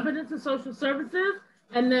 we dump it into social services,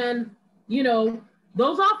 and then, you know,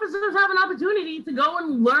 those officers have an opportunity to go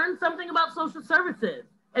and learn something about social services.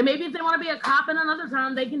 And maybe if they want to be a cop in another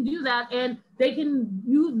town, they can do that, and they can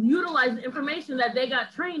utilize the information that they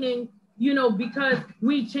got training, you know, because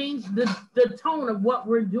we changed the tone of what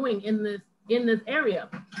we're doing in this area.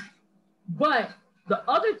 But the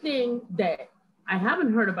other thing that I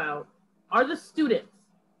haven't heard about are the students,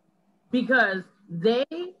 because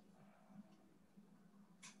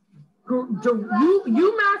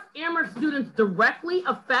UMass Amherst students directly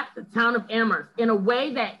affect the town of Amherst in a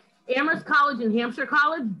way that Amherst College and Hampshire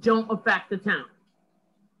College don't affect the town.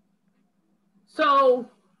 So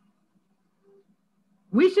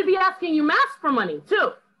we should be asking UMass for money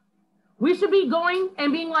too. We should be going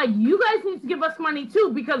and being like, you guys need to give us money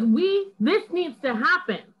too, because this needs to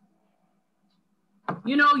happen.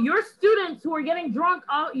 You know, your students who are getting drunk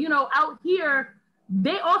out, you know, out here,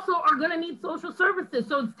 they also are going to need social services.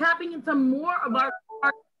 So it's tapping into more of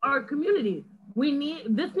our community.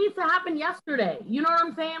 This needs to happen yesterday. You know what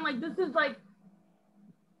I'm saying? Like, this is like,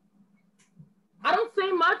 I don't say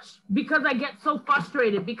much because I get so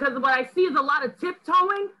frustrated, because what I see is a lot of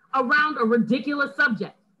tiptoeing around a ridiculous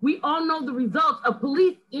subject. We all know the results of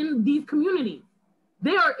police in these communities.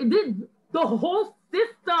 The whole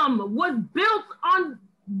system was built on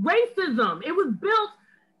racism. It was built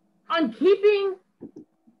on keeping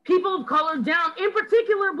people of color down, in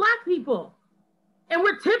particular Black people. And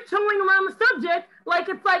we're tiptoeing around the subject like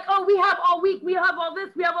it's like, oh, we have all week, we have all this,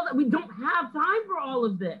 we have all that. We don't have time for all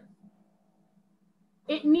of this.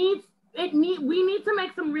 We need to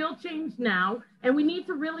make some real change now, and we need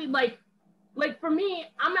to really like for me,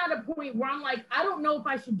 I'm at a point where I'm like, I don't know if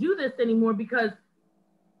I should do this anymore, because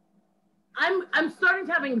I'm starting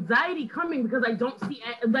to have anxiety coming, because I don't see,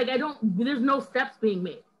 like, there's no steps being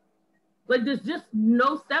made. Like, there's just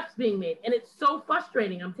no steps being made. And it's so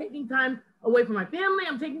frustrating. I'm taking time away from my family.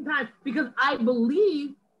 I'm taking time because I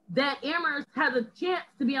believe that Amherst has a chance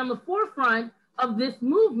to be on the forefront of this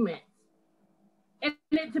movement. And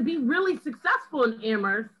it to be really successful in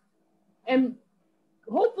Amherst, and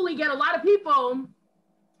hopefully get a lot of people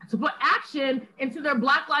to put action into their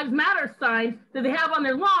Black Lives Matter signs that they have on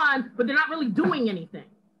their lawn, but they're not really doing anything.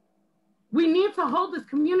 We need to hold this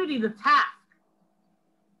community to task.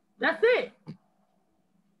 That's it.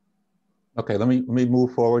 Okay, let me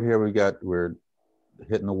move forward here. We're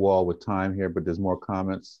hitting the wall with time here, but there's more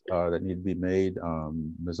comments that need to be made.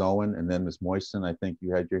 Ms. Owen and then Ms. Moisten, I think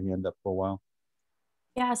you had your hand up for a while.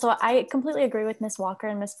 Yeah, so I completely agree with Ms. Walker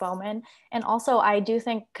and Ms. Bowman. And also I do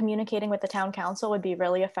think communicating with the town council would be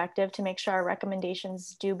really effective to make sure our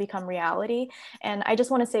recommendations do become reality. And I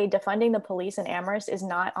just want to say defunding the police in Amherst is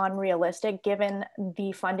not unrealistic given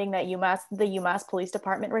the funding that the UMass Police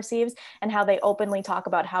Department receives and how they openly talk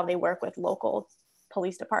about how they work with local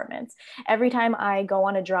police departments. Every time I go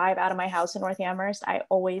on a drive out of my house in North Amherst, I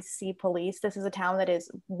always see police. This is a town that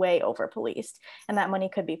is way over policed, and that money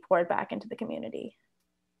could be poured back into the community.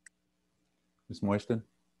 Ms. Moisten?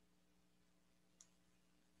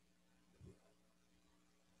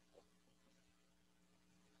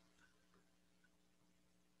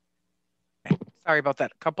 Sorry about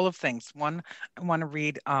that. A couple of things. One, I want to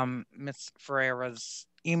read Ms. Ferreira's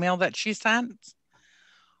email that she sent,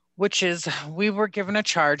 which is, we were given a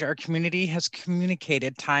charge. Our community has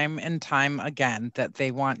communicated time and time again that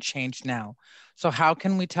they want change now. So how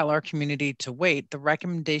can we tell our community to wait? The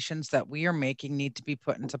recommendations that we are making need to be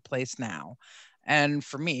put into place now. And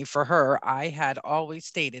for her, I had always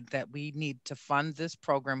stated that we need to fund this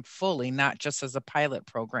program fully, not just as a pilot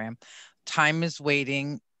program. Time is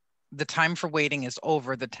waiting. The time for waiting is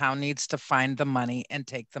over. The town needs to find the money and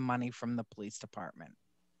take the money from the police department.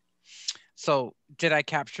 So did I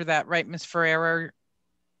capture that right, Ms. Ferreira?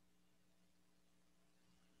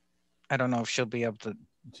 I don't know if she'll be able to.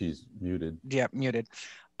 She's muted. Yeah, muted.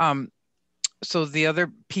 So the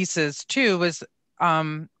other pieces too is,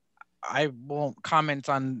 I won't comment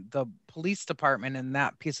on the police department and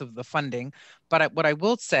that piece of the funding, but what I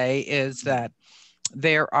will say is that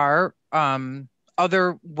there are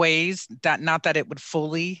other ways that, not that it would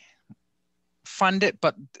fully fund it,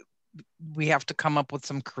 but we have to come up with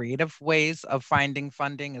some creative ways of finding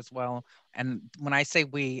funding as well. And when I say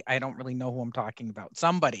we, I don't really know who I'm talking about.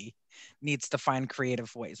 Somebody needs to find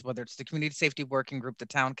creative ways, whether it's the community safety working group, the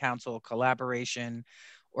town council, collaboration,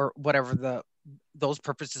 or whatever those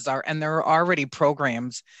purposes are. And there are already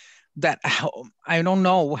programs that I don't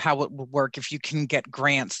know how it would work if you can get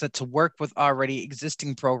grants to work with already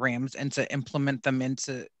existing programs and to implement them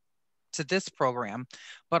into this program.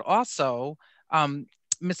 But also,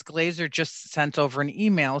 Ms. Glazer just sent over an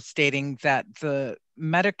email stating that the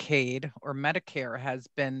Medicaid or Medicare has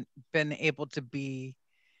been able to be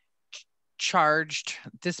charged.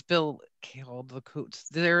 This bill called the Cahoots.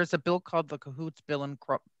 There is a bill called the Cahoots bill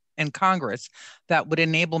in Congress that would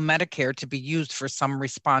enable Medicare to be used for some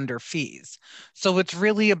responder fees. So it's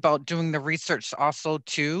really about doing the research also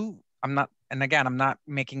too. I'm not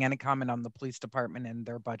making any comment on the police department and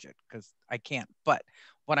their budget because I can't. But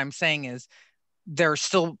what I'm saying is there are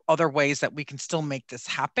still other ways that we can still make this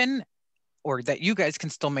happen, or that you guys can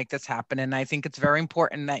still make this happen. And I think it's very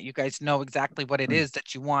important that you guys know exactly what it is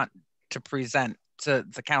that you want to present to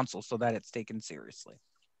the council so that it's taken seriously.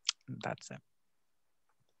 That's it.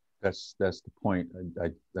 That's the point I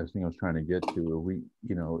think I was trying to get to.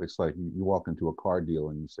 It's like you walk into a car deal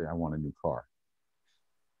and you say, I want a new car.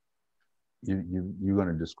 You're going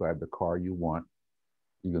to describe the car you want.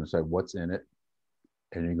 You're going to say what's in it,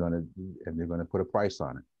 and they're going to put a price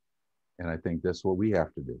on it. And I think that's what we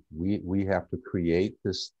have to do. We have to create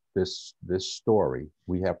this story.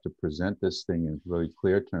 We have to present this thing in really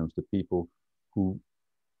clear terms to people who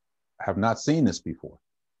have not seen this before.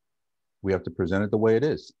 We have to present it the way it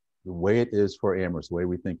is for Amherst, the way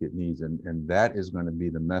we think it needs. And that is going to be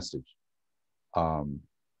the message.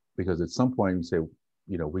 Because at some point you say,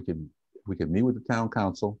 we can meet with the town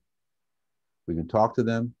council. We can talk to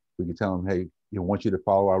them. We can tell them, hey, want you to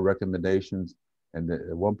follow our recommendations. And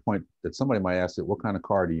at one point that somebody might ask it, what kind of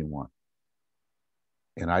car do you want?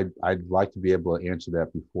 And I'd like to be able to answer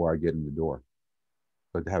that before I get in the door.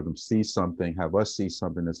 But to have them see something, have us see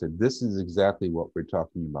something that said, this is exactly what we're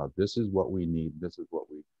talking about. This is what we need. This is what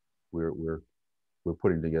we're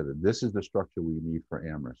putting together. This is the structure we need for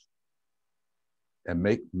Amherst. And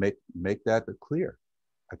make that clear.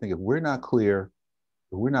 I think if we're not clear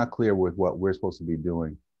with what we're supposed to be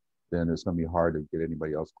doing, then it's going to be hard to get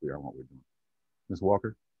anybody else clear on what we're doing. Ms.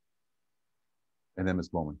 Walker? And then Ms.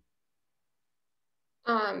 Bowman.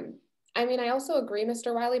 I mean, I also agree,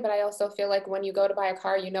 Mr. Wiley, but I also feel like when you go to buy a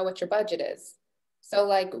car, you know what your budget is. So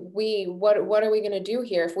like what are we going to do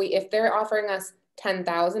here? If they're offering us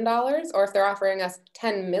 $10,000 or if they're offering us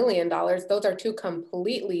 $10 million, those are two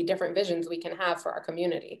completely different visions we can have for our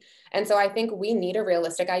community. And so I think we need a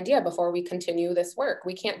realistic idea before we continue this work.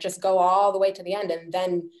 We can't just go all the way to the end and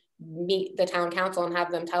then meet the town council and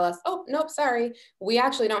have them tell us, oh, nope, sorry, we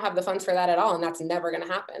actually don't have the funds for that at all. And that's never going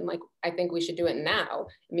to happen. Like, I think we should do it now,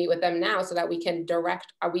 meet with them now so that we can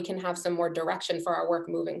we can have some more direction for our work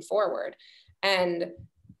moving forward. And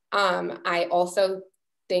I also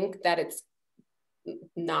think that it's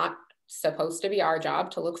not supposed to be our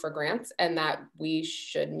job to look for grants, and that we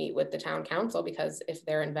should meet with the town council, because if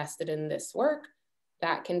they're invested in this work,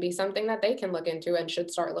 that can be something that they can look into and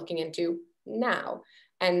should start looking into now.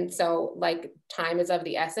 And so, like, time is of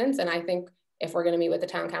the essence. And I think if we're going to meet with the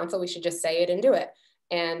town council, we should just say it and do it.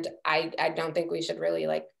 And I don't think we should really,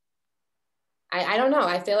 like, I don't know.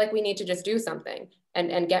 I feel like we need to just do something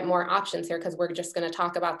and get more options here, because we're just going to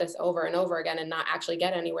talk about this over and over again and not actually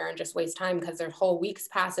get anywhere and just waste time, because there's whole weeks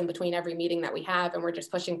pass in between every meeting that we have, and we're just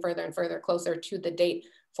pushing further and further closer to the date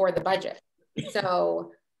for the budget.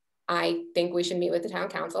 So I think we should meet with the town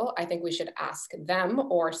council. I think we should ask them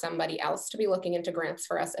or somebody else to be looking into grants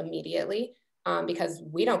for us immediately, because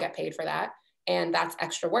we don't get paid for that. And that's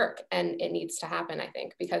extra work, and it needs to happen, I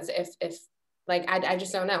think, because if like, I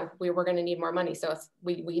just don't know, we're going to need more money. So if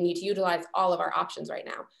we need to utilize all of our options right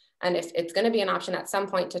now. And if it's going to be an option at some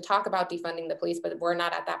point to talk about defunding the police, but we're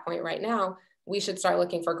not at that point right now, we should start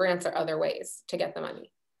looking for grants or other ways to get the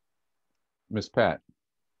money. Ms. Pat.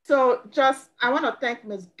 So I want to thank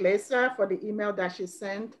Ms. Glaser for the email that she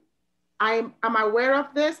sent. I'm aware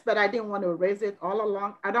of this, but I didn't want to raise it all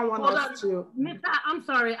along. I don't want us to. Ms. Pat, I'm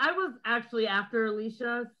sorry. I was actually after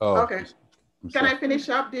Alicia. Oh, okay. Can I finish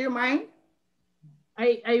up? Do you mind?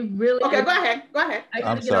 I really. Okay, go ahead. Go ahead.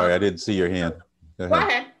 I'm sorry, I didn't see your hand. Go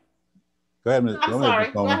ahead. Go ahead, Ms. I'm sorry.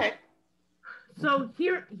 Go ahead. So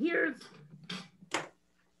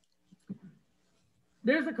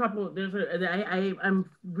there's a couple. I'm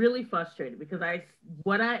really frustrated because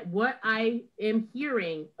what I am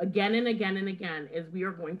hearing again and again and again is we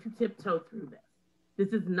are going to tiptoe through this.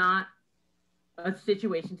 This is not a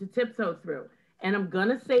situation to tiptoe through, and I'm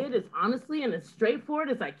gonna say it as honestly and as straightforward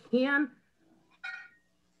as I can.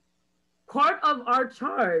 Part of our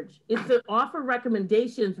charge is to offer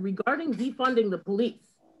recommendations regarding defunding the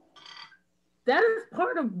police. That is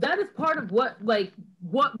part of what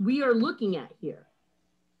we are looking at here.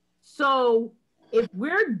 So if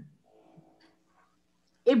we're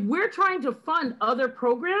trying to fund other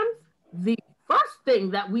programs, the first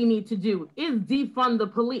thing that we need to do is defund the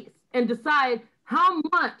police and decide how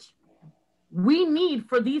much we need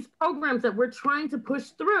for these programs that we're trying to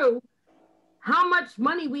push through, how much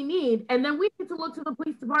money we need, and then we need to look to the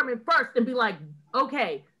police department first and be like,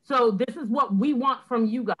 okay, so this is what we want from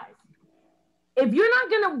you guys. If you're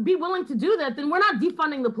not gonna be willing to do that, then we're not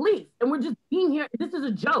defunding the police, and we're just being here. This is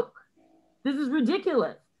a joke. This is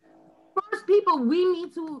ridiculous. First people we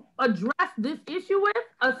need to address this issue with,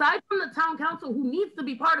 aside from the town council, who needs to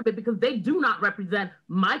be part of it because they do not represent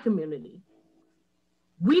my community,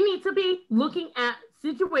 we need to be looking at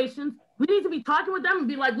situations. We need to be talking with them and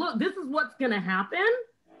be like, look, this is what's gonna happen.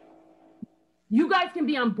 You guys can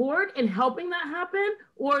be on board in helping that happen,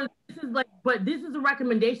 or this is like, but this is a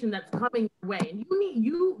recommendation that's coming your way. And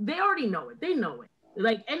they already know it, they know it.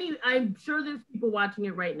 I'm sure there's people watching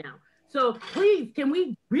it right now. So please, can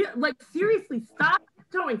we seriously stop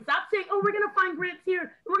towing, stop saying, oh, we're gonna find grants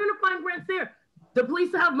here, we're gonna find grants there. The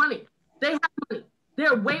police have money, they have money.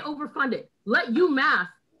 They're way overfunded. Let UMass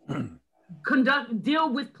deal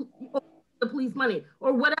with the police money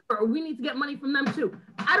or whatever, or we need to get money from them too.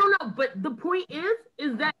 I don't know, but the point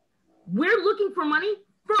is that we're looking for money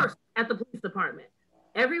first at the police department.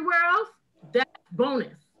 Everywhere else, that's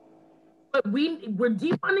bonus. But we're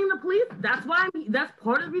defunding the police. That's part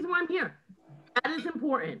of the reason why I'm here. That is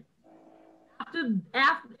important.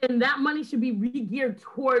 And that money should be re-geared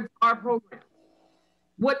towards our program,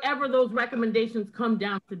 whatever those recommendations come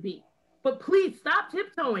down to be. But please stop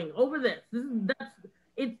tiptoeing over this.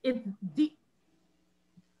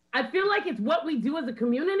 I feel like it's what we do as a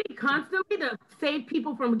community constantly to save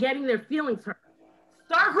people from getting their feelings hurt.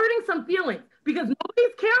 Start hurting some feelings, because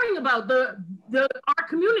nobody's caring about our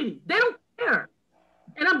community. They don't care.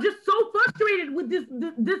 And I'm just so frustrated with this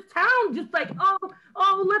town, just like,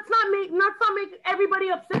 let's not make everybody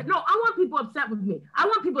upset. No, I want people upset with me. I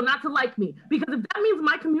want people not to like me, because if that means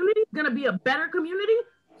my community is gonna be a better community,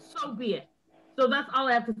 so be it. So that's all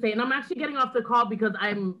I have to say. And I'm actually getting off the call because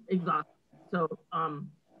I'm exhausted. So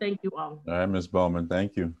thank you all. All right, Ms. Bowman,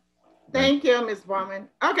 thank you. Thank you, Ms. Bowman.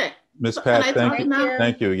 Okay. Ms. Pat, thank you.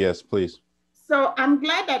 Thank you, yes, please. So I'm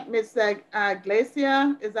glad that Ms.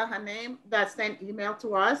 Glacia, is that her name, that sent email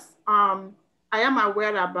to us. I am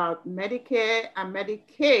aware about Medicare and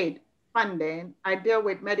Medicaid funding. I deal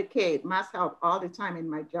with Medicaid, Mass Health all the time in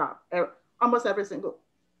my job, almost every single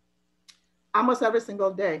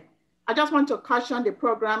day. I just want to caution the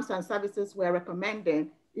programs and services we're recommending.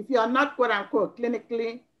 If you are not quote unquote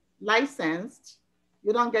clinically licensed,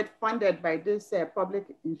 you don't get funded by this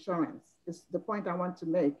public insurance. Is the point I want to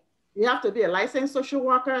make. You have to be a licensed social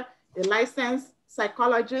worker, a licensed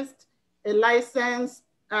psychologist, a licensed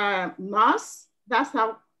nurse. That's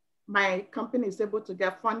how my company is able to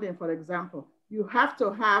get funding, for example. You have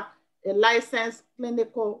to have a licensed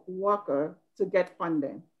clinical worker to get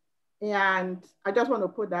funding. And I just want to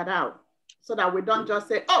put that out so that we don't just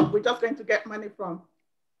say, oh, we're just going to get money from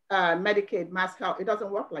Medicaid, Mass Health. It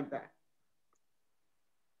doesn't work like that.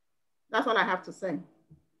 That's all I have to say.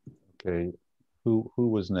 Okay, who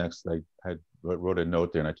was next? I wrote a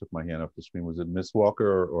note there and I took my hand off the screen. Was it Ms.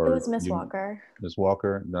 Walker or it was Ms. Walker. Ms.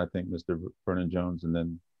 Walker, and then I think Mr. Vernon Jones, and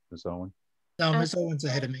then Ms. Owen. No, Ms. Owen's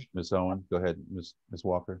ahead of me. Ms. Owen, go ahead, Ms.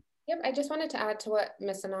 Walker. Yep, I just wanted to add to what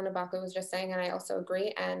Ms. Ananabaka was just saying, and I also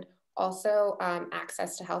agree. And also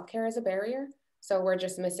access to healthcare is a barrier. So we're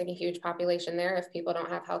just missing a huge population there. If people don't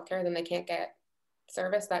have healthcare, then they can't get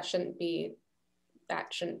service. That shouldn't be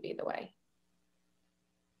the way.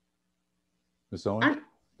 Ms. Owen,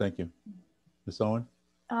 thank you. Ms. Owen?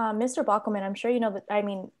 Mr. Bockelman, I'm sure you know that, I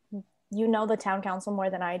mean, you know the town council more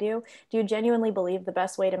than I do. Do you genuinely believe the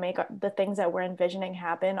best way to make the things that we're envisioning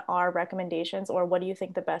happen are recommendations, or what do you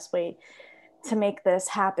think the best way to make this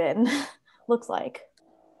happen looks like?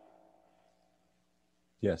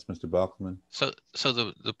 Yes, Mr. Bockelman. So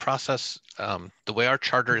the process, the way our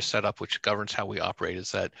charter is set up, which governs how we operate,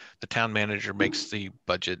 is that the town manager makes the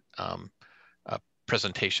budget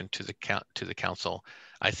presentation to the council.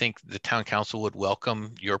 I think the town council would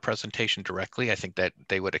welcome your presentation directly. I think that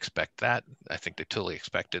they would expect that. I think they totally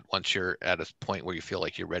expect it once you're at a point where you feel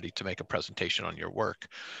like you're ready to make a presentation on your work.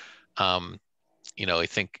 You know, I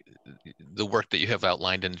think the work that you have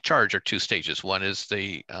outlined in the charge are two stages. One is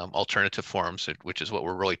the alternative forms, which is what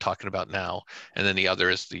we're really talking about now, and then the other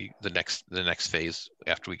is the next phase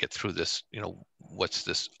after we get through this. You know, what's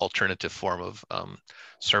this alternative form of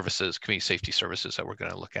services, community safety services that we're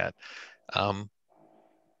going to look at. I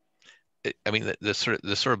mean, the sort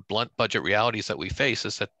of blunt budget realities that we face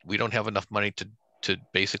is that we don't have enough money to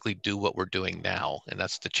basically do what we're doing now, and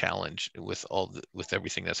that's the challenge with with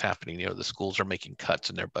everything that's happening. You know, the schools are making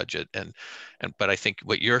cuts in their budget, but I think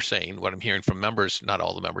what you're saying, what I'm hearing from members, not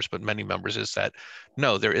all the members, but many members, is that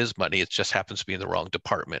no, there is money. It just happens to be in the wrong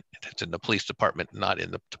department. It's in the police department, not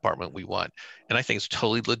in the department we want. And I think it's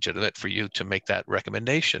totally legitimate for you to make that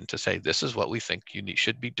recommendation to say this is what we think you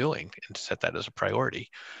should be doing and set that as a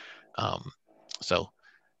priority. So,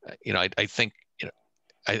 you know, I think.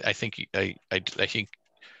 I think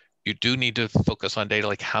you do need to focus on data,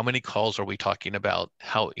 like how many calls are we talking about?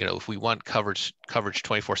 How, you know, if we want coverage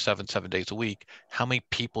 24/7, 7 days a week, how many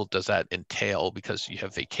people does that entail? Because you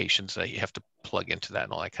have vacations that you have to plug into that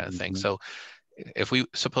and all that kind of thing. So if we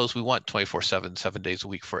suppose we want 24/7, 7 days a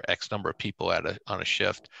week for X number of people on a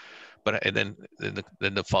shift, and then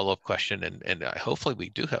the follow-up question, and hopefully we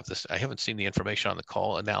do have this. I haven't seen the information on the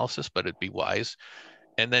call analysis, but it'd be wise.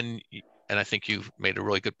 And I think you've made a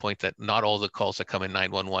really good point that not all the calls that come in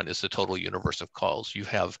 911 is the total universe of calls. You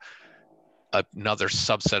have another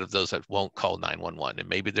subset of those that won't call 911. And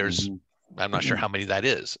maybe there's, I'm not sure how many that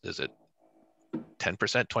is. Is it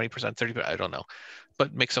 10%, 20%, 30%? I don't know.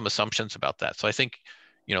 But make some assumptions about that. So I think,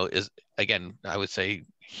 you know, again, I would say,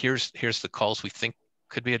 here's the calls we think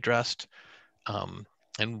could be addressed. And,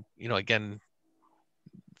 you know, again,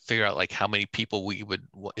 figure out like how many people we would,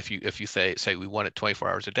 if you say we want it 24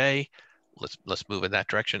 hours a day, let's move in that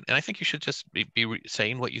direction. And I think you should just be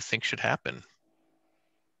saying what you think should happen.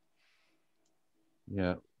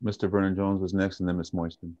 Yeah, Mr. Vernon Jones was next, and then Ms.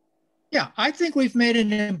 Moiston. Yeah, I think we've made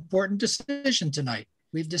an important decision tonight.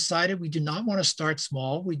 We've decided we do not want to start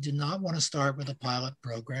small. We do not want to start with a pilot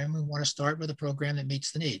program. We want to start with a program that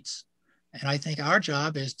meets the needs. And I think our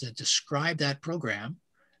job is to describe that program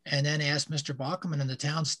and then ask Mr. Bockelman and the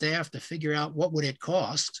town staff to figure out what would it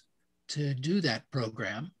cost to do that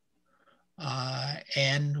program.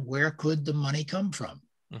 And where could the money come from?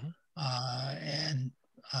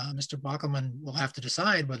 Mr. Bockelman will have to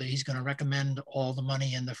decide whether he's going to recommend all the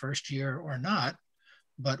money in the first year or not.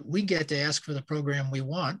 But we get to ask for the program we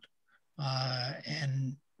want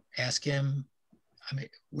and ask him, I mean,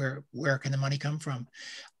 where can the money come from?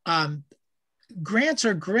 Grants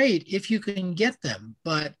are great if you can get them,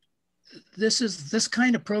 but this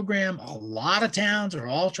kind of program, a lot of towns are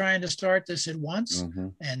all trying to start this at once,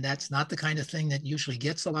 and that's not the kind of thing that usually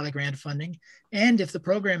gets a lot of grant funding. And if the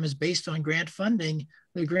program is based on grant funding,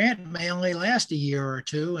 the grant may only last a year or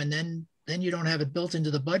two, and then you don't have it built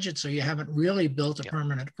into the budget, so you haven't really built a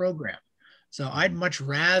permanent program. So I'd much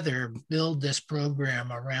rather build this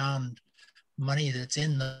program around money that's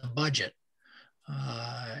in the budget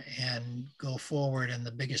and go forward in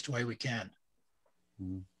the biggest way we can.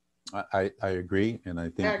 I agree, and I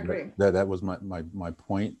think I agree. that was my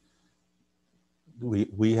point.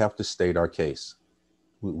 We have to state our case.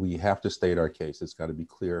 We have to state our case. It's got to be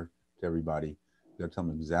clear to everybody. We got to tell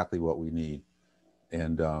them exactly what we need,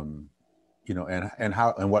 and you know, and how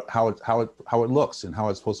it looks and how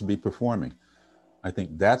it's supposed to be performing. I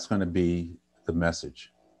think that's going to be the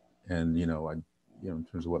message. And you know, in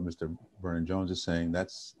terms of what Mr. Vernon Jones is saying,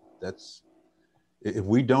 that's if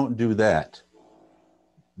we don't do that,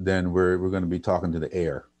 then we're going to be talking to the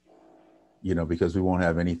air, you know, because we won't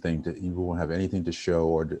have anything to show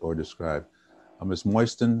or describe. Ms.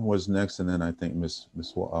 Moisten was next, and then I think Ms.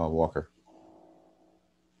 Walker.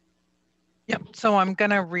 Yep. So I'm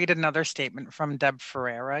going to read another statement from Deb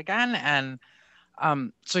Ferreira again, and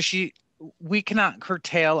we cannot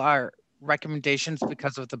curtail our recommendations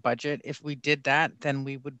because of the budget. If we did that, then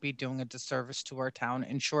we would be doing a disservice to our town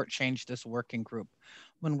and shortchange this working group.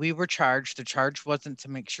 When we were charged, the charge wasn't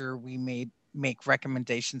to make sure we make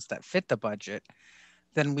recommendations that fit the budget.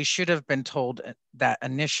 Then we should have been told that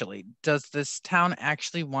initially. Does this town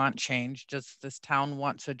actually want change? Does this town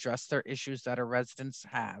want to address their issues that our residents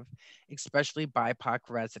have, especially BIPOC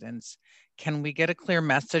residents? Can we get a clear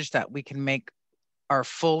message that we can make our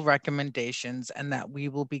full recommendations and that we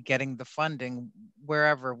will be getting the funding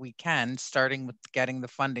wherever we can, starting with getting the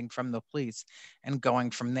funding from the police and going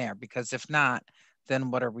from there? Because if not, then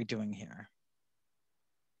what are we doing here?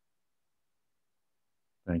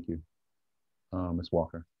 Thank you. Ms.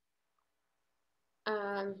 Walker.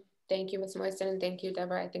 Thank you, Ms. Moisten, and thank you,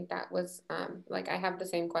 Deborah. I think that was I have the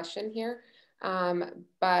same question here,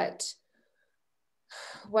 but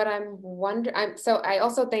what I'm wondering, so I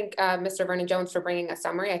also thank Mr. Vernon Jones for bringing a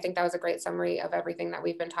summary. I think that was a great summary of everything that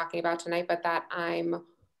we've been talking about tonight, but that I'm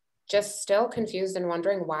just still confused and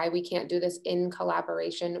wondering why we can't do this in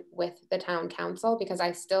collaboration with the town council, because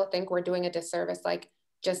I still think we're doing a disservice, like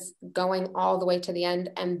just going all the way to the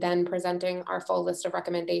end and then presenting our full list of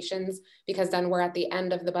recommendations, because then we're at the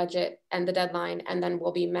end of the budget and the deadline, and then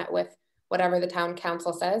we'll be met with whatever the town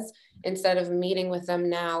council says, instead of meeting with them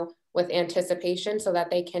now with anticipation so that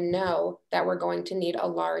they can know that we're going to need a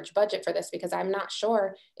large budget for this. Because I'm not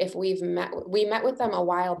sure if we met with them a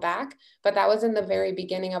while back, but that was in the very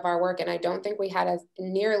beginning of our work. And I don't think we had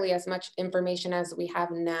nearly as much information as we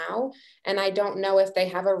have now. And I don't know if they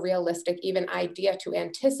have a realistic even idea to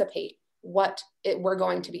anticipate what we're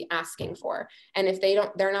going to be asking for. And if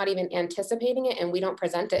they're not even anticipating it, and we don't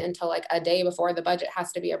present it until like a day before the budget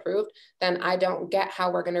has to be approved, then I don't get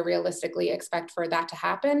how we're going to realistically expect for that to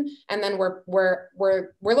happen. And then we're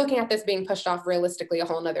looking at this being pushed off realistically a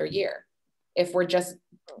whole nother year, if we're just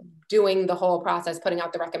doing the whole process, putting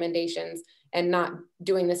out the recommendations, and not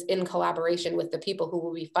doing this in collaboration with the people who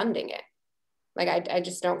will be funding it. Like, I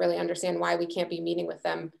just don't really understand why we can't be meeting with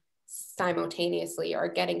them simultaneously or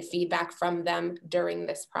getting feedback from them during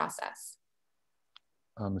this process.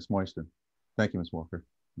 Ms. Moisten. Thank you, Ms. Walker.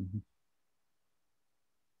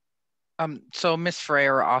 So Ms.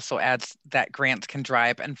 Ferreira also adds that grants can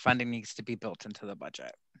drive and funding needs to be built into the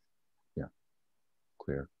budget. Yeah,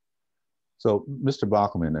 clear. So Mr.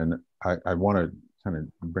 Bockelman, and I want to kind of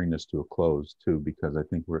bring this to a close too, because I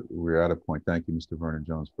think we're at a point. Thank you, Mr. Vernon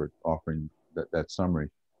Jones, for offering that summary.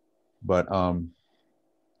 But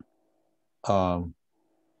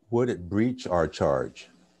would it breach our charge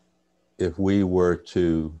if we were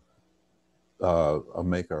to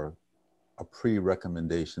make a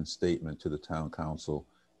pre-recommendation statement to the town council?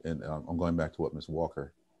 And I'm going back to what Ms.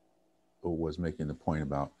 Walker was making the point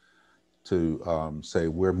about, to say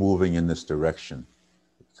we're moving in this direction,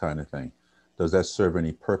 kind of thing. Does that serve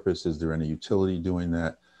any purpose? Is there any utility doing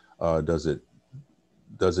that? Does it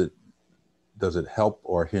help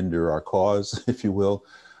or hinder our cause, if you will?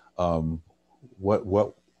 What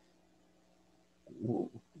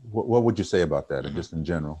would you say about that, and just in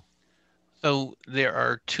general? So there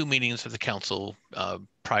are 2 meetings of the council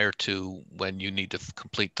prior to when you need to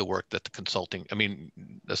complete the work that the consulting,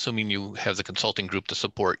 assuming you have the consulting group to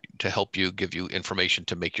support, to help you, give you information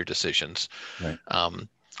to make your decisions. Right.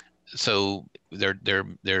 So there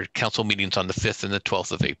are council meetings on the 5th and the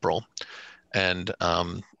 12th of April. And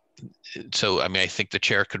so, I think the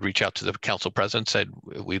chair could reach out to the council president, said,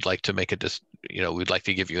 we'd like to make we'd like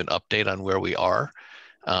to give you an update on where we are.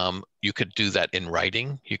 You could do that in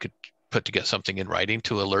writing. You could put together something in writing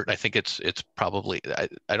to alert. I think it's probably,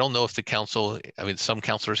 I don't know if the council, some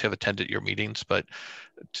councilors have attended your meetings, but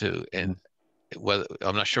I'm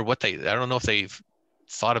not sure I don't know if they've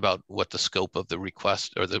thought about what the scope of the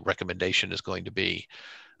request or the recommendation is going to be.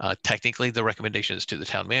 Technically, the recommendation is to the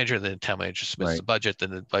town manager. Then the town manager submits the budget.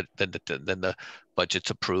 Then the budget's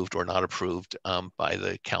approved or not approved by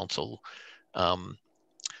the council. But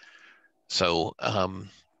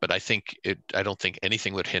I think I don't think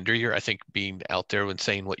anything would hinder you. I think being out there and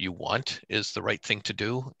saying what you want is the right thing to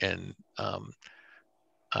do. And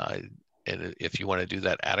if you want to do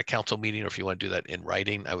that at a council meeting, or if you want to do that in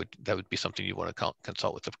writing, that would be something you want to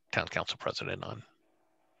consult with the town council president on.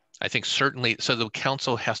 I think certainly, so the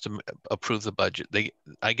council has to approve the budget.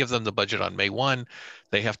 I give them the budget on May 1.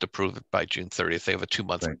 They have to approve it by June 30th. They have a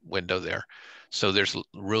 2-month window there. So there's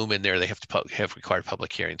room in there. They have to have required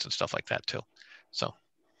public hearings and stuff like that too. So.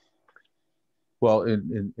 Well,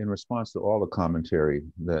 in response to all the commentary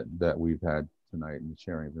that we've had tonight and the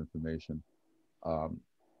sharing of information,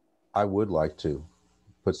 I would like to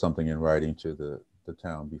put something in writing to the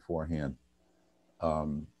town beforehand.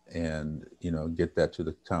 And get that to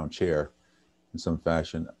the town chair in some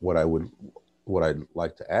fashion. What I'd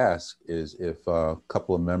like to ask is if a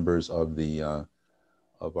couple of members of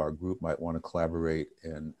of our group might want to collaborate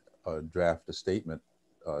and draft a statement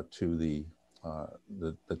to the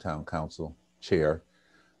town council chair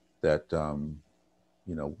that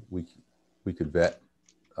we could vet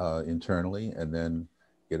internally and then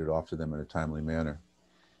get it off to them in a timely manner.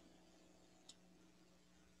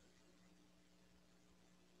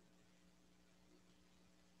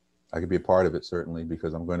 I could be a part of it, certainly,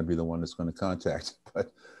 because I'm going to be the one that's going to contact.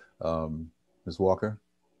 But Ms. Walker?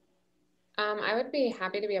 I would be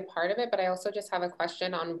happy to be a part of it, but I also just have a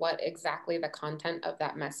question on what exactly the content of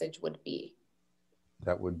that message would be.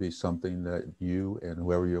 That would be something that you and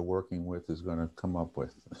whoever you're working with is going to come up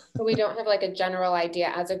with. So we don't have like a general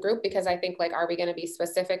idea as a group, because I think like, are we going to be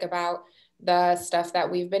specific about the stuff that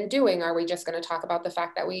we've been doing? Are we just going to talk about the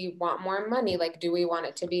fact that we want more money? Like, do we want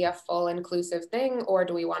it to be a full inclusive thing, or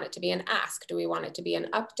do we want it to be an ask? Do we want it to be an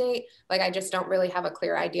update? Like, I just don't really have a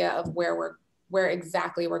clear idea of where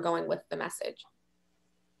exactly we're going with the message.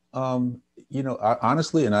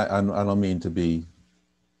 Honestly, and I don't mean to be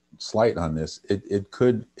slight on this, it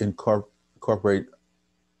could incorporate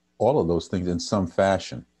all of those things in some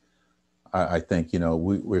fashion. I think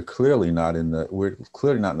we're clearly not in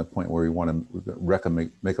the point where we want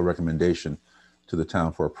to make a recommendation to the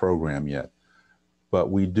town for a program yet. But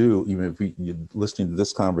we do, even if you're listening to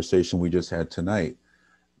this conversation we just had tonight,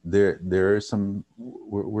 there is some,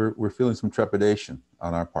 we're feeling some trepidation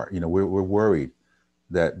on our part. We're worried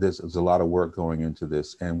that there's a lot of work going into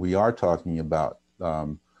this, and we are talking about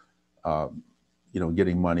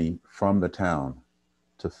getting money from the town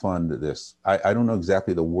to fund this. I don't know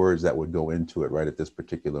exactly the words that would go into it right at this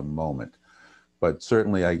particular moment, but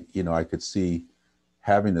certainly I could see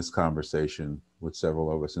having this conversation with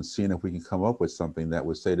several of us and seeing if we can come up with something that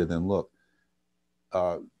would say to them, look,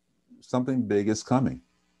 something big is coming,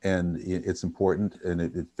 and it's important, and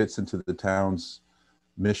it fits into the town's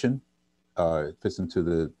mission. It fits into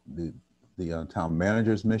the town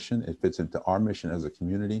manager's mission. It fits into our mission as a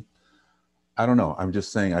community. I don't know. I'm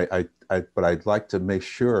just saying, but I'd like to make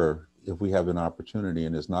sure if we have an opportunity,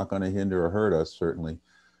 and it's not going to hinder or hurt us, certainly,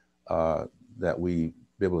 that we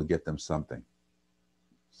be able to get them something.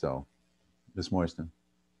 So, Ms. Moiston.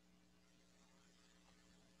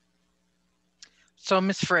 So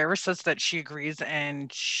Ms. Ferreira says that she agrees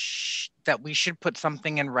and that we should put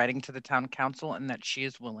something in writing to the town council, and that she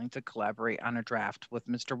is willing to collaborate on a draft with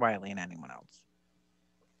Mr. Wiley and anyone else.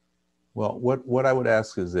 Well, what I would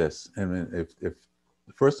ask is this. I mean, if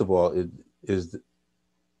first of all, is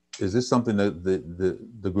this something that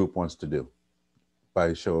the group wants to do by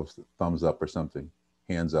a show of thumbs up or something,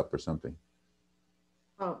 hands up or something?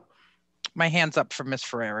 Oh, my hand's up for Miss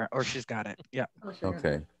Ferreira, or she's got it. Yeah. oh sure.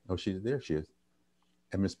 Okay. Oh, she's there. She is.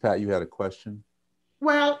 And Ms. Pat, you had a question?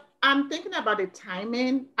 Well, I'm thinking about the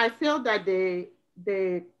timing. I feel that the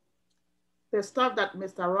stuff that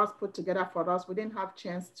Mr. Ross put together for us, we didn't have a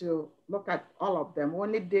chance to look at all of them. We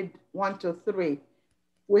only did 1 to 3.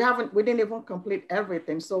 We didn't even complete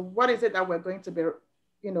everything. So what is it that we're going to be,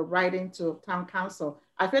 writing to town council?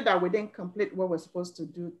 I feel that we didn't complete what we're supposed to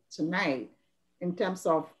do tonight in terms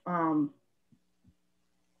of,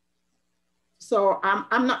 so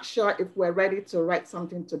I'm not sure if we're ready to write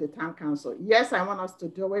something to the town council. Yes, I want us to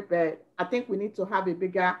do it, but I think we need to have a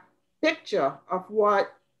bigger picture of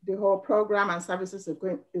what the whole program and services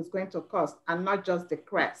is going to cost, and not just the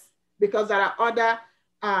crest, because there are other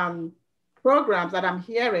programs that I'm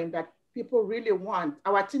hearing that people really want.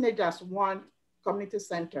 Our teenagers want community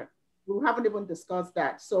center. We haven't even discussed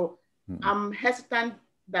that. So I'm hesitant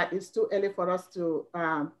that it's too early for us to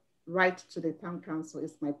write to the town council,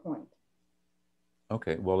 is my point.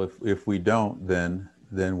 Okay, well, if we don't, then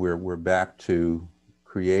we're back to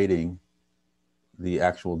creating the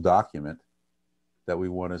actual document that we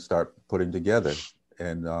want to start putting together,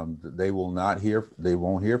 and they won't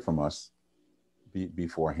hear from us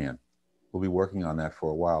beforehand. We'll be working on that for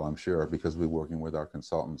a while, I'm sure, because we're working with our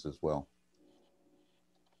consultants as well.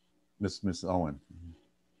 Miss Owen.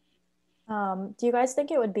 Do you guys think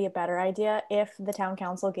it would be a better idea if the town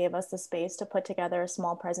council gave us the space to put together a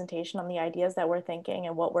small presentation on the ideas that we're thinking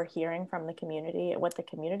and what we're hearing from the community, what the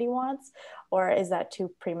community wants? Or is that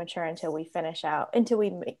too premature until we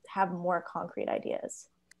have more concrete ideas?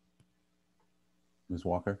 Ms.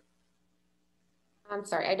 Walker? I'm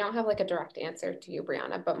sorry, I don't have like a direct answer to you,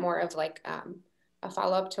 Brianna, but more of like a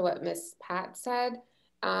follow-up to what Ms. Pat said.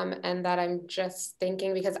 And that I'm just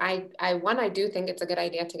thinking, because I do think it's a good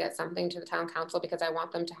idea to get something to the town council, because I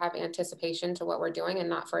want them to have anticipation to what we're doing and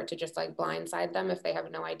not for it to just like blindside them if they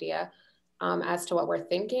have no idea as to what we're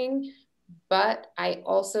thinking. But I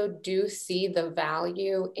also do see the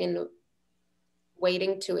value in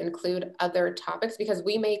waiting to include other topics, because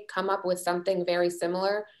we may come up with something very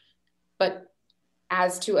similar, but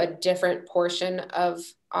as to a different portion of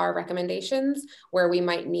our recommendations where we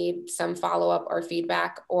might need some follow-up or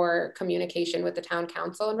feedback or communication with the town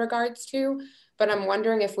council in regards to. But I'm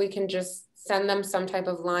wondering if we can just send them some type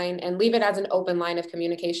of line and leave it as an open line of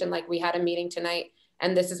communication, like we had a meeting tonight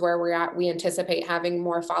and this is where we're at. We anticipate having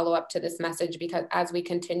more follow-up to this message, because as we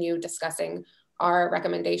continue discussing our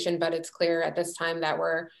recommendation, but it's clear at this time that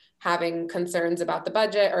we're having concerns about the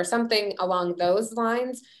budget or something along those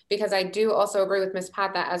lines, because I do also agree with Ms.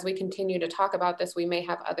 Pat that as we continue to talk about this, we may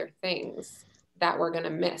have other things that we're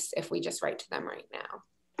gonna miss if we just write to them right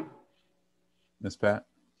now. Ms. Pat?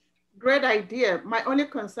 Great idea. My only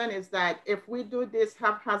concern is that if we do this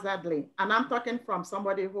haphazardly, and I'm talking from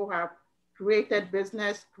somebody who have created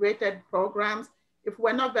business, created programs, if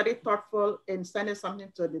we're not very thoughtful in sending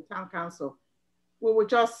something to the town council, we will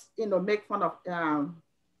just, make fun of,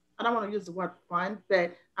 I don't want to use the word fun,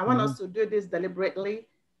 but I want us to do this deliberately.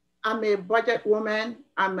 I'm a budget woman.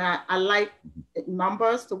 I like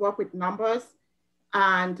numbers, to work with numbers.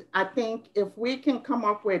 And I think if we can come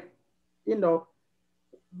up with,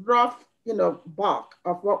 rough, bulk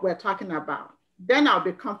of what we're talking about, then I'll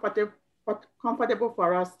be comfortable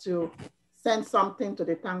for us to send something to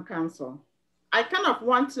the town council. I kind of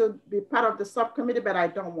want to be part of the subcommittee, but I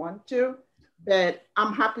don't want to. But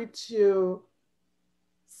I'm happy to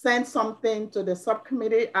send something to the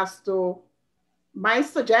subcommittee as to my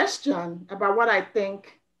suggestion about what I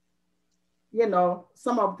think,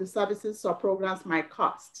 some of the services or programs might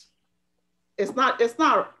cost. It's not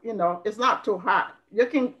too hard. You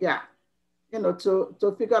can,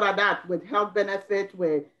 to figure out that with health benefit,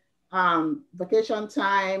 with vacation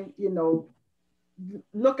time,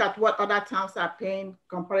 look at what other towns are paying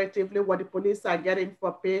comparatively, what the police are getting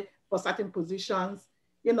for pay for certain positions.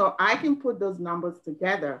 I can put those numbers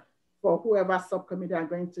together for whoever subcommittee are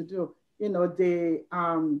going to do. The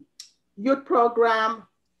youth program,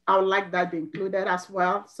 I would like that included as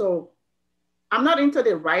well. So I'm not into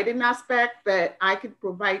the writing aspect, but I could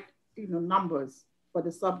provide, numbers for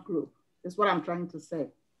the subgroup, is what I'm trying to say.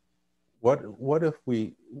 What if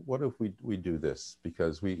we do this?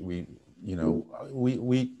 Because we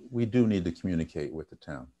do need to communicate with the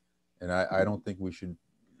town. And I don't think we should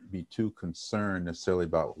be too concerned necessarily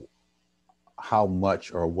about how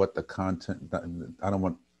much or what the content, I don't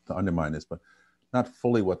want to undermine this, but not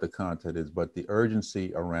fully what the content is, but the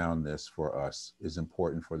urgency around this for us is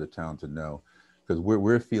important for the town to know, because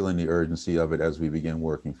we're feeling the urgency of it as we begin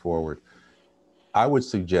working forward. I would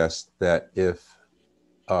suggest that if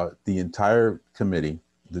the entire committee,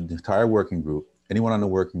 the entire working group, anyone on the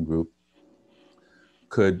working group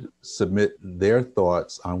could submit their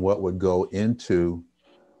thoughts on what would go into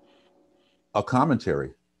a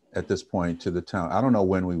commentary at this point to the town. I don't know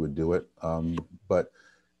when we would do it, but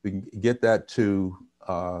we can get that to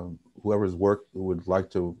whoever's would like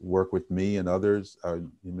to work with me and others.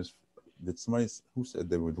 Did somebody, who said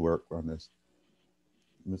they would work on this?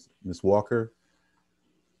 Ms. Walker?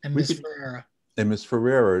 And Ms. Ferreira. And Ms.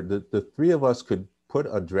 Ferreira, the three of us could put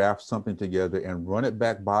a draft something together and run it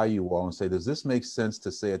back by you all and say, does this make sense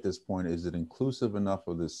to say at this point? Is it inclusive enough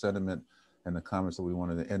of the sentiment and the comments that we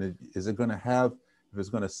wanted? And is it going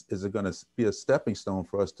to be a stepping stone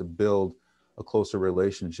for us to build a closer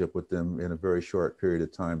relationship with them in a very short period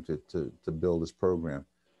of time to build this program?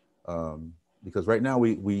 Because right now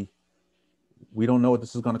we don't know what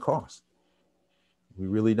this is going to cost. We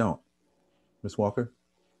really don't. Ms. Walker?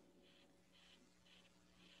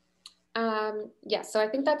 Yeah, so I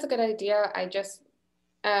think that's a good idea. I just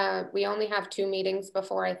We only have 2 meetings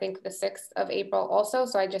before, I think, the 6th of April also.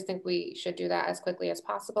 So I just think we should do that as quickly as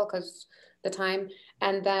possible because the time.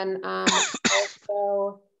 And then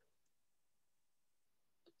also,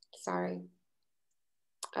 sorry,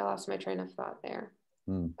 I lost my train of thought there,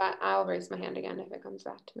 but I'll raise my hand again if it comes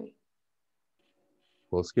back to me.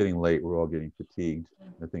 Well, it's getting late. We're all getting fatigued.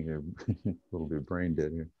 I think a little bit brain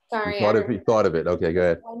dead here. Sorry, you thought of it. Okay, go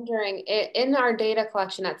ahead. Wondering, in our data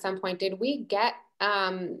collection at some point, did we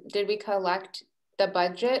collect the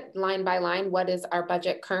budget line by line? What is our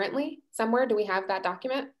budget currently? Somewhere, do we have that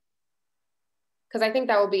document? Because I think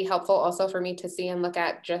that will be helpful also for me to see and look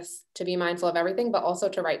at, just to be mindful of everything, but also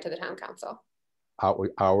to write to the town council.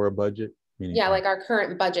 Our budget? Yeah, like our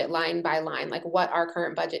current budget line by line, like what our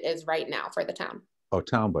current budget is right now for the town. Oh,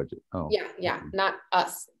 town budget. Oh. Yeah, not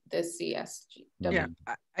us, the CSG. Yeah,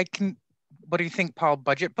 I can, what do you think, Paul?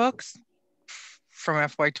 Budget books from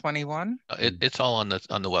FY21? It's all on the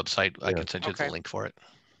website. Yeah. I can send you the link for it.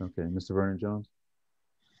 Okay, Mr. Vernon Jones?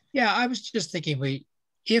 Yeah, I was just thinking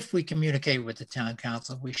if we communicate with the town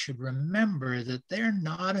council, we should remember that they're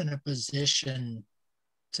not in a position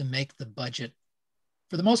to make the budget.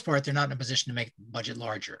 For the most part, they're not in a position to make the budget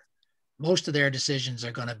larger. Most of their decisions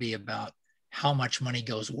are going to be about how much money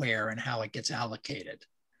goes where and how it gets allocated.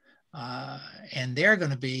 And they're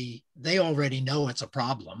going to be, they already know it's a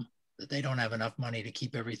problem, that they don't have enough money to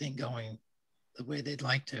keep everything going the way they'd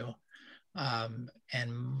like to. And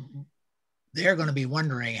they're going to be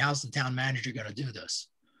wondering, how's the town manager going to do this?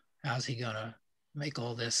 How's he going to make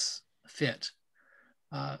all this fit?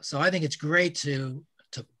 So I think it's great to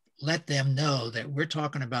let them know that we're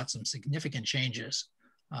talking about some significant changes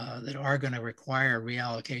that are going to require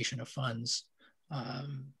reallocation of funds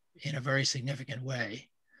in a very significant way.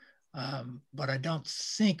 But I don't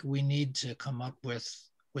think we need to come up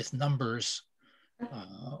with numbers,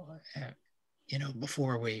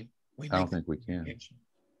 before we I don't think we can.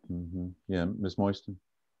 Yeah, Ms. Moiston.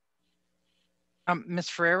 Ms.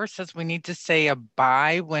 Ferreira says we need to say a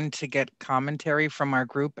bye when to get commentary from our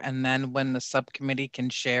group, and then when the subcommittee can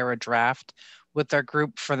share a draft with our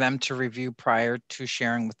group for them to review prior to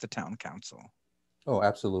sharing with the town council. Oh,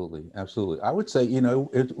 absolutely. Absolutely. I would say,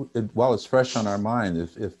 while it's fresh on our mind,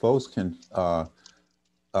 if folks can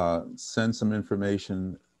send some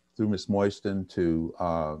information through Ms. Moiston to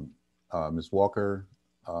Ms. Walker,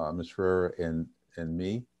 Ms. Ferreira, and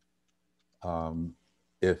me,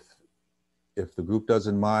 if the group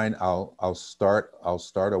doesn't mind, I'll start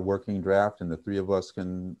a working draft, and the 3 of us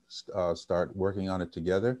can start working on it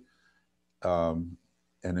together, and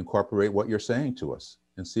incorporate what you're saying to us,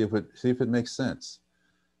 and see if it makes sense.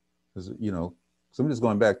 Because somebody's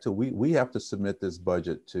going back to, we have to submit this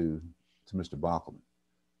budget to Mr. Bockelman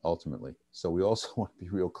ultimately. So we also want to be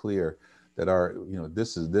real clear that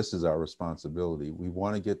this is our responsibility. We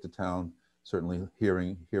want to get the town certainly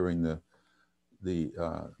hearing the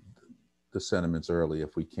sentiments early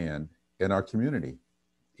if we can, in our community.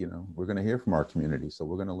 We're going to hear from our community, so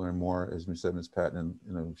we're going to learn more, as we said, Ms. Patton,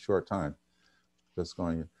 in a short time. Just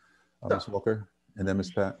going, Ms. Walker, and then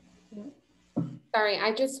Ms. Pat. Sorry,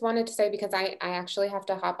 I just wanted to say, because I actually have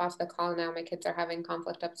to hop off the call now. My kids are having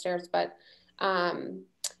conflict upstairs, but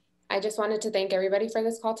I just wanted to thank everybody for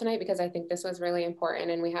this call tonight, because I think this was really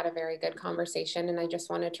important and we had a very good conversation. And I just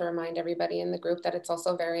wanted to remind everybody in the group that it's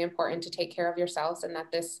also very important to take care of yourselves, and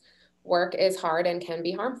that this work is hard and can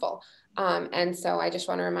be harmful. And so I just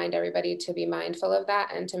want to remind everybody to be mindful of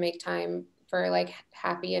that and to make time for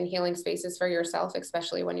happy and healing spaces for yourself,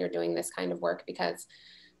 especially when you're doing this kind of work, because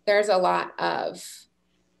there's a lot of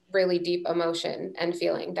really deep emotion and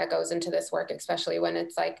feeling that goes into this work, especially when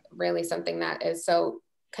it's really something that is so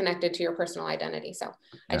connected to your personal identity. So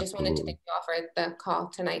I just wanted to thank you all for the call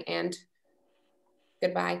tonight, and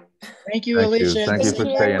goodbye. Thank you, Alicia. Thank you for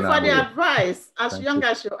staying on. For the advice, as young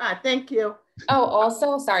as you are. Thank you. Oh,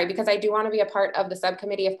 also, sorry, because I do want to be a part of the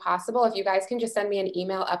subcommittee if possible. If you guys can just send me an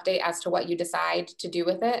email update as to what you decide to do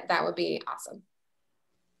with it, that would be awesome.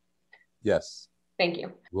 Yes. Thank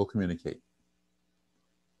you. We'll communicate.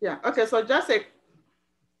 Yeah. Okay. So just a.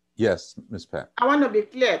 Yes, Ms. Pat. I want to be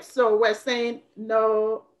clear. So we're saying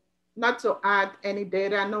no, not to add any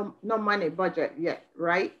data, no money budget yet,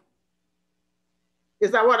 right?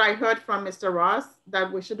 Is that what I heard from Mr. Ross,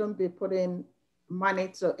 that we shouldn't be putting money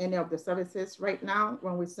to any of the services right now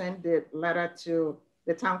when we send the letter to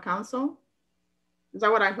the town council? Is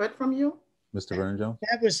that what I heard from you? Mr. Vernon Jones?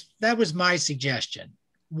 That was my suggestion.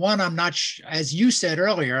 One, I'm not, as you said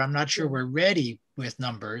earlier, I'm not sure we're ready with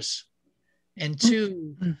numbers. And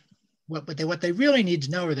two, what they really need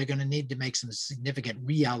to know are they're going to need to make some significant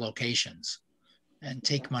reallocations and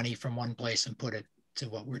take money from one place and put it to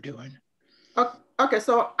what we're doing. Okay,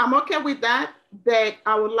 so I'm okay with that, but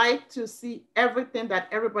I would like to see everything that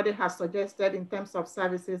everybody has suggested in terms of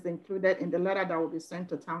services included in the letter that will be sent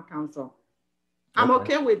to town council. I'm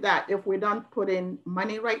okay with that. If we don't put in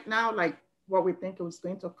money right now, like what we think it was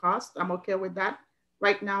going to cost, I'm okay with that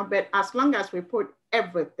right now. But as long as we put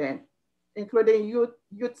everything, including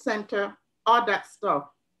youth center, all that stuff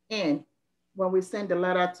in when we send the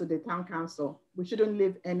letter to the town council, we shouldn't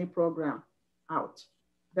leave any program out.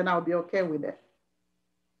 Then I'll be okay with it.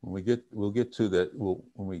 We'll get to that. When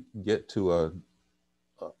we get to a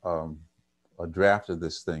draft of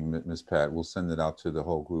this thing, Ms. Pat, we'll send it out to the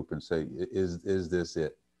whole group and say, is this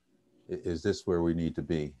it? Is this where we need to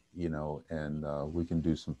be? You know, and we can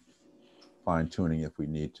do some fine tuning if we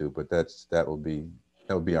need to, but that will be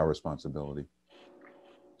our responsibility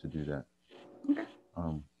to do that. Okay.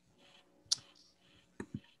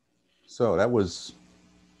 So that was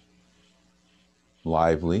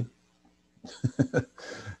lively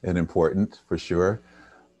and important for sure.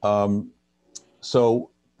 So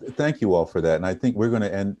thank you all for that. And I think we're going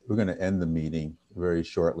to end the meeting very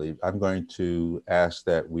shortly. I'm going to ask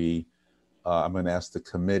that I'm going to ask the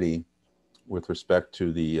committee with respect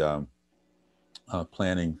to the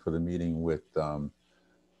planning for the meeting with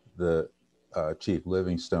the Chief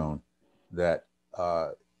Livingstone, that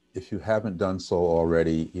if you haven't done so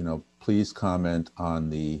already, you know, please comment on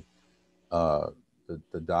the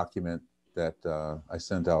document that I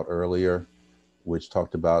sent out earlier, which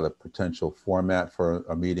talked about a potential format for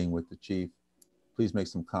a meeting with the chief. Please make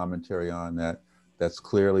some commentary on that. That's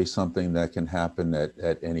clearly something that can happen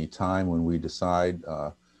at any time when we decide.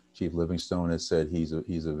 Chief Livingstone has said he's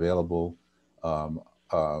available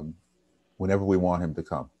whenever we want him to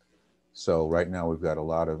come. So right now we've got a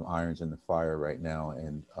lot of irons in the fire right now,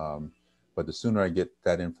 and but the sooner I get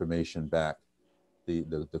that information back,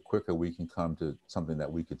 the quicker we can come to something that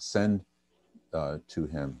we could send to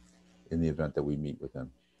him in the event that we meet with him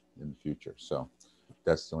in the future. So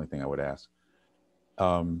that's the only thing I would ask.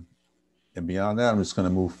 And beyond that, I'm just going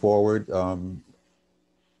to move forward. Are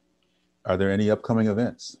there any upcoming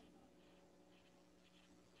events?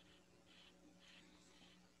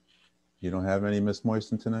 You don't have any, Ms.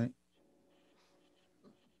 Moisten, tonight?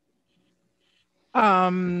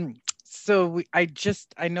 So I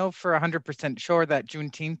know for 100% sure that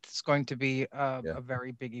Juneteenth is going to be a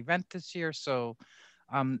very big event this year. So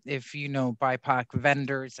if you know BIPOC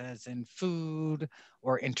vendors, as in food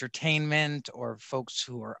or entertainment, or folks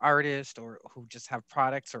who are artists or who just have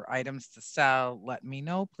products or items to sell, let me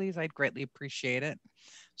know, please. I'd greatly appreciate it.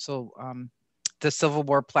 So the Civil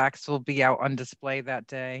War plaques will be out on display that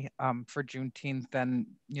day for Juneteenth. Then,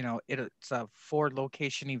 you know, it's a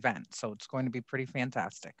 4-location event, so it's going to be pretty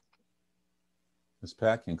fantastic. Ms.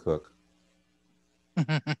 Pat can cook.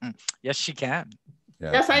 Yes, she can.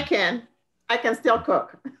 Yeah, yes, I can. I can still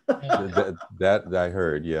cook. that I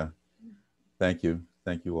heard, yeah. Thank you.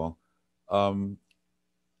 Thank you all.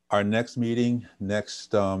 Our next meeting,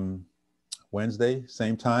 next Wednesday,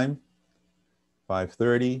 same time,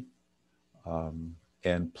 5:30.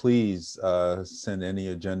 And please send any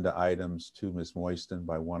agenda items to Ms. Moisten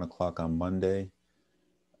by 1 o'clock on Monday.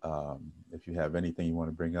 If you have anything you want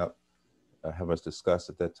to bring up, have us discuss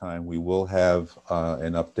at that time. We will have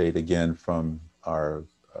an update again from our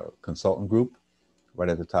consultant group right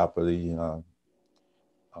at the top of the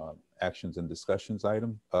actions and discussions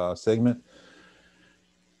item segment.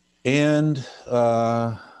 And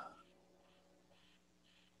other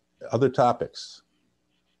topics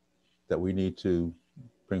that we need to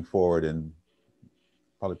bring forward and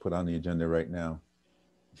probably put on the agenda right now.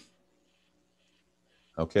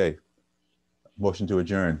 Okay, motion to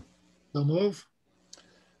adjourn. So move.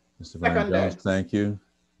 Mr. Vernon Jones, thank you.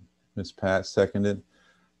 Ms. Pat, seconded.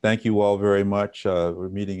 Thank you all very much. Our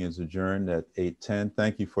meeting is adjourned at 8:10.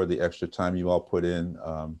 Thank you for the extra time you all put in.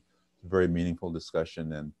 Very meaningful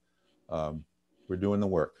discussion, and we're doing the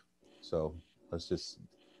work. So let's just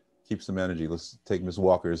keep some energy. Let's take Ms.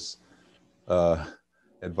 Walker's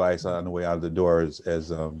advice on the way out of the door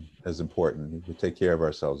as important. We take care of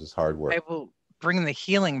ourselves. It's hard work. I will bring the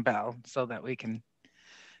healing bell so that we can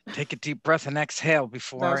take a deep breath and exhale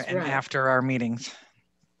before and after our meetings.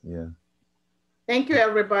 Yeah. Thank you,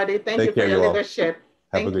 everybody. Thank you for your leadership.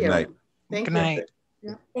 Have a good night. Thank you. Good night.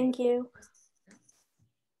 Yeah. Thank you.